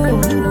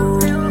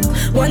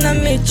 When I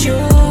meet you,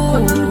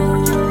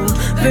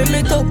 vem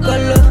me tocar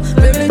lá,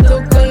 vem me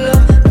tocar lá,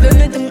 vem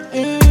me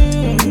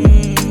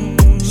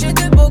je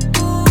t'aime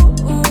beaucoup.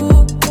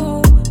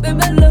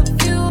 Baby, I love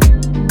you.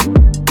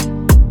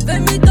 Vem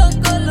me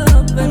tocar lá,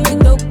 vem me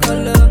tocar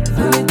lá,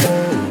 vem me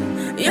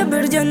tocar. E a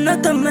Berdiana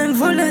também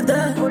vou lhe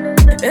dar.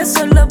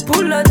 Essa lá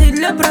pula de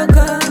lá pra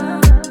cá.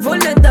 Vou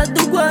lhe dar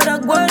do Guara,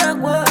 Guara,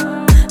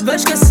 Guara. Vai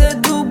esquecer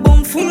do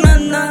bom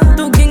funana.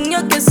 Do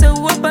guinha que seu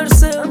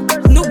apareceu.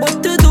 No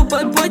bote do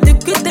barboide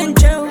que tem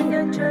gel.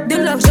 De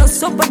l'argent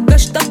só pra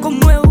gastar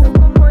como eu.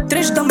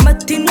 3 da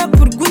matina,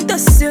 pergunta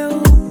se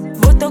eu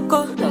vou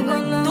tocar.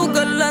 Do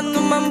galã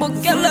no mambo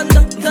que ela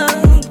tá.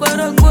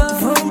 Guaragua,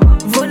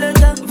 vou lhe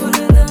dar.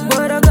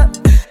 Guaraga,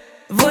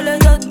 vou lhe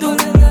dar do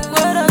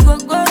Guaragua,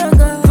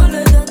 Guaraga.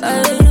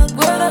 Ai,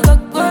 Guaraga,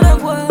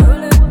 Guaragua.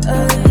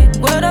 Ai,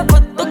 Guara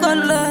pra tocar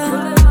lá.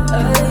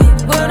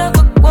 Ai,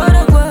 Guaragua,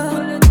 Guaragua,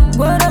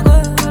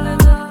 Guaragua.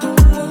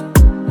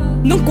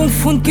 Não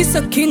confundo que isso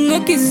aqui não é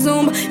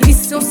kizomba.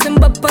 Isso é um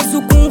samba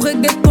paso com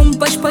reggaeton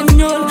pra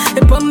espanhola.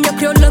 É pra minha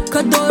crioula que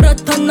adora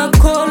tá na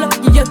cola.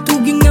 E a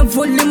tuguinha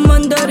vou lhe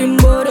mandar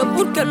embora. jură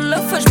burgeră,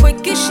 faci boi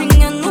cash-ing,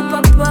 nu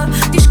papa.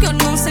 Dici că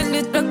nu se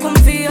lidera com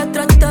via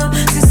trata.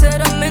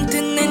 Sinceramente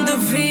nem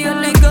devia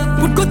ligar,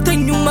 porque eu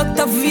tenho uma que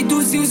tá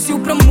vídeos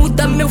pra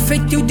mudar meu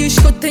feitio. Diz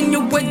que eu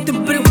tenho bué de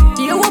brilho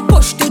e eu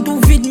aposto, eu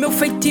duvido. Meu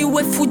feitio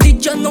é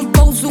fudido, já não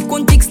pauso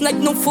contigo se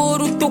não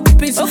for o teu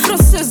piso. A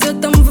francesa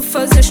tá-me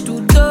fazer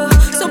estudar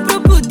só pra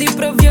pedir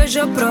pra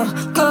viajar pra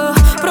cá,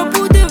 pra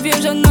poder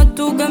viajar na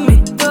tua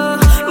gamita.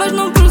 Mas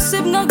não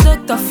percebo nada,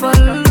 tá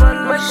falando.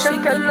 Mas sei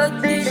que ela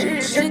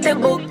diz, je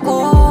t'aime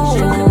beaucoup,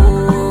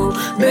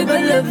 baby I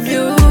love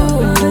you,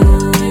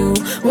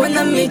 when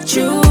I meet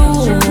you.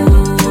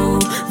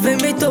 Vem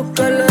me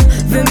tocar-la,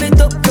 vem me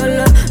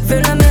tocar-la,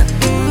 vem la me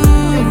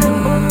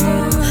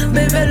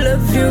baby I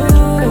love you,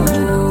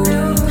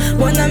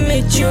 when I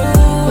meet you.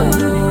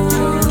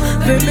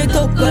 Vem me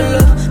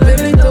tocar-la, vem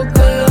me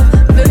tocar-la,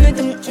 vem me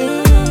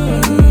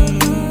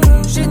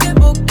je t'aime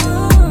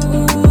beaucoup,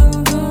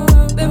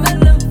 baby I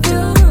love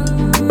you.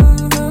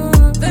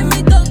 Vem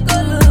me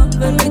tocar-la,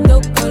 vem me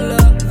tocar-la,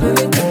 vem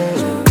me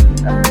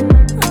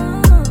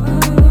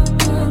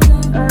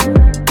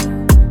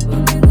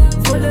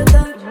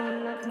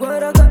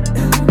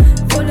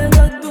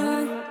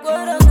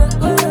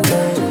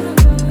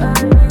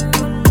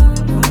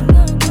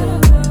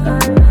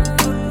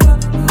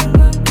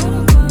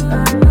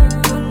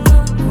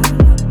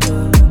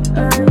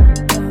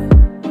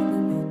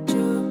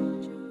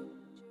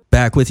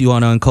Back with you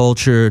on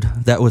Uncultured.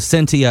 That was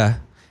Cynthia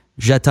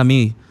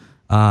Jetami,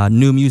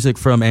 new music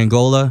from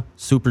Angola.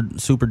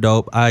 Super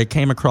dope. I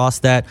came across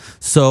that.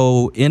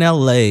 So in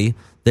LA,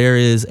 there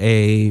is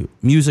a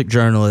music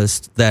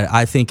journalist that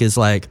I think is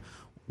like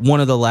one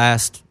of the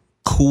last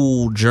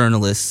cool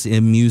journalists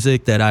in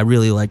music that I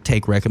really like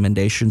take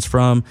recommendations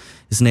from.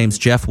 His name's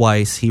Jeff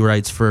Weiss. He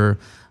writes for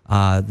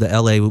the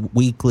LA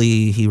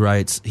Weekly. He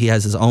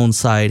has his own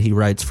site. He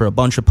writes for a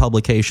bunch of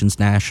publications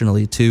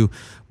nationally too.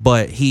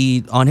 But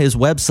he, on his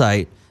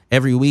website,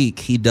 every week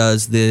he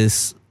does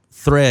this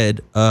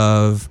thread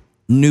of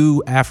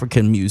new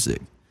African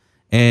music.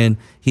 And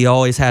he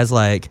always has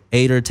like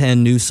 8 or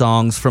 10 new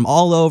songs from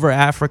all over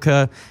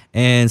Africa.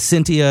 And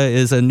Cynthia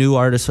is a new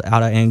artist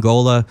out of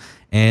Angola.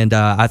 And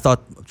I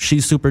thought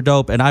she's super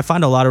dope. And I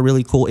find a lot of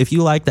really cool. If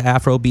you like the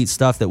Afrobeat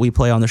stuff that we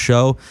play on the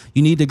show,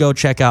 you need to go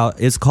check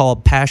out. It's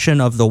called Passion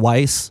of the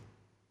Weiss.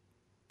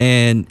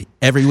 And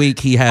every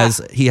week he has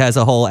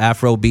a whole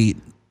Afrobeat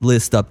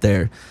list up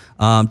there.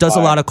 Does a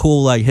lot of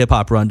cool like hip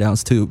hop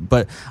rundowns too.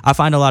 But I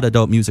find a lot of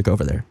dope music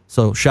over there.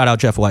 So shout out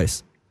Jeff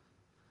Weiss.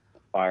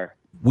 Fire.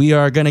 We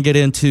are going to get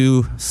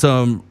into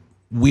some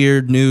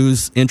weird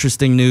news,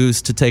 interesting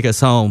news to take us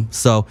home.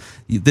 So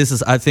this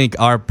is, I think,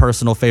 our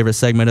personal favorite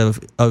segment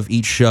of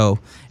each show.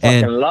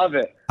 Fucking love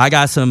it. I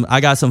got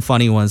some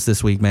funny ones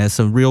this week, man.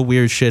 Some real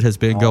weird shit has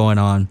been going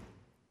on.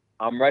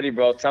 I'm ready,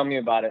 bro. Tell me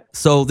about it.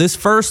 So this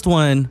first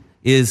one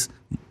is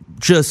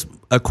just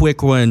a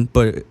quick one,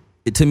 but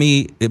to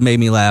me, it made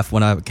me laugh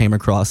when I came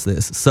across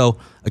this. So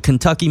a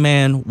Kentucky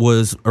man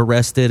was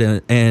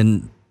arrested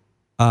and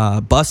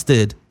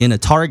busted in a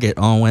Target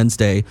on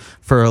Wednesday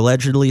for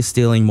allegedly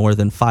stealing more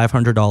than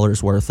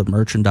 $500 worth of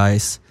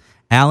merchandise.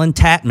 Alan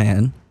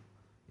Tatman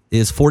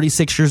is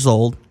 46 years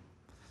old,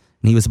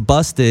 and he was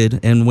busted,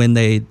 and when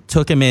they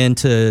took him in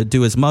to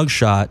do his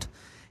mugshot,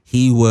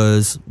 he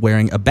was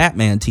wearing a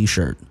Batman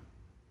t-shirt.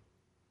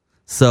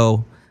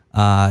 So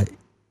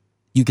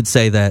you could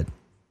say that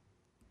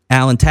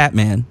Alan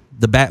Tatman,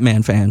 the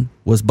Batman fan,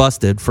 was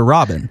busted for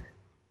robbing.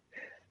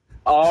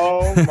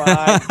 Oh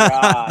my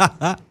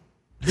God.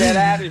 Get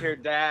out of here,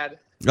 Dad.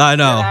 I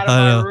know. Get out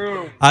of my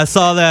room. I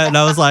saw that and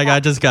I was like,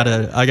 I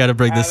gotta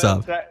bring this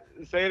up.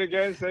 Say it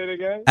again.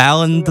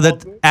 Alan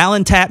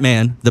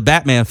Tatman, the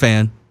Batman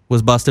fan,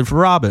 was busted for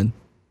robbing.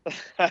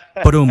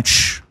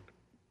 Ba-doom-tsh.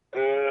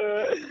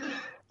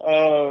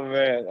 Oh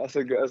man, that's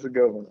a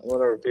good one. I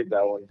want to repeat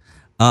that one.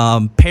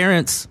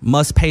 Parents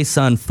must pay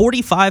son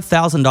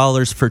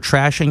 $45,000 for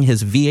trashing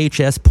his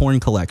VHS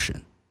porn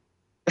collection.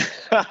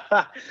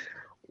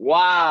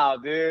 Wow,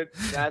 dude,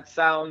 that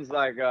sounds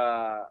like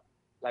a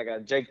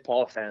Jake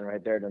Paul fan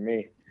right there to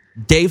me.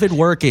 David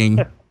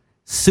Working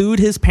sued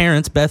his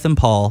parents, Beth and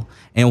Paul,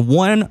 and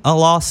won a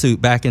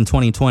lawsuit back in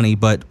 2020.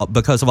 But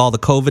because of all the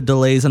COVID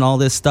delays and all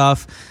this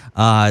stuff,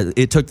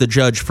 it took the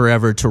judge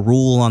forever to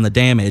rule on the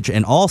damage.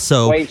 And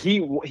also, wait,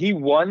 he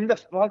won the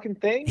fucking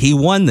thing? He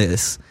won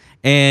this,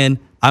 and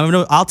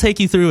I'll take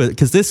you through it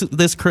because this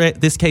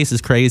case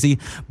is crazy.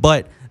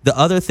 But the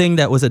other thing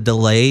that was a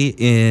delay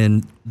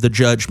in the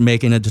judge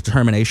making a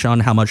determination on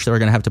how much they were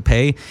going to have to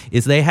pay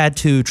is they had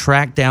to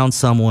track down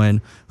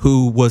someone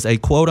who was a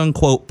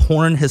quote-unquote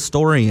porn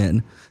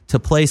historian to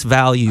place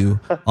value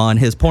on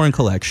his porn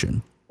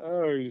collection.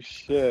 Oh,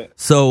 shit.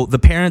 So the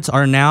parents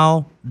are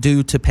now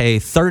due to pay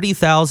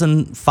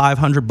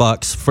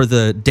 $30,500 for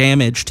the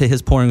damage to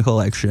his porn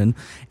collection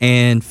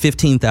and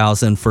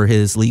 $15,000 for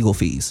his legal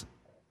fees.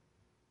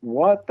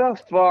 What the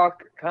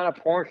fuck kind of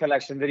porn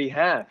collection did he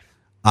have?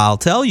 I'll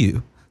tell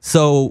you.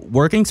 So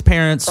Working's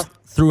parents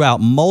threw out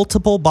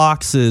multiple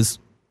boxes,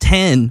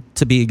 10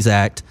 to be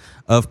exact,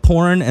 of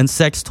porn and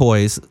sex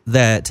toys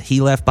that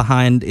he left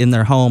behind in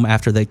their home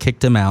after they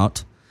kicked him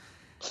out.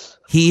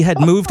 He had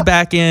moved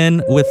back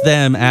in with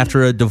them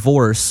after a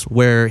divorce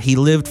where he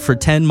lived for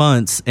 10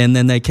 months and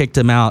then they kicked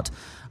him out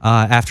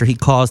after he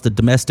caused a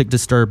domestic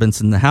disturbance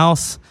in the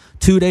house.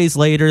 2 days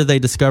later, they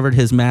discovered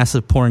his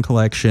massive porn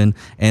collection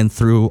and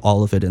threw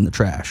all of it in the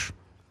trash.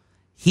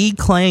 He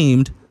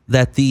claimed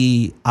that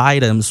the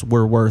items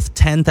were worth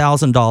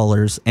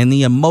 $10,000 and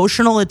the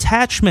emotional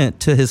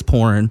attachment to his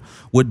porn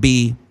would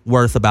be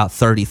worth about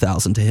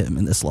 $30,000 to him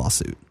in this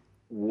lawsuit.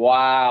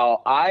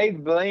 Wow, I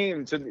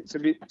blame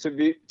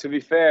to be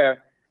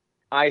fair,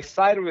 I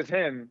sided with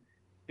him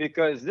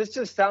because this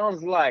just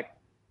sounds like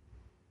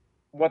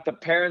what the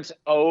parents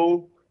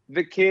owe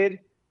the kid.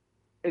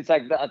 It's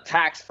like a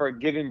tax for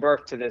giving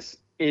birth to this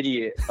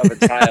idiot of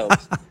a child.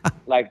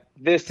 Like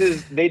this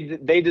is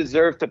they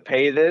deserve to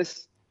pay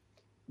this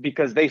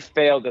because they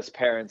failed as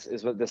parents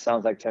is what this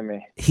sounds like to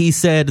me. He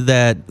said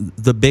that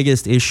the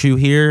biggest issue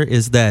here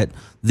is that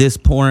this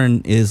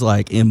porn is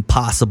like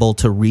impossible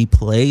to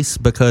replace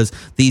because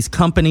these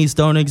companies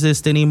don't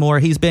exist anymore.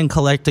 He's been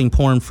collecting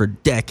porn for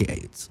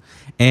decades.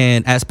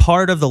 And as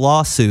part of the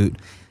lawsuit,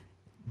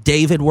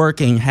 David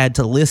Working had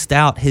to list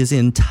out his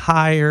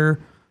entire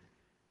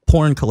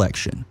porn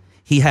collection.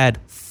 He had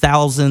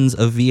thousands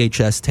of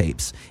VHS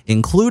tapes,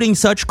 including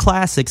such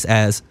classics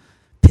as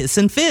Piss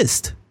and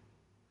Fist.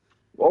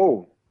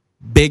 Whoa.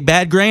 Big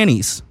Bad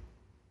Grannies.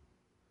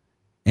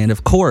 And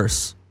of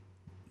course,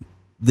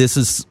 this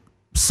is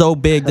so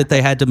big that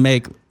they had to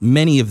make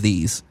many of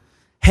these.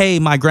 Hey,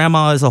 My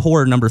Grandma is a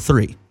Whore, number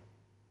 3.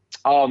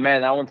 Oh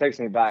man, that one takes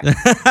me back.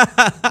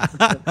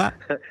 That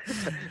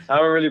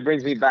one really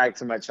brings me back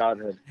to my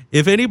childhood.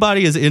 If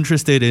anybody is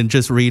interested in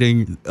just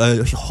reading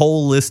a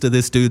whole list of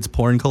this dude's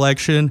porn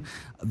collection,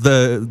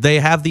 they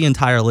have the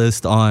entire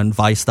list on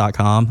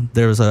Vice.com.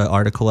 There's an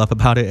article up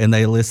about it, and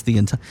they list the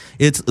entire.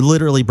 It's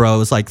literally,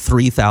 bro, it's like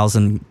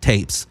 3,000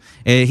 tapes.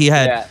 And he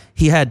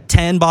had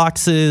 10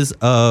 boxes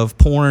of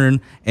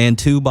porn and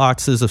 2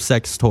 boxes of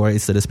sex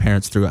toys that his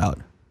parents threw out.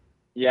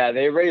 Yeah,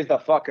 they raised a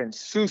fucking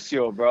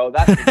sucio, bro.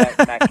 That's what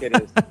that kid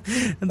is.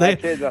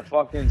 That kid's a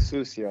fucking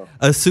sucio.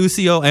 A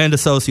sucio and a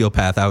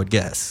sociopath, I would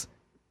guess.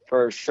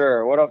 For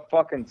sure. What a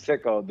fucking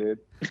sicko, dude.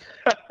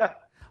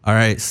 All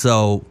right,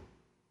 so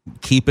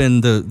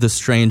keeping the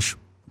strange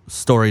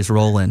stories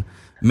rolling.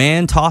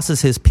 Man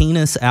tosses his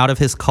penis out of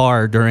his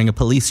car during a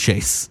police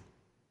chase.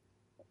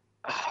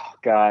 Oh,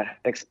 God.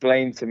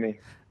 Explain to me.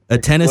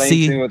 Explain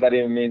to me what that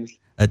even means.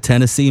 A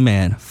Tennessee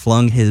man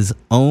flung his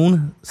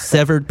own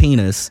severed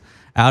penis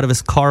out of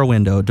his car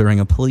window during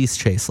a police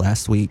chase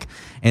last week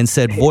and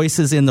said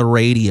voices in the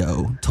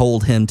radio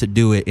told him to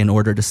do it in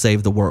order to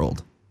save the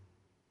world.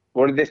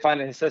 What did they find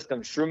in his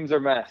system? Shrooms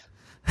or meth?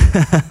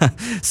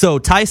 So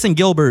Tyson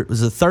Gilbert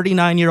was a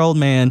 39-year-old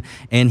man,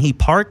 and he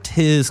parked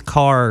his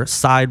car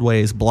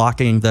sideways,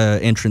 blocking the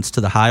entrance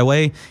to the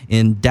highway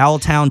in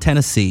Dowelltown,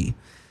 Tennessee.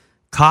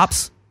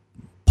 Cops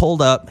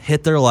pulled up,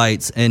 hit their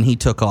lights, and he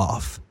took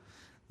off.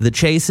 The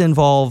chase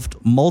involved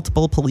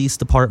multiple police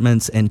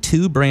departments and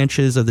 2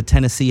 branches of the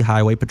Tennessee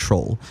Highway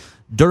Patrol.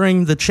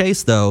 During the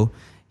chase, though,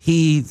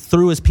 he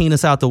threw his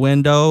penis out the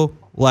window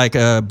like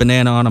a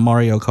banana on a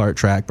Mario Kart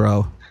track,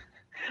 bro.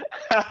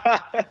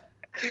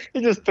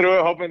 He just threw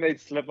it hoping they'd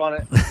slip on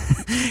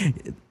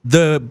it.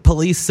 The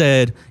police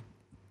said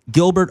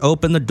Gilbert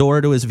opened the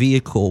door to his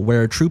vehicle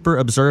where a trooper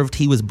observed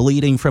he was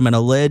bleeding from an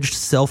alleged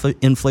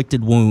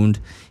self-inflicted wound.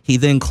 He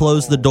then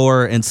closed the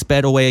door and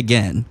sped away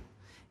again.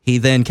 He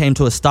then came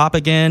to a stop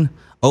again,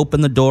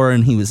 opened the door,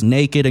 and he was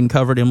naked and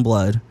covered in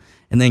blood,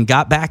 and then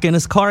got back in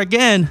his car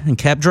again and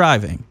kept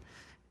driving.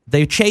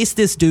 They chased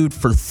this dude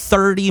for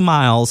 30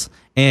 miles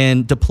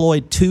and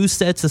deployed 2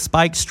 sets of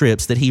spike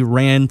strips that he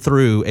ran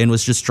through and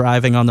was just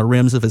driving on the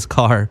rims of his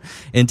car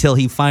until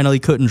he finally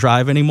couldn't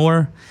drive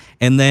anymore.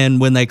 And then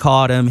when they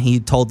caught him,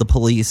 he told the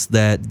police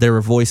that there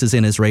were voices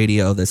in his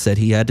radio that said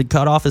he had to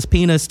cut off his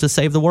penis to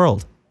save the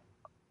world.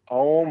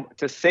 Oh,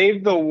 to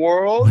save the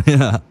world?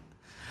 Yeah.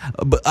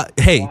 But,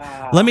 hey,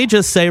 wow. Let me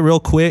just say real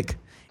quick.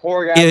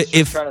 Poor guy was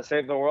just trying to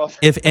save the world.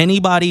 If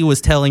anybody was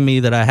telling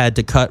me that I had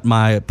to cut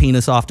my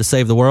penis off to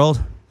save the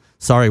world,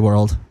 sorry,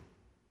 world.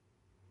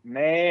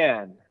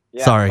 Man.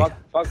 Yeah, sorry.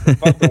 Fuck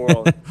the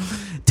world.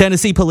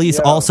 Tennessee police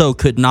also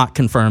could not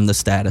confirm the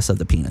status of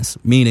the penis,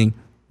 meaning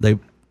they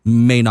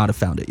may not have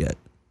found it yet.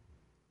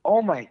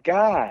 Oh, my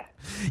God.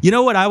 You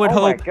know what I would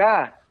hope? Oh, my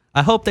God.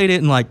 I hope they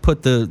didn't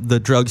put the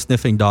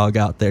drug-sniffing dog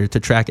out there to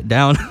track it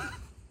down.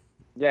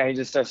 Yeah, he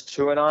just starts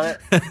chewing on it,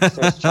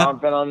 starts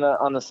chomping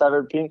on the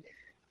severed penis.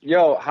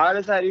 Yo, how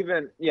does that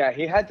even? Yeah,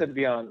 he had to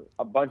be on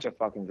a bunch of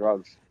fucking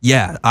drugs.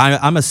 Yeah,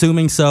 I'm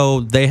assuming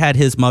so. They had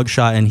his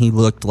mugshot, and he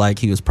looked like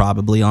he was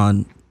probably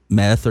on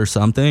meth or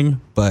something.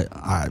 But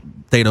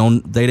they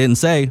didn't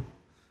say.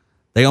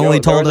 They only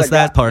told us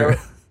that part.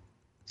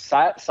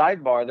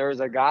 Sidebar: there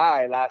was a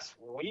guy last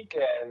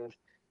weekend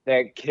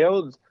that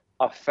killed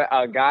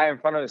a guy in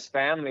front of his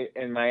family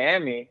in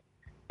Miami,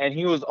 and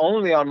he was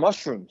only on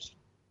mushrooms.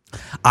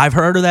 I've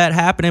heard of that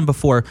happening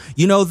before.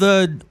 You know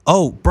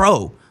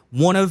bro,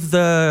 one of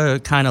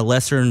the kind of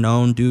lesser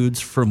known dudes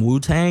from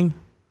Wu-Tang,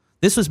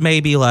 this was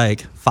maybe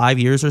like 5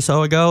 years or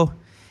so ago,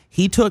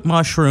 he took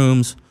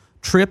mushrooms,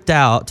 tripped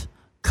out,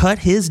 cut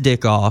his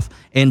dick off,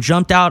 and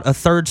jumped out a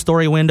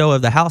 3rd-story window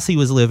of the house he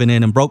was living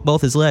in and broke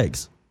both his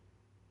legs.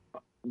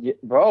 Yeah,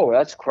 bro,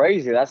 that's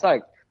crazy. That's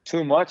like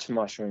too much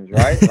mushrooms,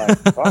 right? Like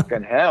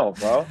fucking hell,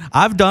 bro.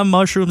 I've done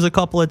mushrooms a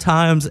couple of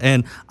times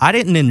and I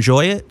didn't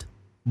enjoy it,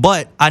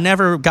 but I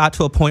never got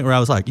to a point where I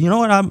was like, you know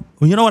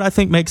what I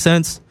think makes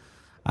sense?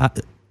 I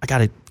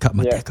gotta cut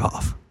my dick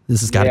off.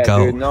 This has gotta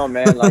go. Dude, no,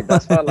 man. Like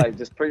that's why, like,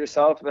 just put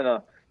yourself in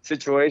a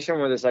situation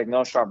where there's like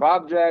no sharp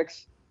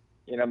objects.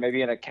 You know,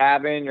 maybe in a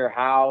cabin, your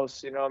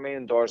house. You know what I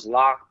mean? Doors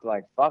locked.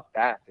 Like fuck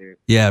that, dude.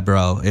 Yeah,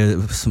 bro.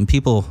 Some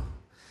people.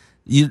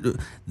 You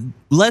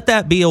let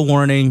that be a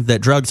warning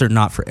that drugs are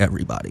not for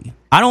everybody.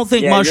 I don't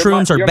think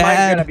mushrooms are your bad. Your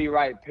mind's gotta be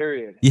right.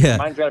 Period. Yeah, your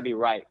mind's gotta be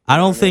right. I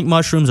don't think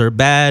mushrooms are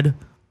bad,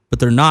 but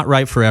they're not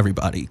right for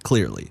everybody.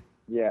 Clearly.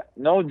 Yeah,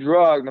 no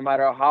drug, no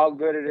matter how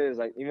good it is,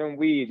 like even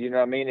weed, you know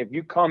what I mean? If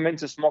you come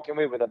into smoking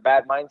weed with a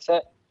bad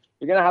mindset,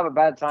 you're going to have a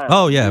bad time.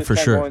 Oh, yeah, you for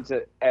can't sure. go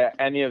into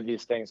any of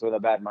these things with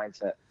a bad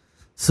mindset.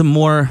 Some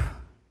more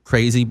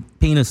crazy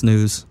penis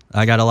news.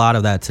 I got a lot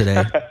of that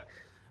today.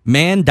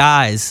 Man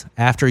dies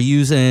after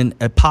using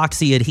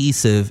epoxy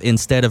adhesive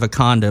instead of a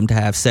condom to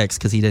have sex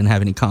because he didn't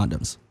have any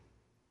condoms.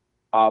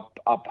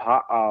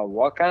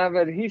 What kind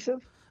of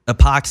adhesive?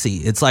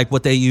 Epoxy. It's like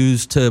what they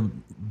use to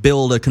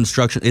build a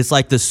construction. It's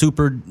like the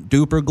super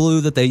duper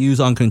glue that they use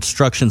on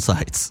construction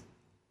sites.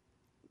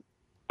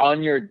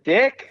 On your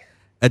dick?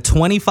 A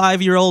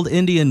 25-year-old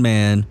Indian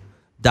man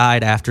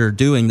died after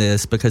doing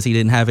this because he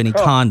didn't have any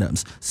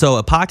condoms.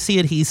 So epoxy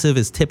adhesive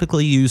is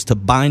typically used to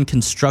bind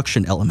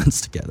construction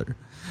elements together.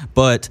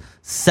 But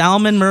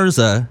Salman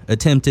Mirza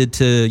attempted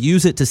to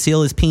use it to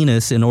seal his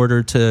penis in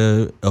order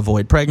to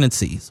avoid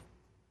pregnancies.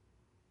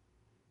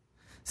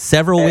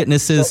 Several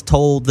witnesses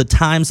told the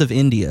Times of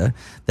India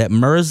that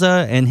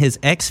Mirza and his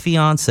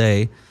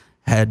ex-fiancée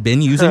had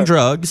been using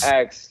drugs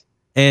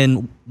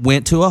and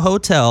went to a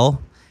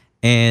hotel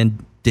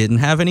and didn't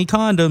have any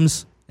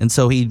condoms, and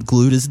so he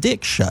glued his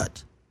dick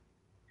shut.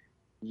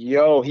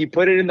 Yo, he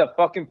put it in the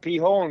fucking pee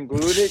hole and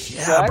glued it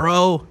shut? Yeah,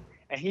 bro.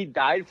 And he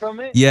died from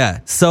it? Yeah.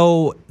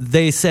 So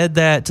they said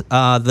that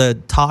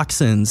the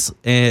toxins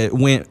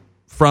went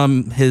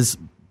from his...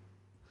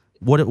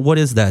 What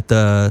is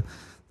that?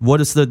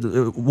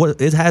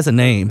 It has a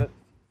name.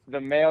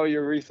 The male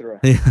urethra.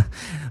 It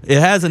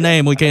has a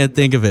name. We can't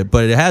think of it,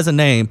 but it has a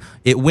name.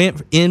 It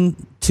went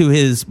into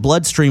his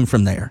bloodstream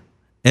from there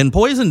and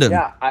poisoned him.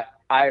 Yeah,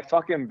 I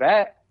fucking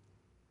bet.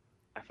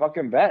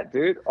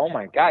 Dude. Oh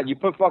my God. You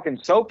put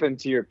fucking soap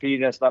into your pee,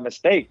 that's not a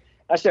mistake.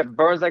 That shit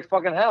burns like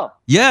fucking hell.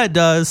 Yeah, it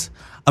does.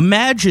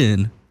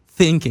 Imagine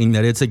thinking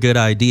that it's a good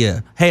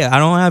idea. Hey, I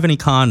don't have any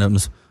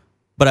condoms,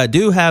 but I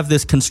do have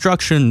this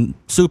construction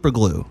super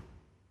glue.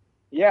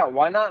 Yeah,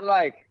 why not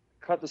like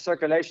cut the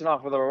circulation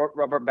off with a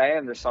rubber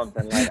band or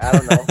something? Like I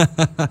don't know.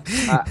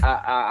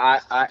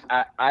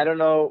 I don't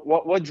know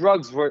what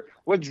drugs were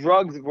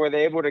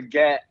they able to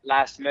get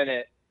last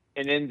minute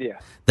in India?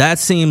 That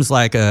seems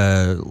like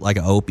an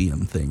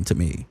opium thing to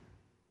me.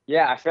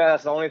 Yeah, I feel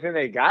that's the only thing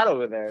they got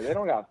over there. They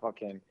don't got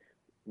fucking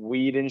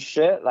weed and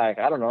shit. Like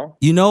I don't know.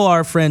 You know,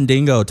 our friend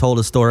Dingo told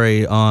a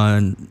story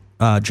on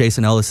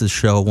Jason Ellis's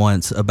show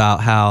once about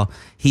how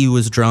he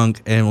was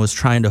drunk and was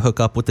trying to hook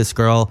up with this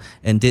girl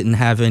and didn't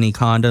have any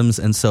condoms,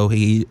 and so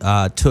he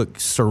took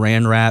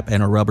saran wrap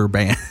and a rubber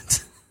band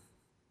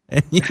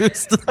and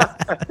used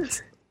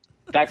that.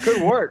 That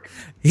could work.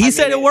 He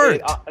said it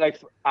worked.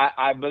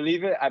 I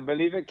believe it. I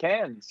believe it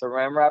can.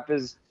 Saran wrap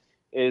is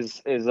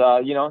it's a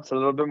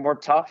little bit more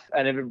tough,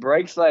 and if it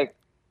breaks, like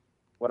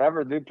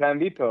whatever, dude, Plan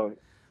B pill.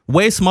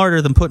 Way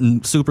smarter than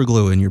putting super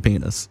glue in your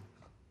penis.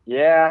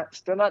 Yeah,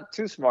 still not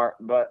too smart,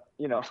 but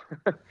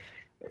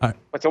Right.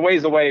 It's a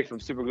ways away from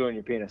super glue in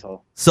your penis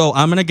hole. So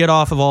I'm gonna get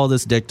off of all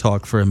this dick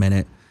talk for a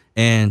minute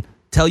and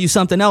tell you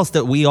something else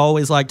that we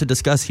always like to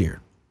discuss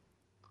here.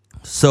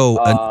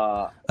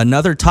 So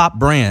another top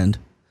brand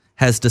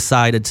has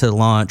decided to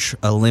launch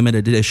a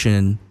limited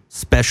edition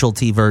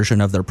specialty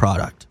version of their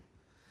product.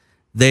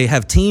 They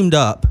have teamed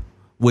up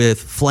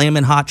with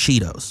Flamin' Hot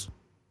Cheetos.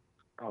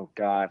 Oh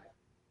God!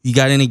 You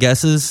got any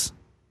guesses?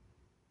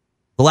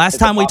 The last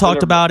time we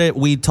talked about it,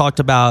 we talked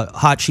about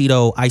Hot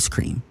Cheeto ice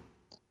cream.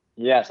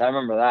 Yes, I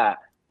remember that.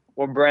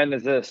 What brand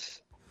is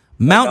this?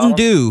 Mountain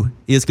Dew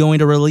is going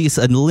to release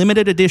a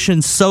limited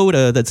edition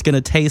soda that's going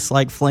to taste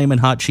like Flamin'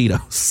 Hot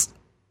Cheetos.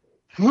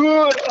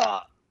 Oh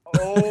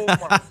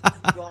my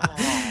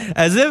God.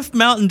 As if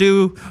Mountain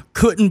Dew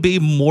couldn't be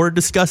more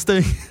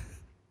disgusting.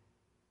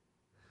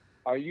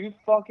 Are you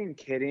fucking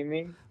kidding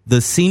me?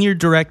 The senior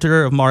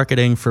director of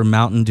marketing for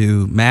Mountain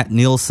Dew, Matt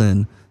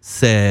Nielsen,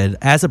 said,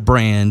 as a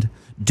brand,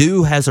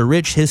 Dew has a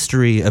rich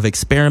history of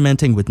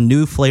experimenting with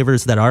new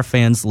flavors that our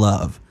fans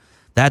love.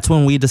 That's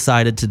when we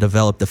decided to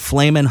develop the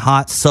Flamin'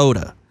 Hot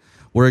Soda.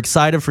 We're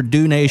excited for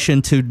Dew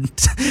Nation to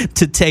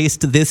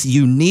taste this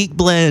unique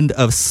blend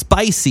of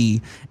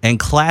spicy and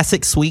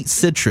classic sweet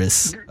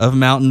citrus of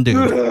Mountain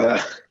Dew.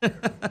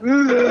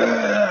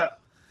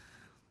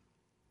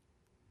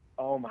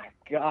 Oh my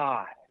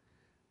God.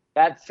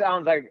 That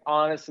sounds like,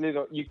 honestly,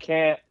 you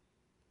can't,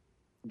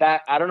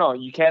 I don't know,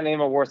 you can't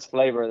name a worse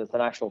flavor that's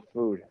an actual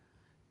food.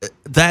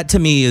 That to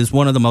me is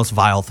one of the most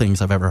vile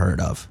things I've ever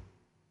heard of.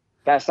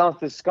 That sounds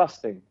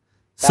disgusting.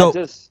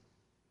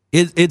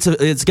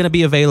 It's going to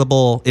be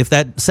available. If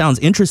that sounds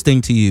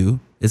interesting to you,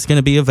 it's going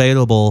to be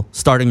available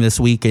starting this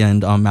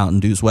weekend on Mountain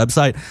Dew's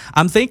website.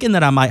 I'm thinking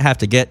that I might have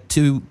to get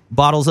 2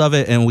 bottles of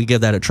it and we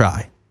give that a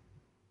try.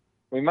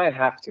 We might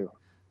have to.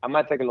 I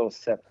might take a little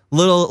sip.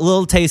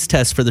 Little taste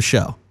test for the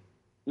show.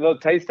 Little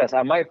taste test.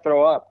 I might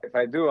throw up. If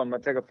I do, I'm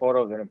going to take a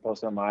photo of it and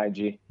post it on my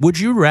IG. Would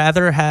you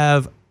rather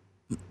have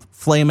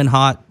Flamin'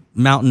 Hot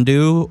Mountain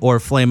Dew or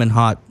Flamin'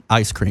 Hot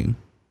ice cream?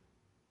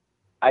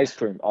 Ice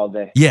cream all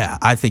day. Yeah,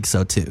 I think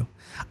so too.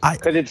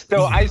 Because it's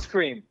still ice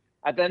cream.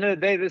 At the end of the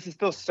day, this is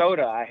still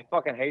soda. I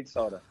fucking hate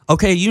soda.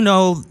 Okay, you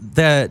know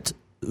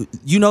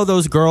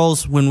those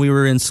girls when we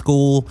were in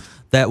school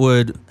that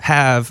would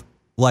have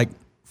like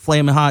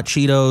Flamin' Hot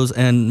Cheetos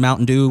and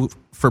Mountain Dew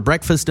for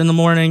breakfast in the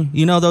morning?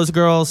 You know those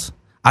girls?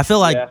 I feel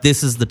like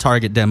this is the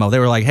target demo. They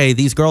were like, hey,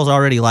 these girls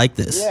already like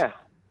this. Yeah.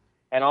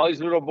 And all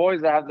these little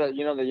boys that have the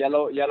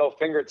yellow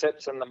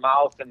fingertips in the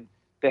mouth and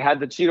they had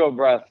the Cheeto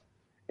breath.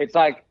 It's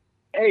like,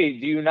 hey,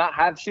 do you not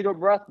have Cheeto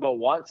breath but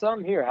want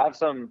some? Here, have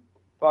some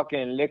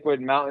fucking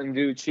liquid Mountain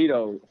Dew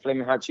Cheeto,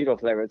 Flamin' Hot Cheeto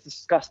flavor. It's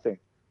disgusting.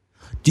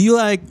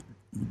 Because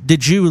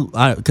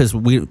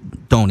we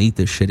don't eat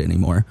this shit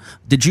anymore.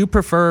 Did you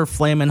prefer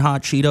Flamin'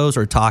 Hot Cheetos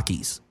or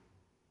Takis?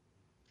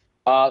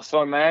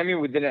 So in Miami,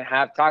 we didn't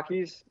have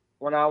Takis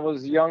when I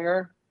was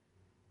younger.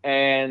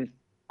 And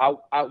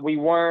we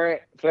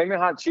weren't, Flamin'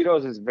 Hot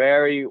Cheetos is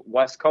very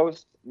West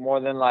Coast,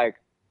 more than like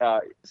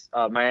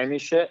Miami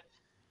shit.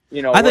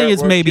 You know, I think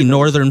it's maybe Cheetos.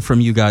 northern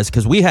from you guys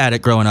because we had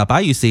it growing up.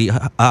 I used to eat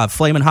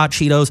Flamin' Hot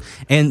Cheetos,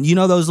 and you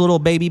know those little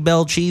Baby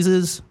Bell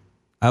cheeses?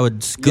 I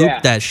would scoop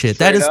that shit.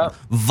 That is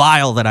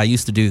vile that I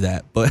used to do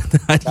that, but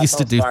I used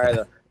to do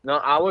that. No,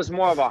 I was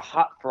more of a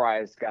hot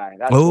fries guy.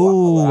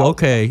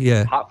 Okay,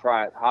 yeah. Hot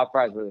fries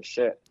were the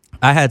shit.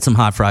 I had some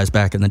hot fries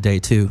back in the day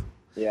too.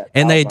 Yeah,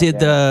 and they did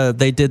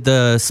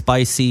the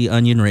spicy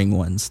onion ring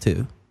ones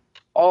too.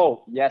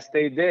 Oh yes,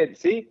 they did.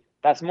 See,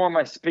 that's more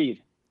my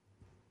speed.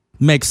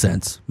 Makes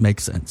sense.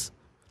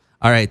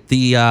 All right,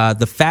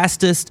 the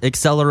fastest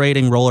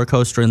accelerating roller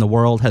coaster in the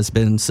world has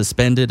been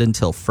suspended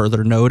until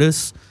further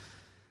notice.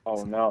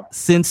 Oh no!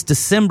 Since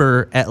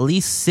December, at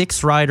least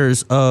 6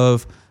 riders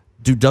of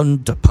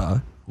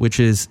Dudundapa, which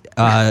is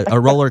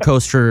a roller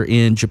coaster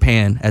in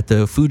Japan at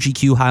the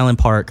Fuji-Q Highland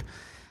Park,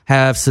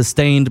 have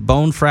sustained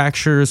bone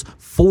fractures.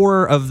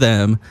 4 of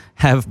them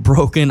have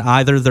broken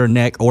either their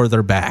neck or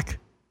their back.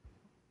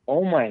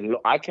 Oh my!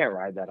 I can't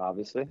ride that.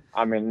 Obviously,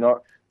 I mean,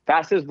 no.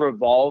 Fastest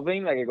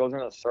revolving, like it goes in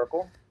a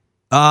circle.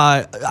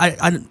 I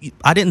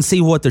didn't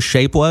see what the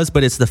shape was,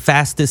 but it's the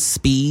fastest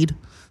speed.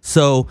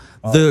 So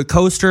the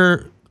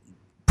coaster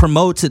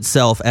promotes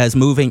itself as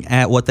moving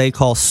at what they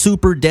call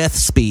super death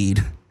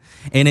speed,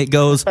 and it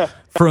goes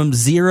from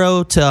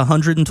 0 to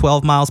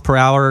 112 miles per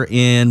hour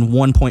in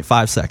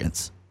 1.5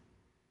 seconds.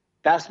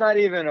 That's not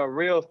even a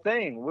real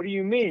thing. What do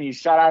you mean? You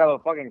shot out of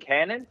a fucking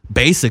cannon?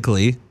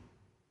 Basically.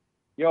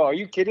 Yo, are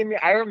you kidding me?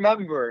 I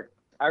remember.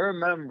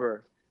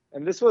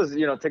 And this was,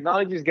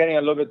 technology is getting a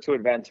little bit too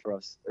advanced for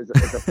us.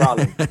 It's a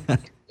problem.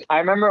 I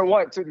remember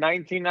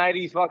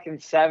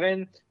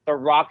 1997, the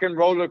Rock and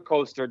Roller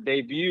Coaster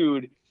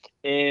debuted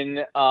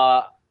in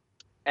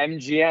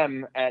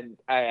MGM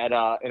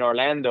in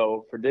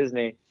Orlando for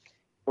Disney,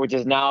 which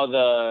is now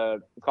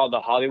called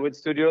the Hollywood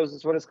Studios.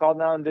 Is what it's called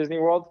now in Disney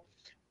World.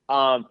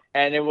 And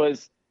it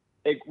was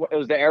the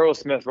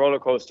Aerosmith roller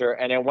coaster,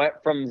 and it went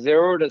from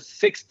 0 to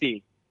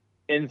 60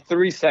 in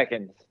 3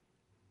 seconds.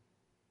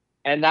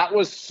 And that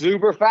was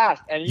super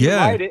fast. And you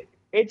ride it,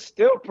 it's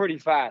still pretty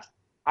fast.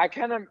 I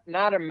cannot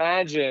not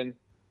imagine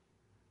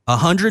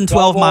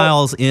 112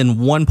 miles in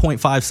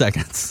 1.5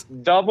 seconds.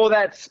 Double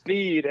that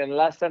speed in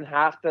less than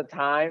half the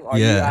time. Are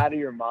you out of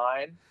your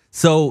mind?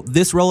 So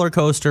this roller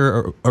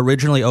coaster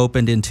originally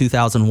opened in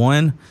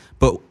 2001,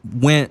 but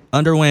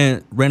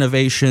underwent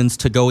renovations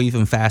to go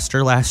even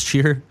faster last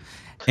year.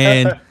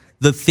 And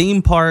the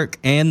theme park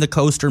and the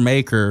coaster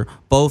maker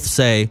both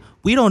say,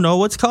 we don't know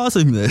what's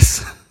causing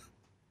this.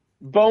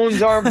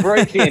 Bones aren't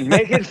breaking.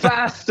 Make it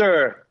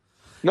faster.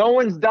 No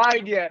one's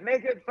died yet.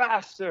 Make it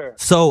faster.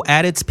 So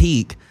at its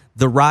peak,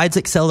 the ride's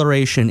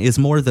acceleration is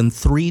more than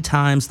 3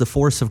 times the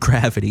force of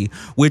gravity,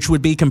 which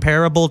would be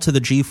comparable to the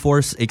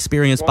G-force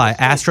experienced by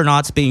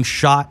astronauts being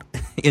shot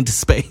into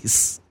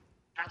space.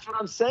 That's what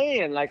I'm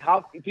saying. Like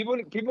how people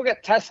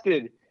get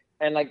tested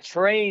and like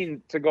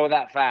trained to go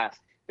that fast.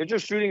 They're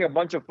just shooting a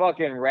bunch of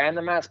fucking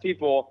random ass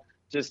people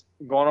just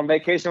going on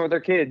vacation with their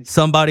kids.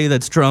 Somebody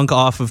that's drunk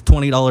off of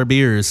 $20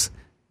 beers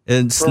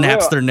and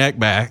snaps their neck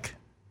back.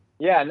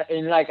 Yeah,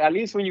 and like at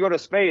least when you go to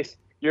space,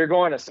 you're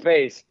going to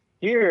space.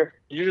 Here,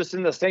 you're just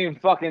in the same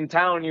fucking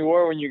town you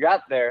were when you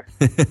got there.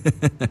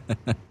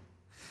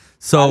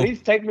 So at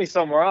least take me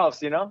somewhere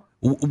else,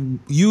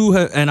 You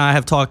and I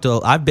have talked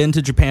to. I've been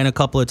to Japan a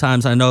couple of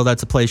times. I know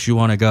that's a place you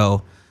want to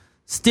go.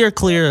 Steer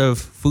clear of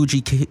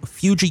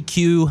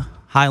Fuji-Q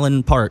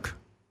Highland Park,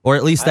 or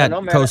at least that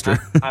coaster.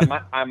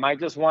 I might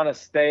just want to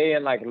stay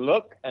and like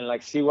look and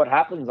like see what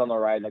happens on the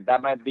ride. Like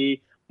that might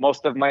be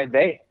most of my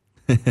day.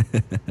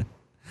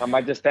 I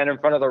might just stand in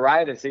front of the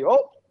ride and see.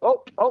 Oh,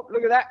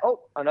 look at that. Oh,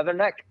 another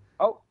neck.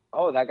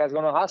 Oh, that guy's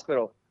going to the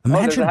hospital.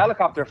 There's a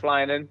helicopter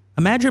flying in.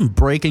 Imagine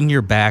breaking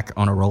your back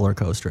on a roller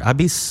coaster. I'd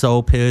be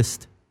so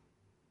pissed.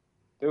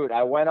 Dude,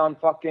 I went on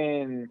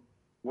fucking...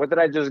 What did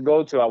I just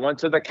go to? I went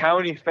to the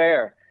county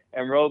fair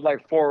and rode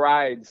like 4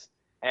 rides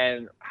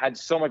and had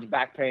so much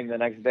back pain the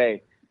next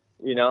day.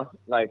 You know?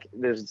 Like,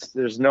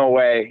 there's no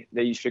way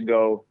that you should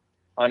go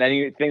on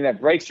anything that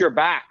breaks your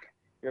back.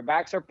 Your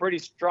backs are pretty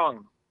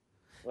strong.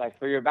 Like,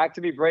 for your back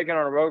to be breaking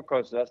on a roller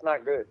coaster, that's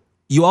not good.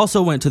 You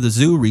also went to the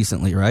zoo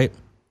recently, right?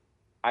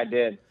 I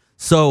did.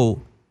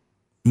 So,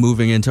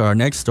 moving into our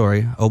next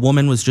story, a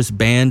woman was just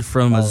banned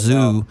from a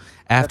zoo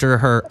after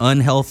her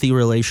unhealthy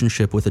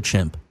relationship with a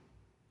chimp.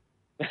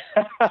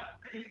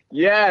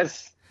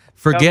 Yes.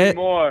 Forget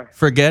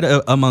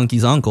a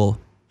monkey's uncle.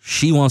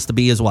 She wants to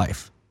be his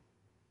wife.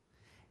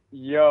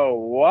 Yo,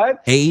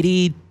 what?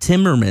 80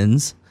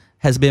 Timmermans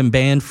has been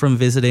banned from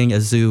visiting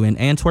a zoo in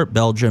Antwerp,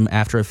 Belgium,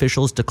 after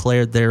officials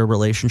declared their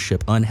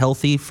relationship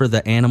unhealthy for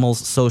the animal's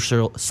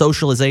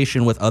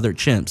socialization with other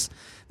chimps.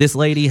 This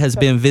lady has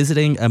been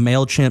visiting a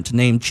male chimp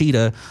named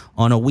Cheetah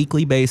on a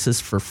weekly basis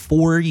for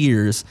 4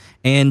 years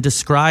and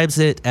describes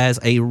it as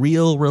a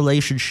real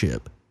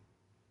relationship.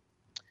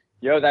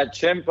 Yo, that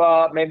chimp,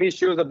 maybe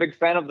she was a big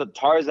fan of the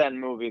Tarzan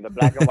movie, the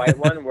black and white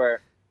one,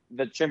 where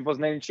the chimp was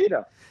named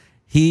Cheetah.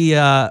 She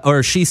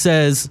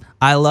says,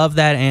 I love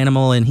that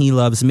animal and he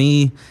loves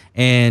me.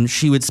 And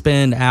she would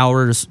spend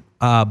hours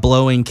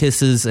blowing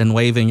kisses and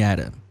waving at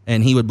him.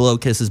 And he would blow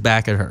kisses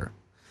back at her.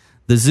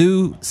 The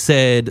zoo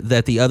said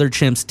that the other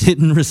chimps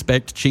didn't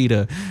respect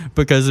Cheetah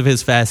because of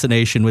his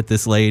fascination with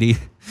this lady.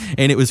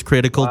 And it was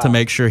critical to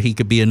make sure he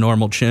could be a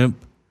normal chimp.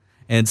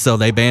 And so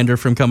they banned her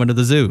from coming to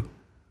the zoo.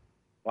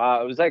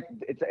 Wow, it was like,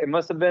 it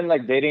must have been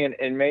like dating an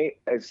inmate,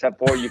 except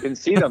for you can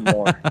see them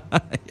more. Yeah.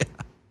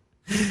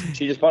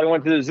 She just probably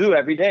went to the zoo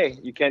every day.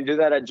 You can't do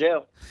that at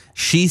jail.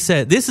 She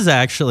said, this is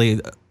actually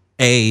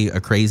a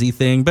crazy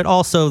thing, but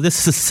also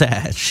this is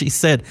sad. She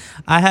said,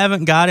 I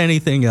haven't got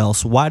anything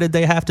else. Why did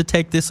they have to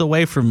take this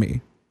away from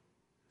me?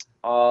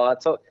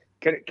 So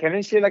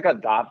couldn't she like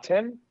adopt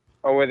him?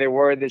 Or were they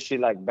worried that she'd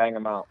like bang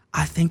him out?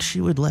 I think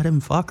she would let him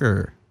fuck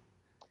her.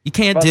 You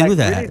can't do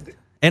that. Really,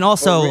 and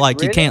also,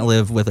 you can't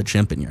live with a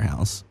chimp in your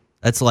house.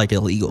 That's like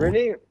illegal.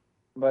 Really?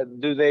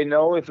 But do they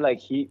know if did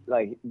he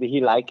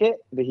like it?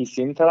 Did he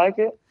seem to like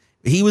it?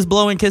 He was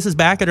blowing kisses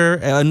back at her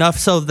enough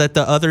so that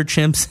the other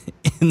chimps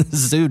in the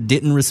zoo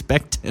didn't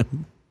respect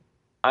him.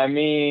 I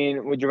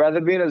mean, would you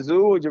rather be in a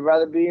zoo? Would you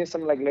rather be in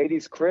some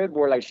lady's crib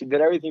where she did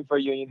everything for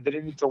you and you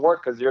didn't need to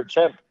work because you're a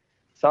chimp?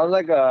 Sounds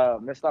like a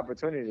missed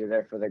opportunity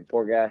there for that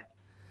poor guy.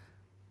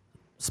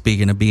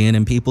 Speaking of being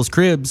in people's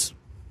cribs,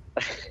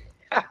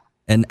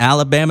 an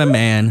Alabama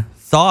man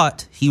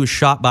thought he was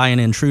shot by an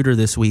intruder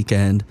this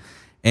weekend,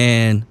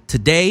 and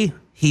today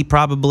he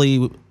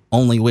probably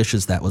only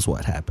wishes that was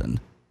what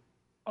happened.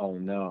 Oh,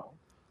 no.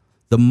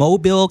 The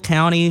Mobile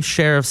County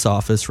Sheriff's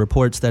Office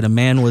reports that a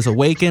man was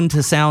awakened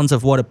to sounds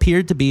of what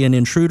appeared to be an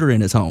intruder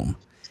in his home.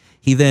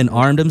 He then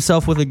armed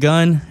himself with a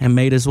gun and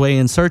made his way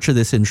in search of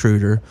this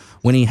intruder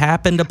when he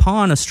happened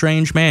upon a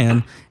strange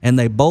man, and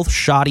they both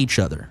shot each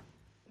other.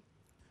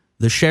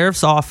 The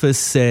sheriff's office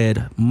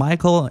said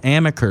Michael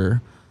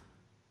Amaker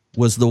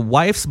was the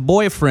wife's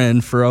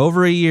boyfriend for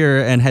over a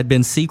year and had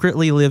been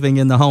secretly living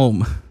in the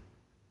home.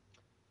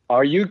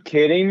 Are you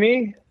kidding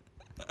me?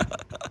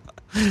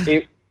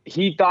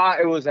 He thought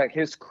it was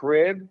his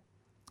crib.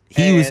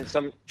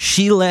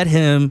 She let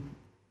him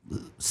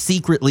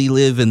secretly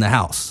live in the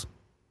house.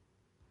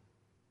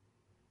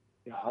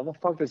 How the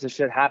fuck does this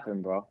shit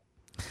happen, bro?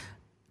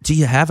 Do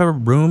you have a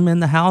room in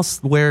the house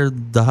where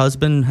the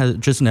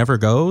husband just never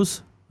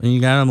goes? And you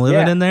got him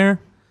living in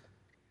there?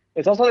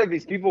 It's also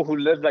these people who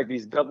live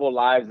these double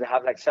lives that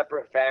have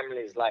separate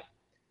families.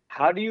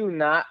 How do you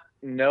not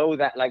know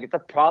that? It's a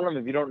problem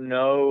if you don't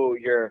know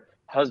your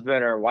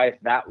husband or wife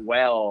that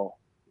well.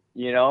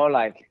 You know,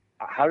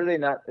 how do they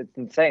not? It's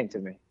insane to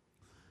me.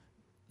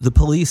 The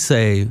police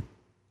say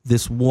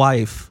this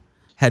wife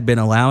had been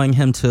allowing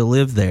him to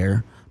live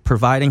there,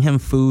 providing him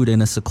food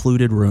in a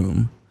secluded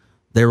room.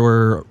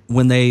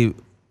 When they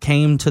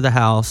came to the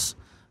house,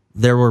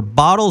 there were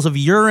bottles of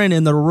urine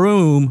in the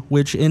room,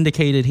 which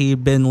indicated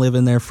he'd been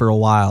living there for a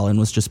while and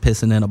was just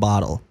pissing in a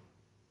bottle.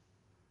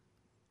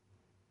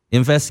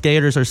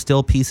 Investigators are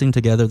still piecing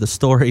together the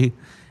story,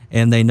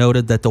 and they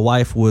noted that the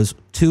wife was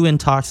too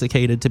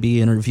intoxicated to be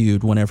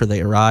interviewed whenever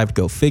they arrived.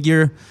 Go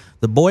figure.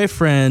 The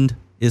boyfriend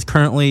is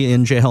currently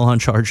in jail on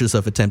charges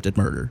of attempted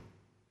murder.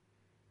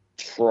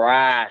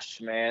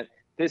 Trash, man.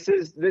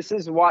 This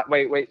is what.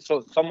 Wait.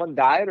 So someone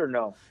died or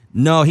no?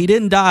 No, he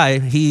didn't die.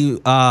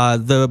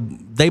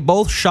 They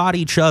both shot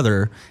each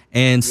other,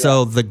 and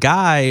so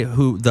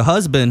the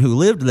husband who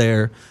lived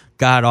there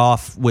got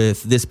off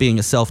with this being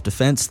a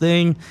self-defense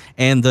thing,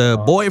 and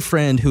the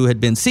boyfriend who had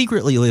been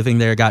secretly living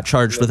there got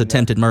charged with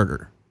attempted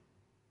murder.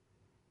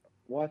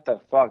 What the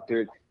fuck,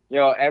 dude?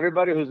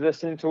 Everybody who's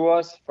listening to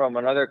us from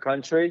another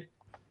country,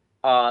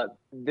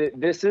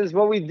 this is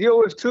what we deal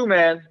with too,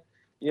 man.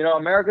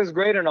 America's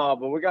great and all,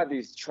 but we got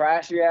these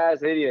trashy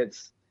ass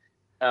idiots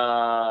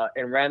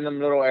in random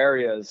little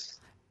areas.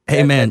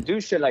 Hey, man, that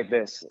do shit like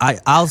this.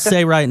 I'll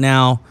say right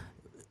now,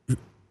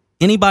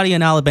 anybody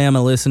in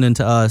Alabama listening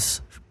to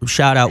us,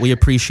 shout out, we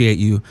appreciate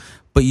you.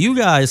 But you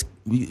guys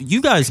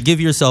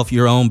give yourself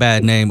your own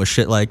bad name with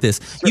shit like this.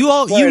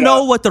 You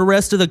know what the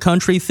rest of the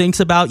country thinks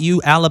about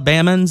you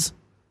Alabamans,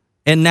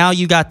 and now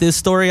you got this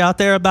story out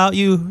there about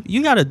you.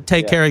 You got to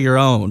take care of your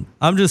own.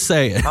 I'm just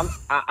saying.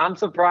 I'm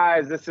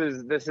surprised.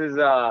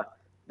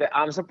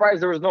 I'm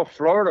surprised there was no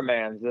Florida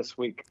man this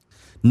week.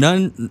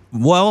 None.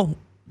 Well,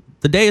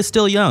 the day is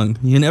still young.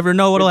 You never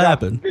know what'll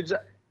happen.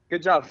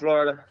 Good job,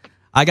 Florida.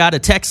 I got a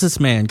Texas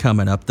man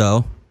coming up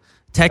though.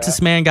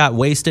 Texas man got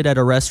wasted at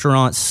a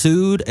restaurant,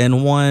 sued,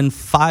 and won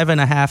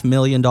 $5.5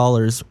 million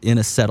in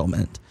a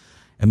settlement.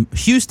 And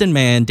Houston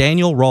man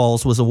Daniel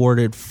Rawls was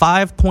awarded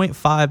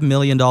 $5.5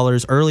 million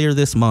earlier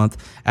this month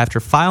after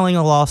filing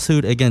a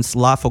lawsuit against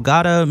La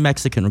Fogata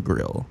Mexican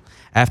Grill.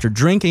 After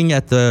drinking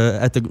at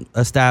the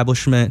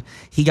establishment,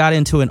 he got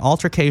into an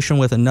altercation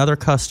with another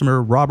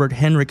customer, Robert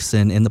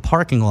Henriksen, in the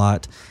parking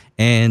lot,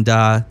 and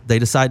they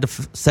decided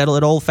to settle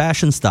it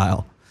old-fashioned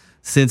style.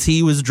 Since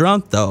he was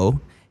drunk, though,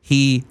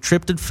 he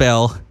tripped and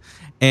fell,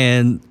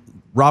 and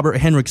Robert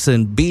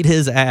Henriksen beat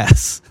his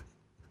ass,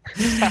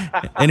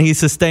 and he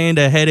sustained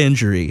a head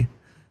injury.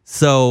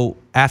 So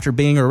after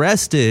being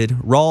arrested,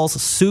 Rawls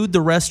sued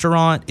the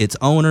restaurant, its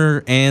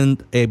owner,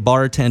 and a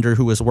bartender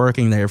who was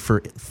working there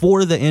for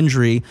the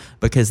injury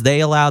because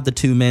they allowed the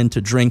two men to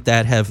drink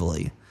that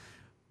heavily.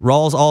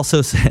 Rawls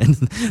also said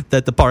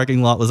that the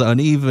parking lot was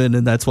uneven,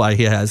 and that's why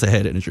he has a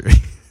head injury.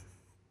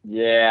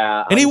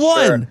 Yeah. And he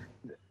won.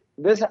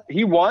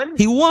 He won?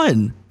 He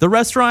won. The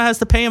restaurant has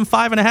to pay him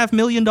 $5.5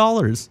 million.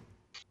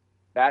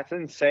 That's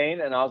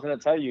insane. And I was going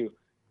to tell you,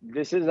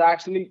 this is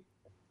actually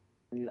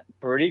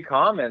pretty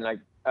common. Like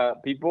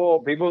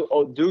people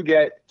do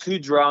get too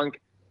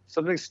drunk.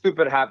 Something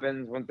stupid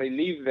happens when they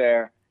leave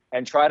there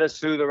and try to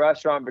sue the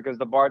restaurant because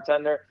the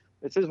bartender.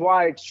 This is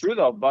why it's true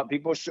though. But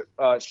people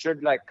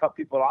should like cut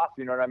people off.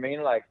 You know what I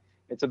mean? Like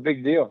it's a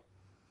big deal.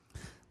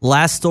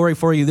 Last story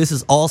for you. This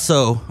is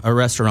also a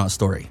restaurant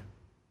story.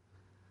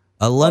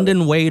 A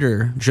London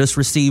waiter just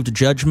received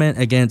judgment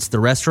against the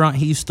restaurant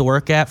he used to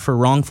work at for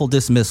wrongful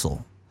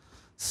dismissal.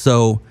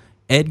 So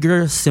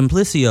Edgar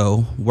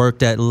Simplicio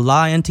worked at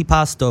La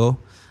Antipasto,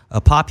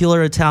 a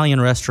popular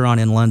Italian restaurant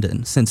in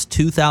London, since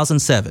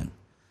 2007.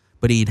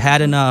 But he'd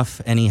had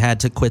enough and he had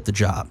to quit the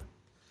job.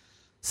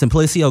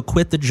 Simplicio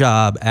quit the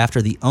job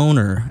after the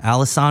owner,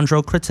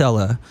 Alessandro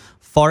Cretella,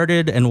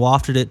 farted and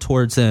wafted it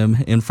towards him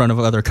in front of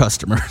other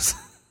customers.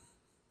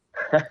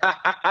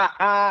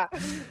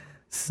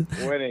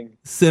 Winning.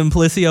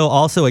 Simplicio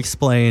also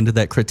explained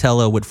that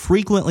Cretella would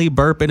frequently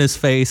burp in his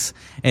face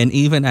and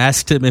even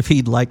asked him if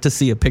he'd like to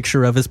see a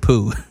picture of his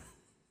poo.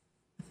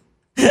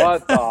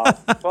 What the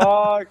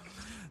fuck?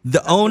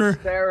 That's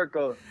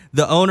hysterical.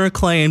 The owner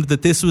claimed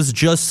that this was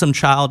just some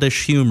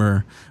childish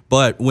humor,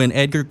 but when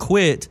Edgar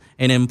quit,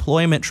 an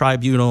employment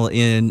tribunal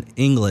in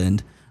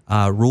England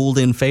ruled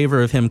in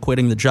favor of him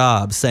quitting the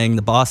job, saying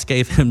the boss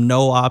gave him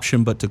no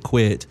option but to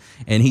quit,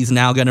 and he's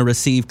now going to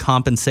receive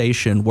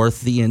compensation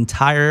worth the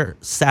entire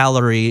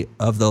salary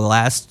of the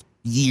last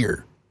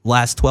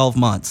 12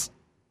 months.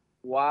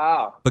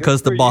 Wow.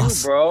 Because the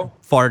boss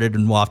farted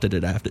and wafted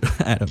it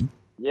at him.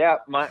 Yeah,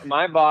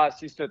 my boss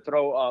used to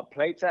throw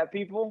plates at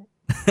people,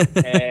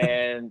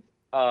 and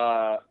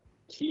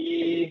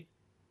he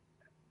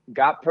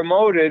got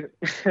promoted,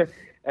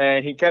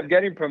 and he kept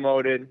getting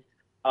promoted.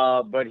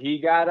 But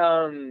he's got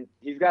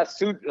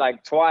sued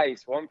like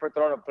twice, one for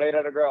throwing a plate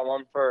at a girl,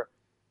 one for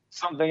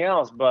something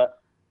else.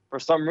 But for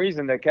some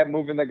reason, they kept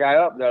moving the guy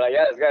up. They're like,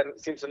 yeah, this guy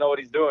seems to know what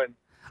he's doing.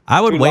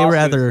 I would way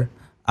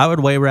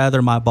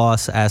rather my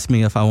boss ask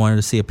me if I wanted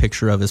to see a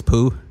picture of his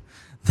poo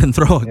than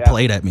throw a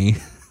plate at me.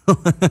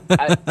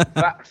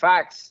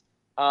 Facts.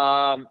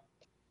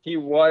 He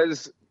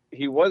was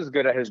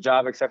good at his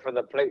job except for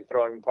the plate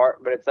throwing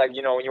part. But it's like,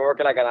 when you're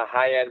working like in a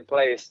high end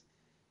place,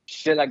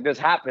 shit like this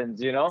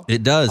happens,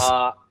 It does.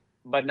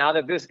 But now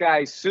that this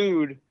guy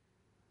sued,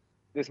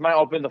 this might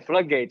open the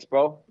floodgates,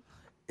 bro.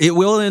 It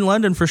will in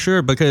London for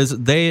sure, because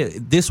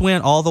this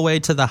went all the way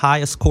to the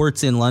highest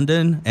courts in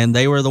London, and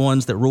they were the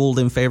ones that ruled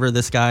in favor of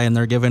this guy, and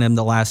they're giving him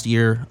the last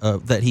year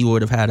that he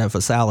would have had of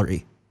a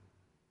salary.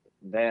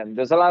 Damn,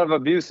 there's a lot of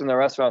abuse in the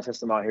restaurant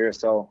system out here,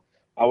 so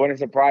I wouldn't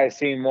surprise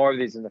seeing more of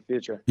these in the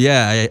future.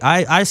 Yeah,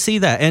 I see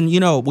that. And,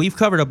 we've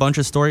covered a bunch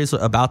of stories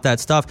about that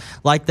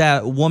stuff, like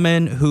that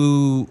woman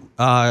who,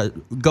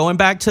 going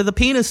back to the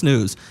penis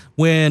news,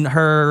 when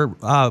her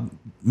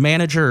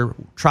manager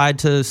tried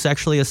to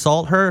sexually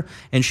assault her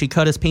and she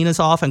cut his penis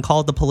off and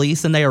called the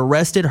police and they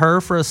arrested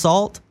her for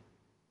assault.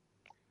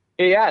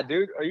 Yeah,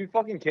 dude. Are you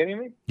fucking kidding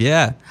me?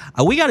 Yeah.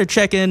 We got to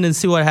check in and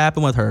see what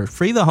happened with her.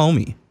 Free the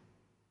homie.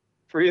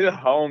 Free the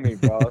homie,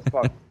 bro. That's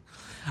fucking...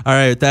 All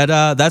right,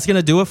 that's going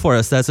to do it for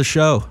us. That's a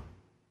show.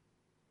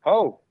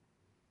 Oh,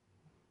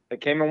 it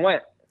came and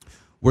went.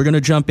 We're going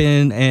to jump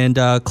in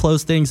and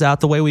close things out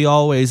the way we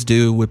always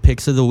do with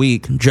Picks of the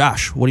Week.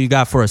 Josh, what do you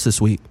got for us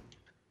this week?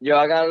 Yo,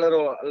 I got a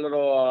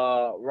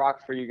little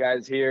rock for you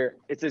guys here.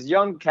 It's this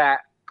young cat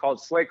called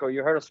Swaco.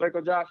 You heard of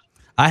Swaco, Josh?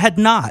 I had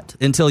not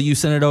until you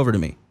sent it over to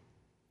me.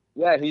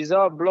 Yeah, he's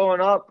blowing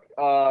up.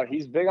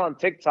 He's big on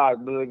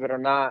TikTok, believe it or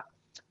not.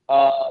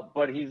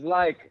 But he's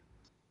like,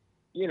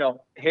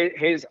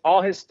 his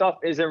all his stuff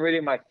isn't really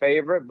my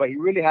favorite, but he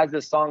really has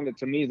this song that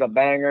to me is a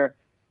banger.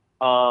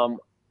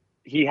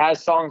 He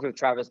has songs with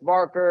Travis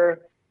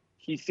Barker.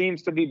 He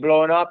seems to be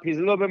blowing up. He's a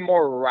little bit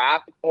more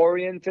rap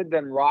oriented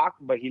than rock,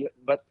 but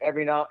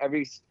every now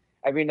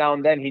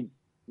and then he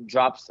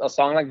drops a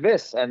song like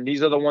this, and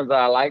these are the ones that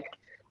I like.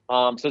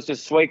 So it's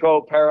just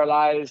Swaco,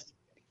 Paralyzed.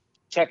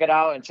 Check it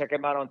out and check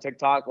him out on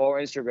TikTok or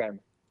Instagram.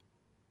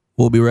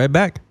 We'll be right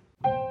back.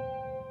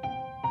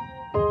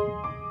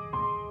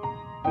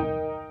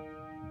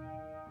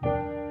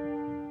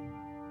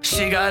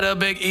 She got a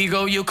big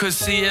ego, you could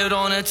see it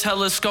on a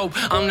telescope.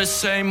 I'm the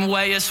same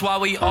way, it's why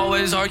we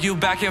always argue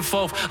back and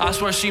forth. I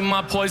swear she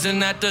my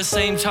poison, at the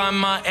same time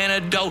my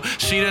antidote.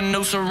 She the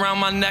noose around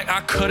my neck,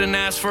 I couldn't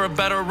ask for a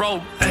better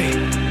rope. Hey.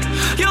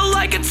 You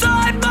like a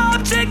time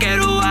bomb, take it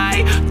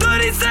away.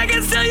 30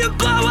 seconds till you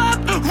blow up,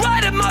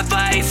 right in my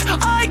face.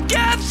 I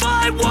can't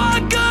find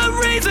one good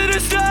reason to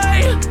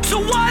stay. So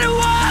why do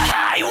I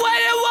hate when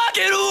you're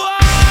walking away?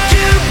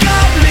 You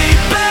got me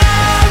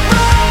paralyzed.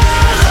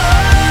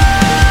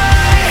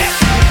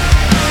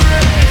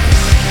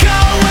 Go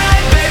away,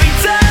 baby,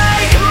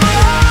 take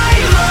my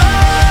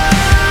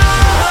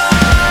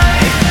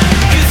life.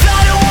 'Cause I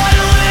don't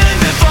wanna live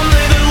if I'm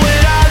living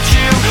without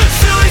you.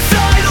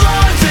 Suicide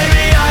love, take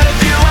me out if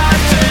you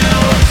have to.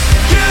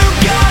 You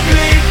got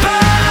me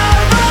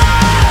paralyzed.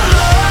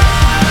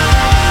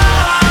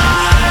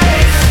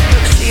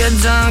 See a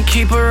dime,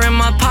 keep her in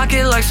my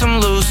pocket like some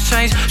loose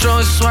change.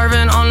 Drone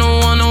swerving on the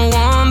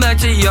 101 back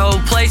to your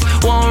place.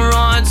 Won't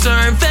run,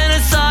 turn,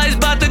 fantasize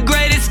about the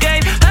great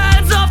escape.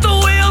 Hands off the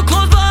wheel,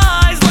 close my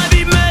eyes, let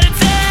me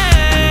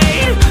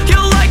meditate. You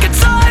like a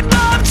time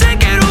bomb,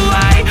 take it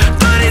away.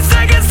 30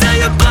 seconds till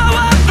you blow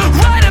up,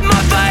 right in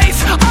my face.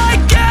 I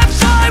can't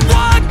find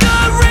one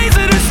good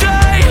reason to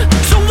stay.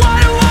 So why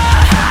do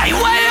I hate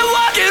when you're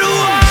walking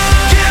away?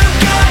 You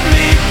got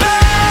me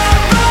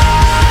paralyzed.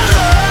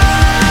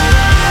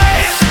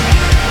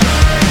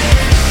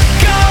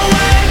 Go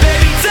away,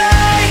 baby,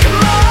 take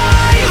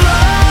my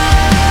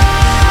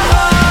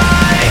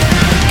life.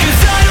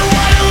 'Cause I don't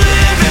wanna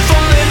live if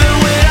I'm living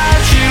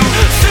without you.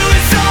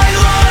 Suicide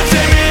love,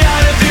 take me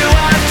out if you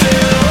have to.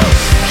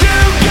 You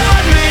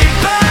got me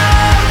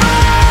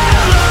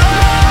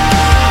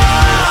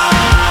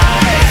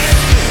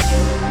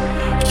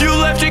paralyzed. You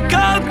left your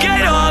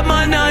cupcake on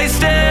my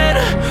nightstand.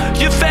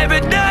 Your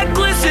favorite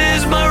necklace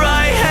is my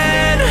right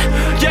hand.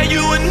 Yeah,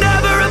 you were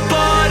never a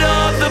part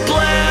of the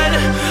plan,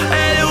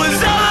 and it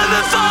was all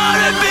before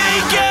it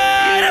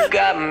began. You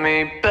got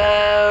me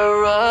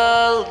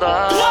paralyzed.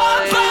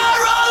 I'm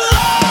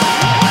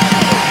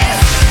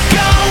paralyzed.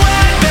 Go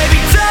away, baby,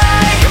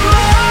 take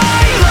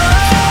my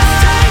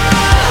life.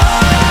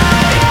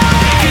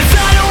 'Cause I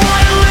don't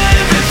wanna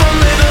live if I'm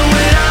living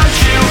without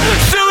you.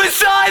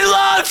 Suicide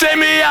love, take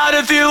me out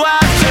if you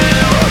have to.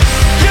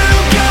 You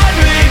got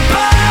me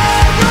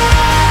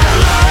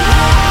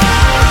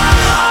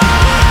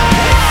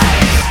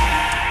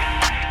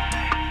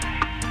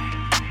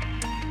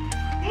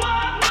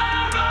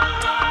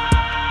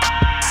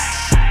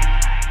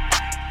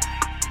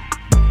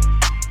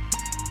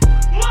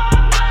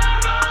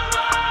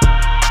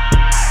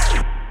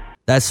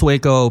That's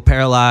Swaco,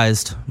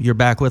 Paralyzed. You're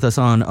back with us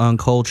on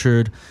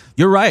Uncultured.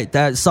 You're right.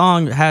 That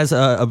song has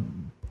a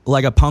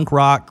punk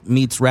rock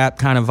meets rap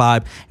kind of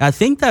vibe. And I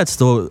think that's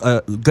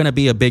going to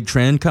be a big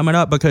trend coming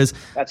up because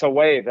That's a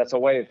wave. That's a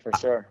wave for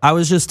sure. I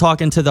was just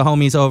talking to the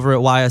homies over at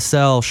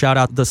YSL. Shout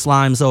out the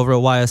Slimes over at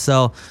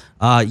YSL.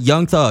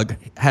 Young Thug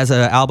has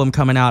an album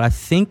coming out, I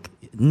think,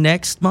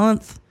 next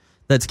month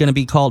that's going to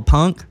be called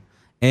Punk.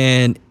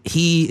 And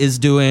he is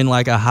doing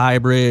like a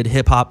hybrid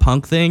hip hop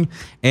punk thing.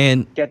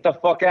 And Get the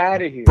fuck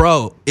out of here.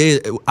 bro,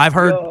 I've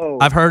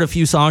heard a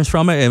few songs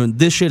from it, and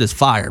this shit is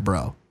fire,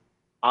 bro.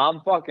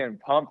 I'm fucking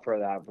pumped for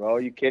that, bro. Are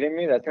you kidding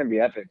me? That's gonna be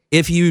epic.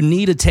 If you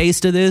need a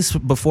taste of this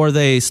before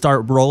they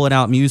start rolling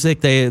out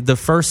music, the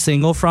first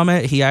single from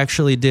it, he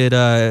actually did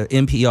a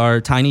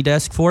NPR Tiny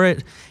Desk for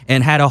it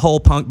and had a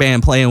whole punk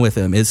band playing with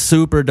him. It's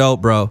super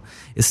dope, bro.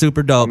 It's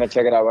super dope. I'm gonna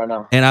check it out right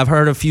now. And I've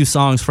heard a few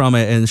songs from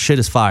it, and shit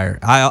is fire.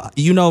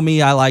 You know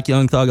me, I like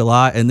Young Thug a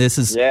lot, and this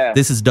is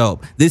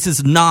dope. This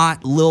is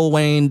not Lil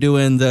Wayne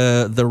doing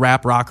the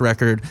rap rock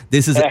record.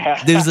 This is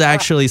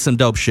actually some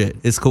dope shit.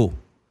 It's cool.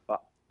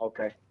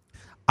 Okay.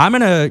 I'm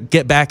going to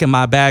get back in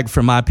my bag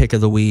for my pick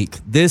of the week.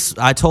 This,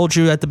 I told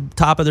you at the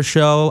top of the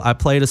show, I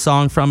played a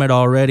song from it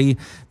already.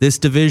 This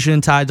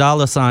Division, Ty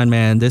Dolla $ign,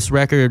 man. This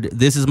record,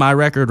 this is my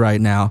record right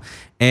now.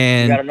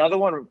 And you got another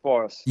one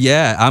for us.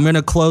 Yeah, I'm going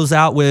to close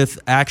out with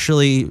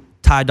actually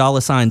Ty Dolla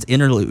 $ign's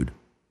interlude.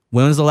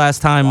 When was the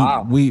last time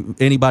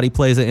anybody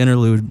plays an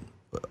interlude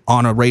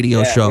on a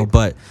radio show?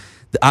 But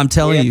I'm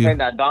telling you,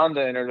 that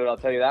Donda interlude, I'll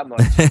tell you that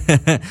much.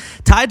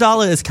 Ty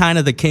Dolla is kind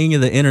of the king of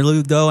the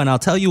interlude, though, and I'll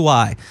tell you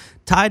why.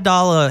 Ty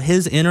Dolla,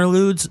 his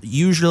interludes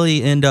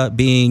usually end up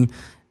being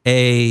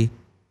a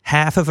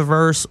half of a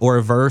verse or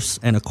a verse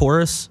and a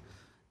chorus,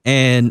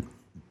 and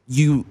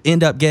you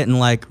end up getting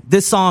like,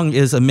 this song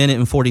is 1 minute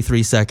and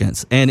 43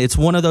 seconds, and it's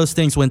one of those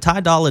things when Ty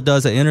Dolla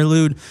does an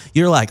interlude,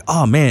 you're like,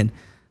 oh man,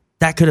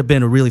 that could have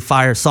been a really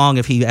fire song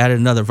if he added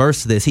another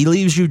verse to this. He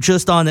leaves you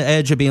just on the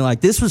edge of being like,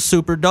 this was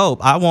super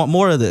dope. I want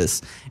more of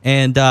this.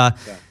 And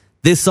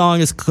this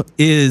song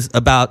is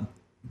about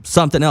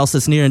something else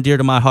that's near and dear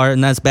to my heart,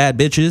 and that's bad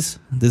bitches.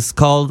 This is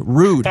called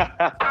Rude.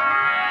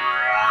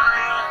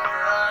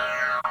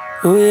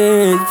 Oh,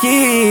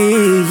 yeah,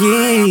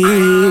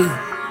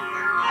 yeah.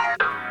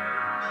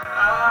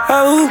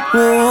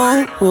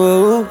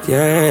 Oh,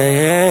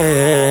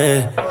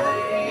 yeah.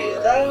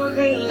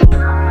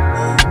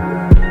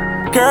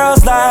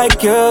 Girls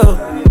like you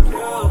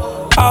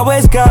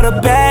always got a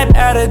bad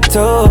attitude.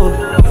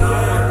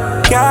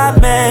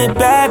 God made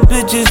bad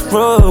bitches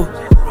rude.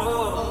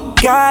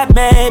 God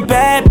made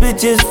bad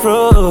bitches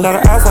rude. Got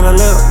an ass on her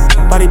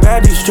lip, body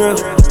bad, you strip.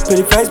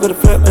 Pretty face with a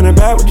flip and a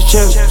bag with the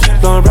chips.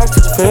 Going back to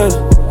the field.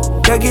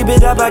 Girl, keep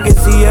it up, I can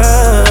see ya.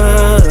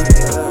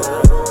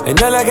 Ain't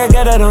nothing like I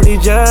got, I don't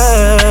need ya.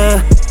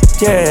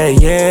 Yeah,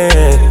 yeah.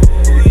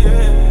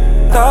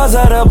 Those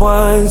are the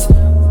ones.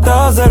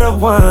 Those are the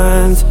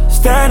ones.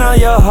 Stand on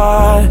your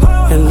heart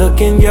and look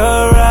in your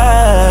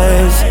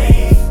eyes.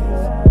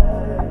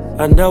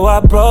 I know I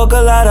broke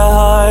a lot of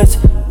hearts,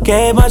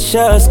 gave my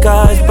share of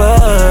scars,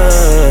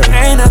 but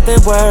ain't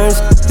nothing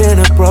worse than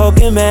a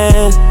broken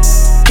man.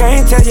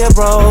 Can't tell your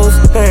bros,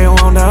 they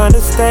won't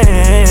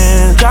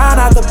understand. Drown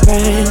out the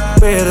pain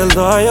with a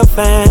loyal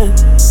fan.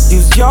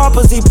 Use your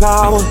pussy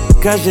power,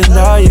 cause you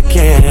know you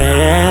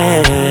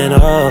can.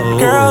 Oh.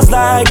 Girls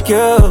like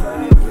you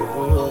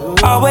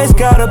always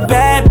got a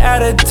bad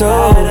attitude.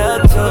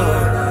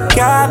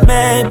 God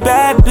made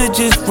bad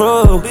bitches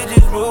rude.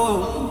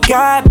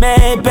 God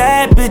made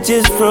bad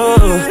bitches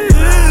rude.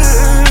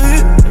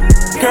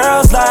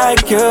 Girls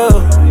like you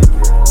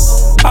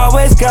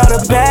always got a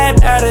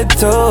bad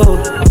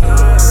attitude.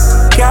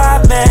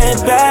 God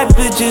made bad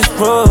bitches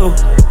rude.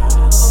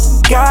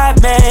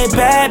 God made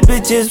bad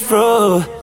bitches rude.